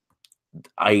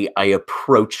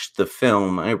approach the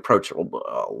film, I approach a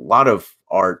lot of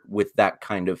art with that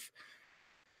kind of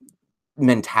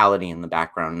mentality in the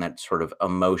background, and that sort of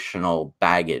emotional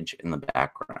baggage in the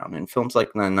background. And films like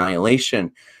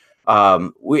Annihilation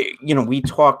we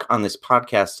talk on this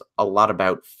podcast a lot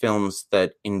about films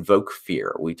that invoke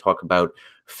fear. We talk about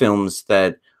films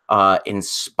that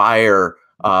inspire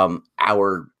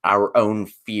our own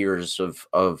fears of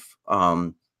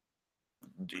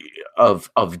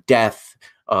death,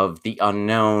 of the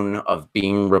unknown, of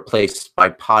being replaced by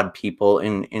pod people.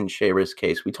 In Shayra's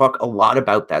case, we talk a lot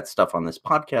about that stuff on this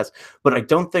podcast, but I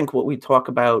don't think what we don't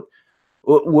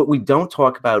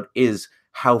talk about is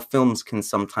how films can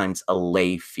sometimes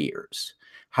allay fears,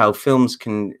 how films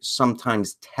can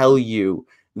sometimes tell you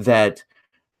that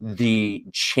the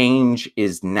change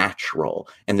is natural,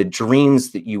 and the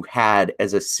dreams that you had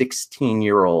as a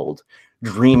 16-year-old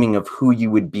dreaming of who you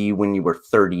would be when you were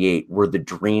 38 were the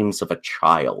dreams of a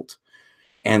child,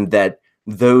 and that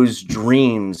those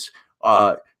dreams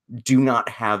do not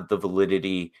have the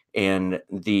validity and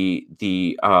the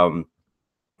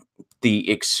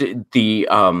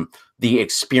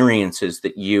experiences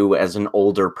that you as an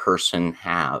older person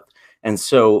have. And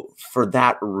so for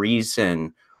that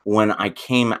reason, when I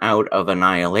came out of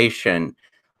Annihilation,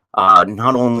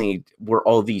 not only were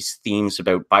all these themes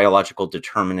about biological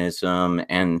determinism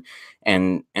and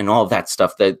all of that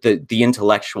stuff, the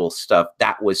intellectual stuff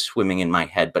that was swimming in my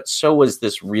head, but so was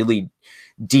this really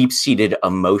deep-seated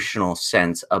emotional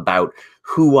sense about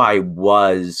who I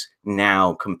was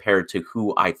now compared to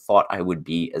who I thought I would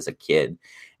be as a kid.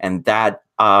 And that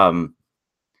when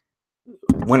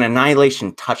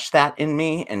Annihilation touched that in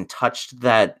me and touched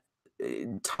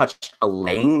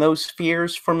allaying those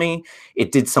fears for me,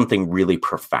 it did something really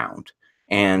profound.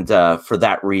 And for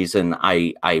that reason,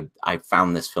 I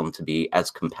found this film to be as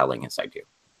compelling as I do.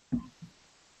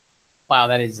 Wow,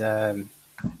 that is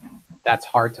that's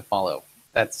hard to follow.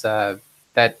 That's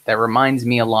that reminds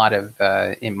me a lot of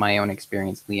in my own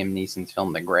experience, Liam Neeson's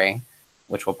film The Gray,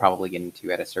 which we'll probably get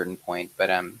into at a certain point. But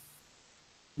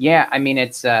yeah, I mean,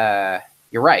 it's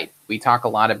you're right. We talk a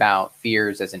lot about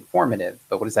fears as informative,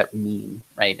 but what does that mean,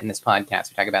 right? In this podcast,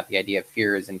 we talk about the idea of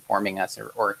fear as informing us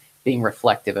or being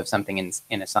reflective of something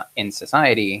in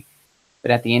society.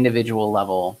 But at the individual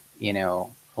level, you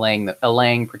know,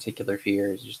 allaying particular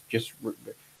fears, just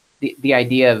the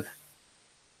idea of,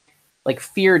 like,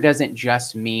 fear doesn't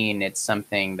just mean it's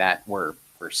something that we're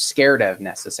scared of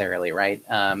necessarily, right?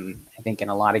 I think in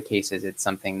a lot of cases, it's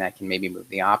something that can maybe move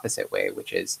the opposite way,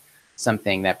 which is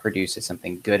something that produces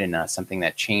something good in us, something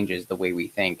that changes the way we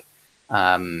think.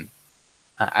 I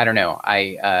don't know.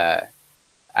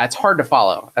 It's hard to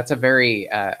follow. That's a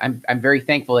very. I'm very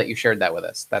thankful that you shared that with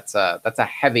us. That's a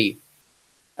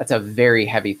very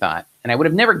heavy thought. And I would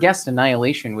have never guessed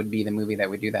Annihilation would be the movie that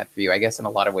would do that for you. I guess in a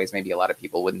lot of ways, maybe a lot of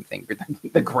people wouldn't think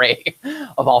The Gray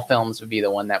of all films would be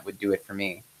the one that would do it for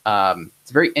me.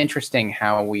 It's very interesting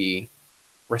how we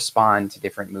respond to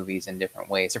different movies in different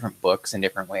ways, different books in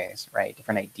different ways, right?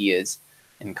 Different ideas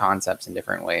and concepts in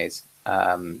different ways.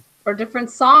 Or different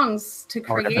songs to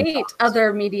create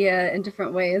other media in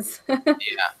different ways.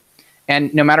 Yeah.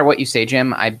 And no matter what you say,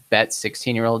 Jim, I bet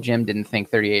 16-year-old Jim didn't think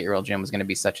 38-year-old Jim was going to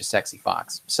be such a sexy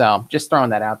fox. So just throwing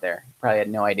that out there. Probably had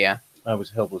no idea. I was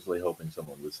helplessly hoping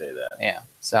someone would say that. Yeah.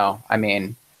 So, I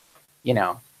mean, you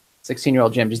know,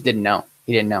 16-year-old Jim just didn't know.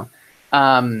 He didn't know.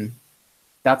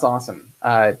 That's awesome.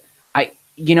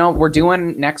 We're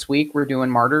doing next week, we're doing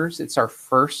Martyrs. It's our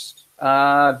first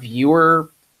viewer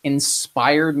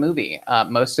inspired movie.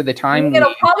 Most of the time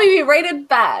it'll probably be rated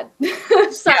bad.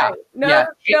 Sorry. No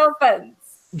offense.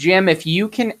 Jim, if you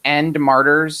can end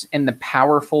Martyrs in the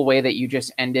powerful way that you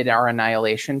just ended our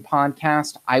Annihilation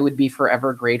podcast, I would be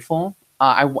forever grateful.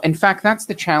 In fact, that's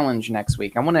the challenge next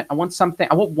week. I want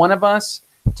one of us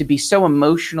to be so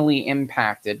emotionally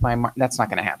impacted by that's not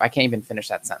going to happen. I can't even finish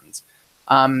that sentence.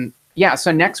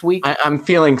 So next week I'm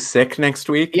feeling sick next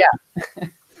week. Yeah.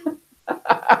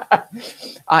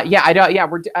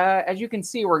 We're as you can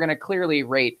see, we're going to clearly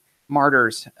rate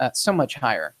Martyrs so much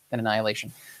higher than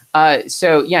Annihilation.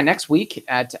 Next week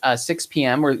at 6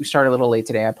 p.m. We started a little late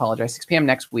today. I apologize. 6 p.m.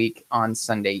 next week on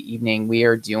Sunday evening, we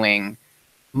are doing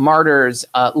Martyrs.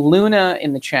 Luna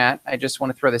in the chat, I just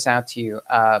want to throw this out to you.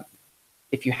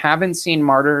 If you haven't seen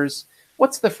Martyrs,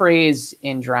 what's the phrase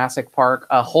in Jurassic Park?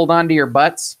 Hold on to your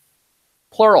butts.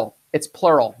 Plural. It's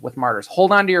plural with Martyrs.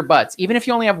 Hold on to your butts. Even if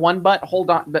you only have one butt, hold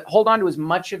on to as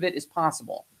much of it as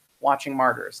possible watching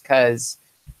Martyrs, because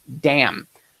damn,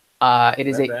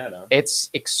 it's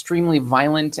extremely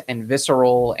violent and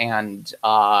visceral, and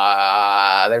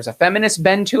there's a feminist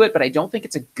bend to it, but I don't think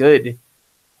it's a good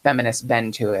feminist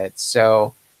bend to it.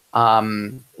 So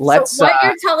let's. So what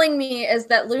you're telling me is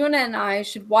that Luna and I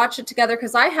should watch it together,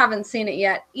 because I haven't seen it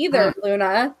yet either,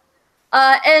 Luna.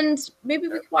 And maybe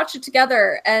we could watch it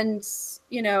together and,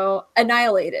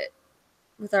 annihilate it.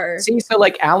 with our. See, so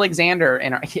like Alexander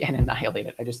and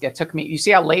Annihilated. It took me. You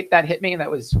see how late that hit me?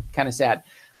 That was kind of sad.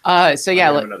 So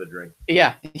yeah, have another drink.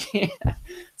 Yeah.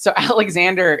 So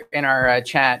Alexander in our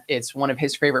chat, it's one of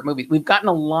his favorite movies. We've gotten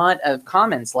a lot of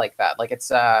comments like that. Like it's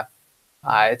the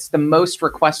most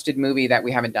requested movie that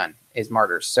we haven't done is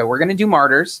Martyrs. So we're gonna do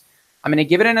Martyrs. I'm gonna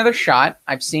give it another shot.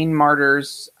 I've seen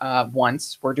Martyrs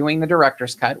once. We're doing the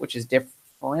director's cut, which is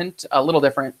different, a little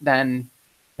different than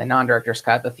the non-director's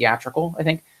cut, the theatrical, I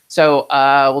think. So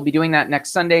we'll be doing that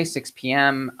next Sunday, 6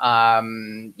 p.m.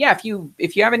 Yeah,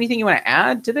 if you have anything you want to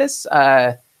add to this,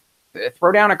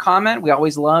 throw down a comment. We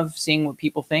always love seeing what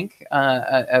people think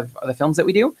of the films that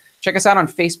we do. Check us out on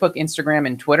Facebook, Instagram,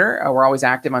 and Twitter. We're always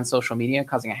active on social media,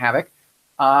 causing a havoc.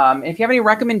 If you have any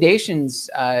recommendations,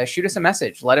 shoot us a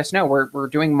message. Let us know. We're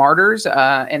doing Martyrs,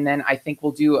 and then I think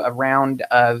we'll do a round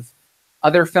of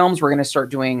other films. We're going to start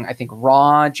doing, I think,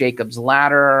 Raw, Jacob's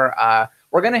Ladder.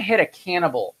 We're going to hit a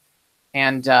cannibal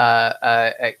and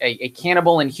a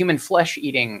cannibal and human flesh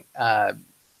eating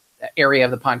area of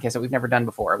the podcast that we've never done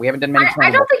before. We haven't done many. I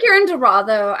don't think you're into Raw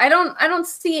though. I don't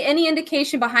see any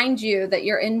indication behind you that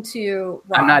you're into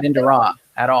Raw. I'm not into Raw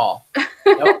at all.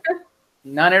 Nope.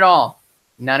 None at all.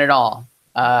 None at all.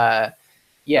 Yeah.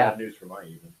 Bad news for my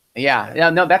evening.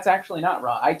 Yeah. No, that's actually not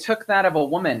Raw. I took that of a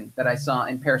woman that I saw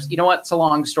in Paris. You know what? It's a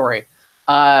long story.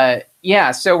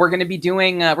 Yeah. So we're going to be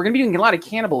doing a lot of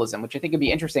cannibalism, which I think would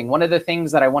be interesting. One of the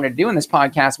things that I wanted to do in this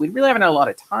podcast, we really haven't had a lot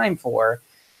of time for,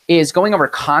 is going over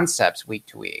concepts week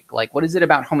to week. Like, what is it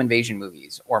about home invasion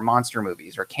movies or monster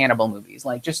movies or cannibal movies?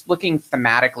 Like, just looking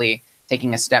thematically,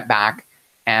 taking a step back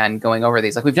and going over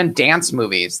these. Like, we've done dance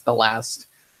movies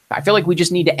I feel like we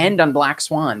just need to end on Black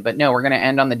Swan, but no, we're going to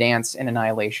end on the dance in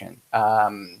Annihilation.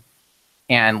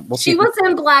 And we'll see. She was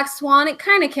in Black Swan. It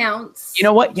kind of counts. You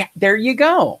know what? Yeah, there you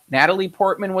go. Natalie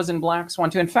Portman was in Black Swan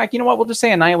too. In fact, you know what? We'll just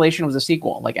say Annihilation was a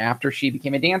sequel. Like, after she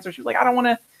became a dancer, she was like, I want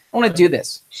to do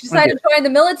this. She decided to join the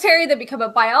military, then become a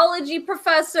biology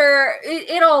professor.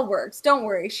 It all works. Don't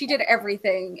worry. She did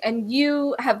everything, and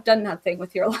you have done nothing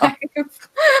with your life.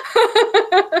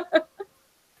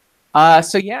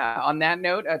 So yeah, on that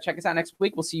note, check us out next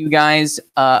week. We'll see you guys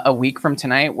a week from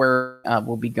tonight, where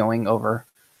we'll be going over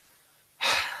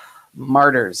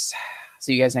Martyrs.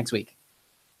 See you guys next week.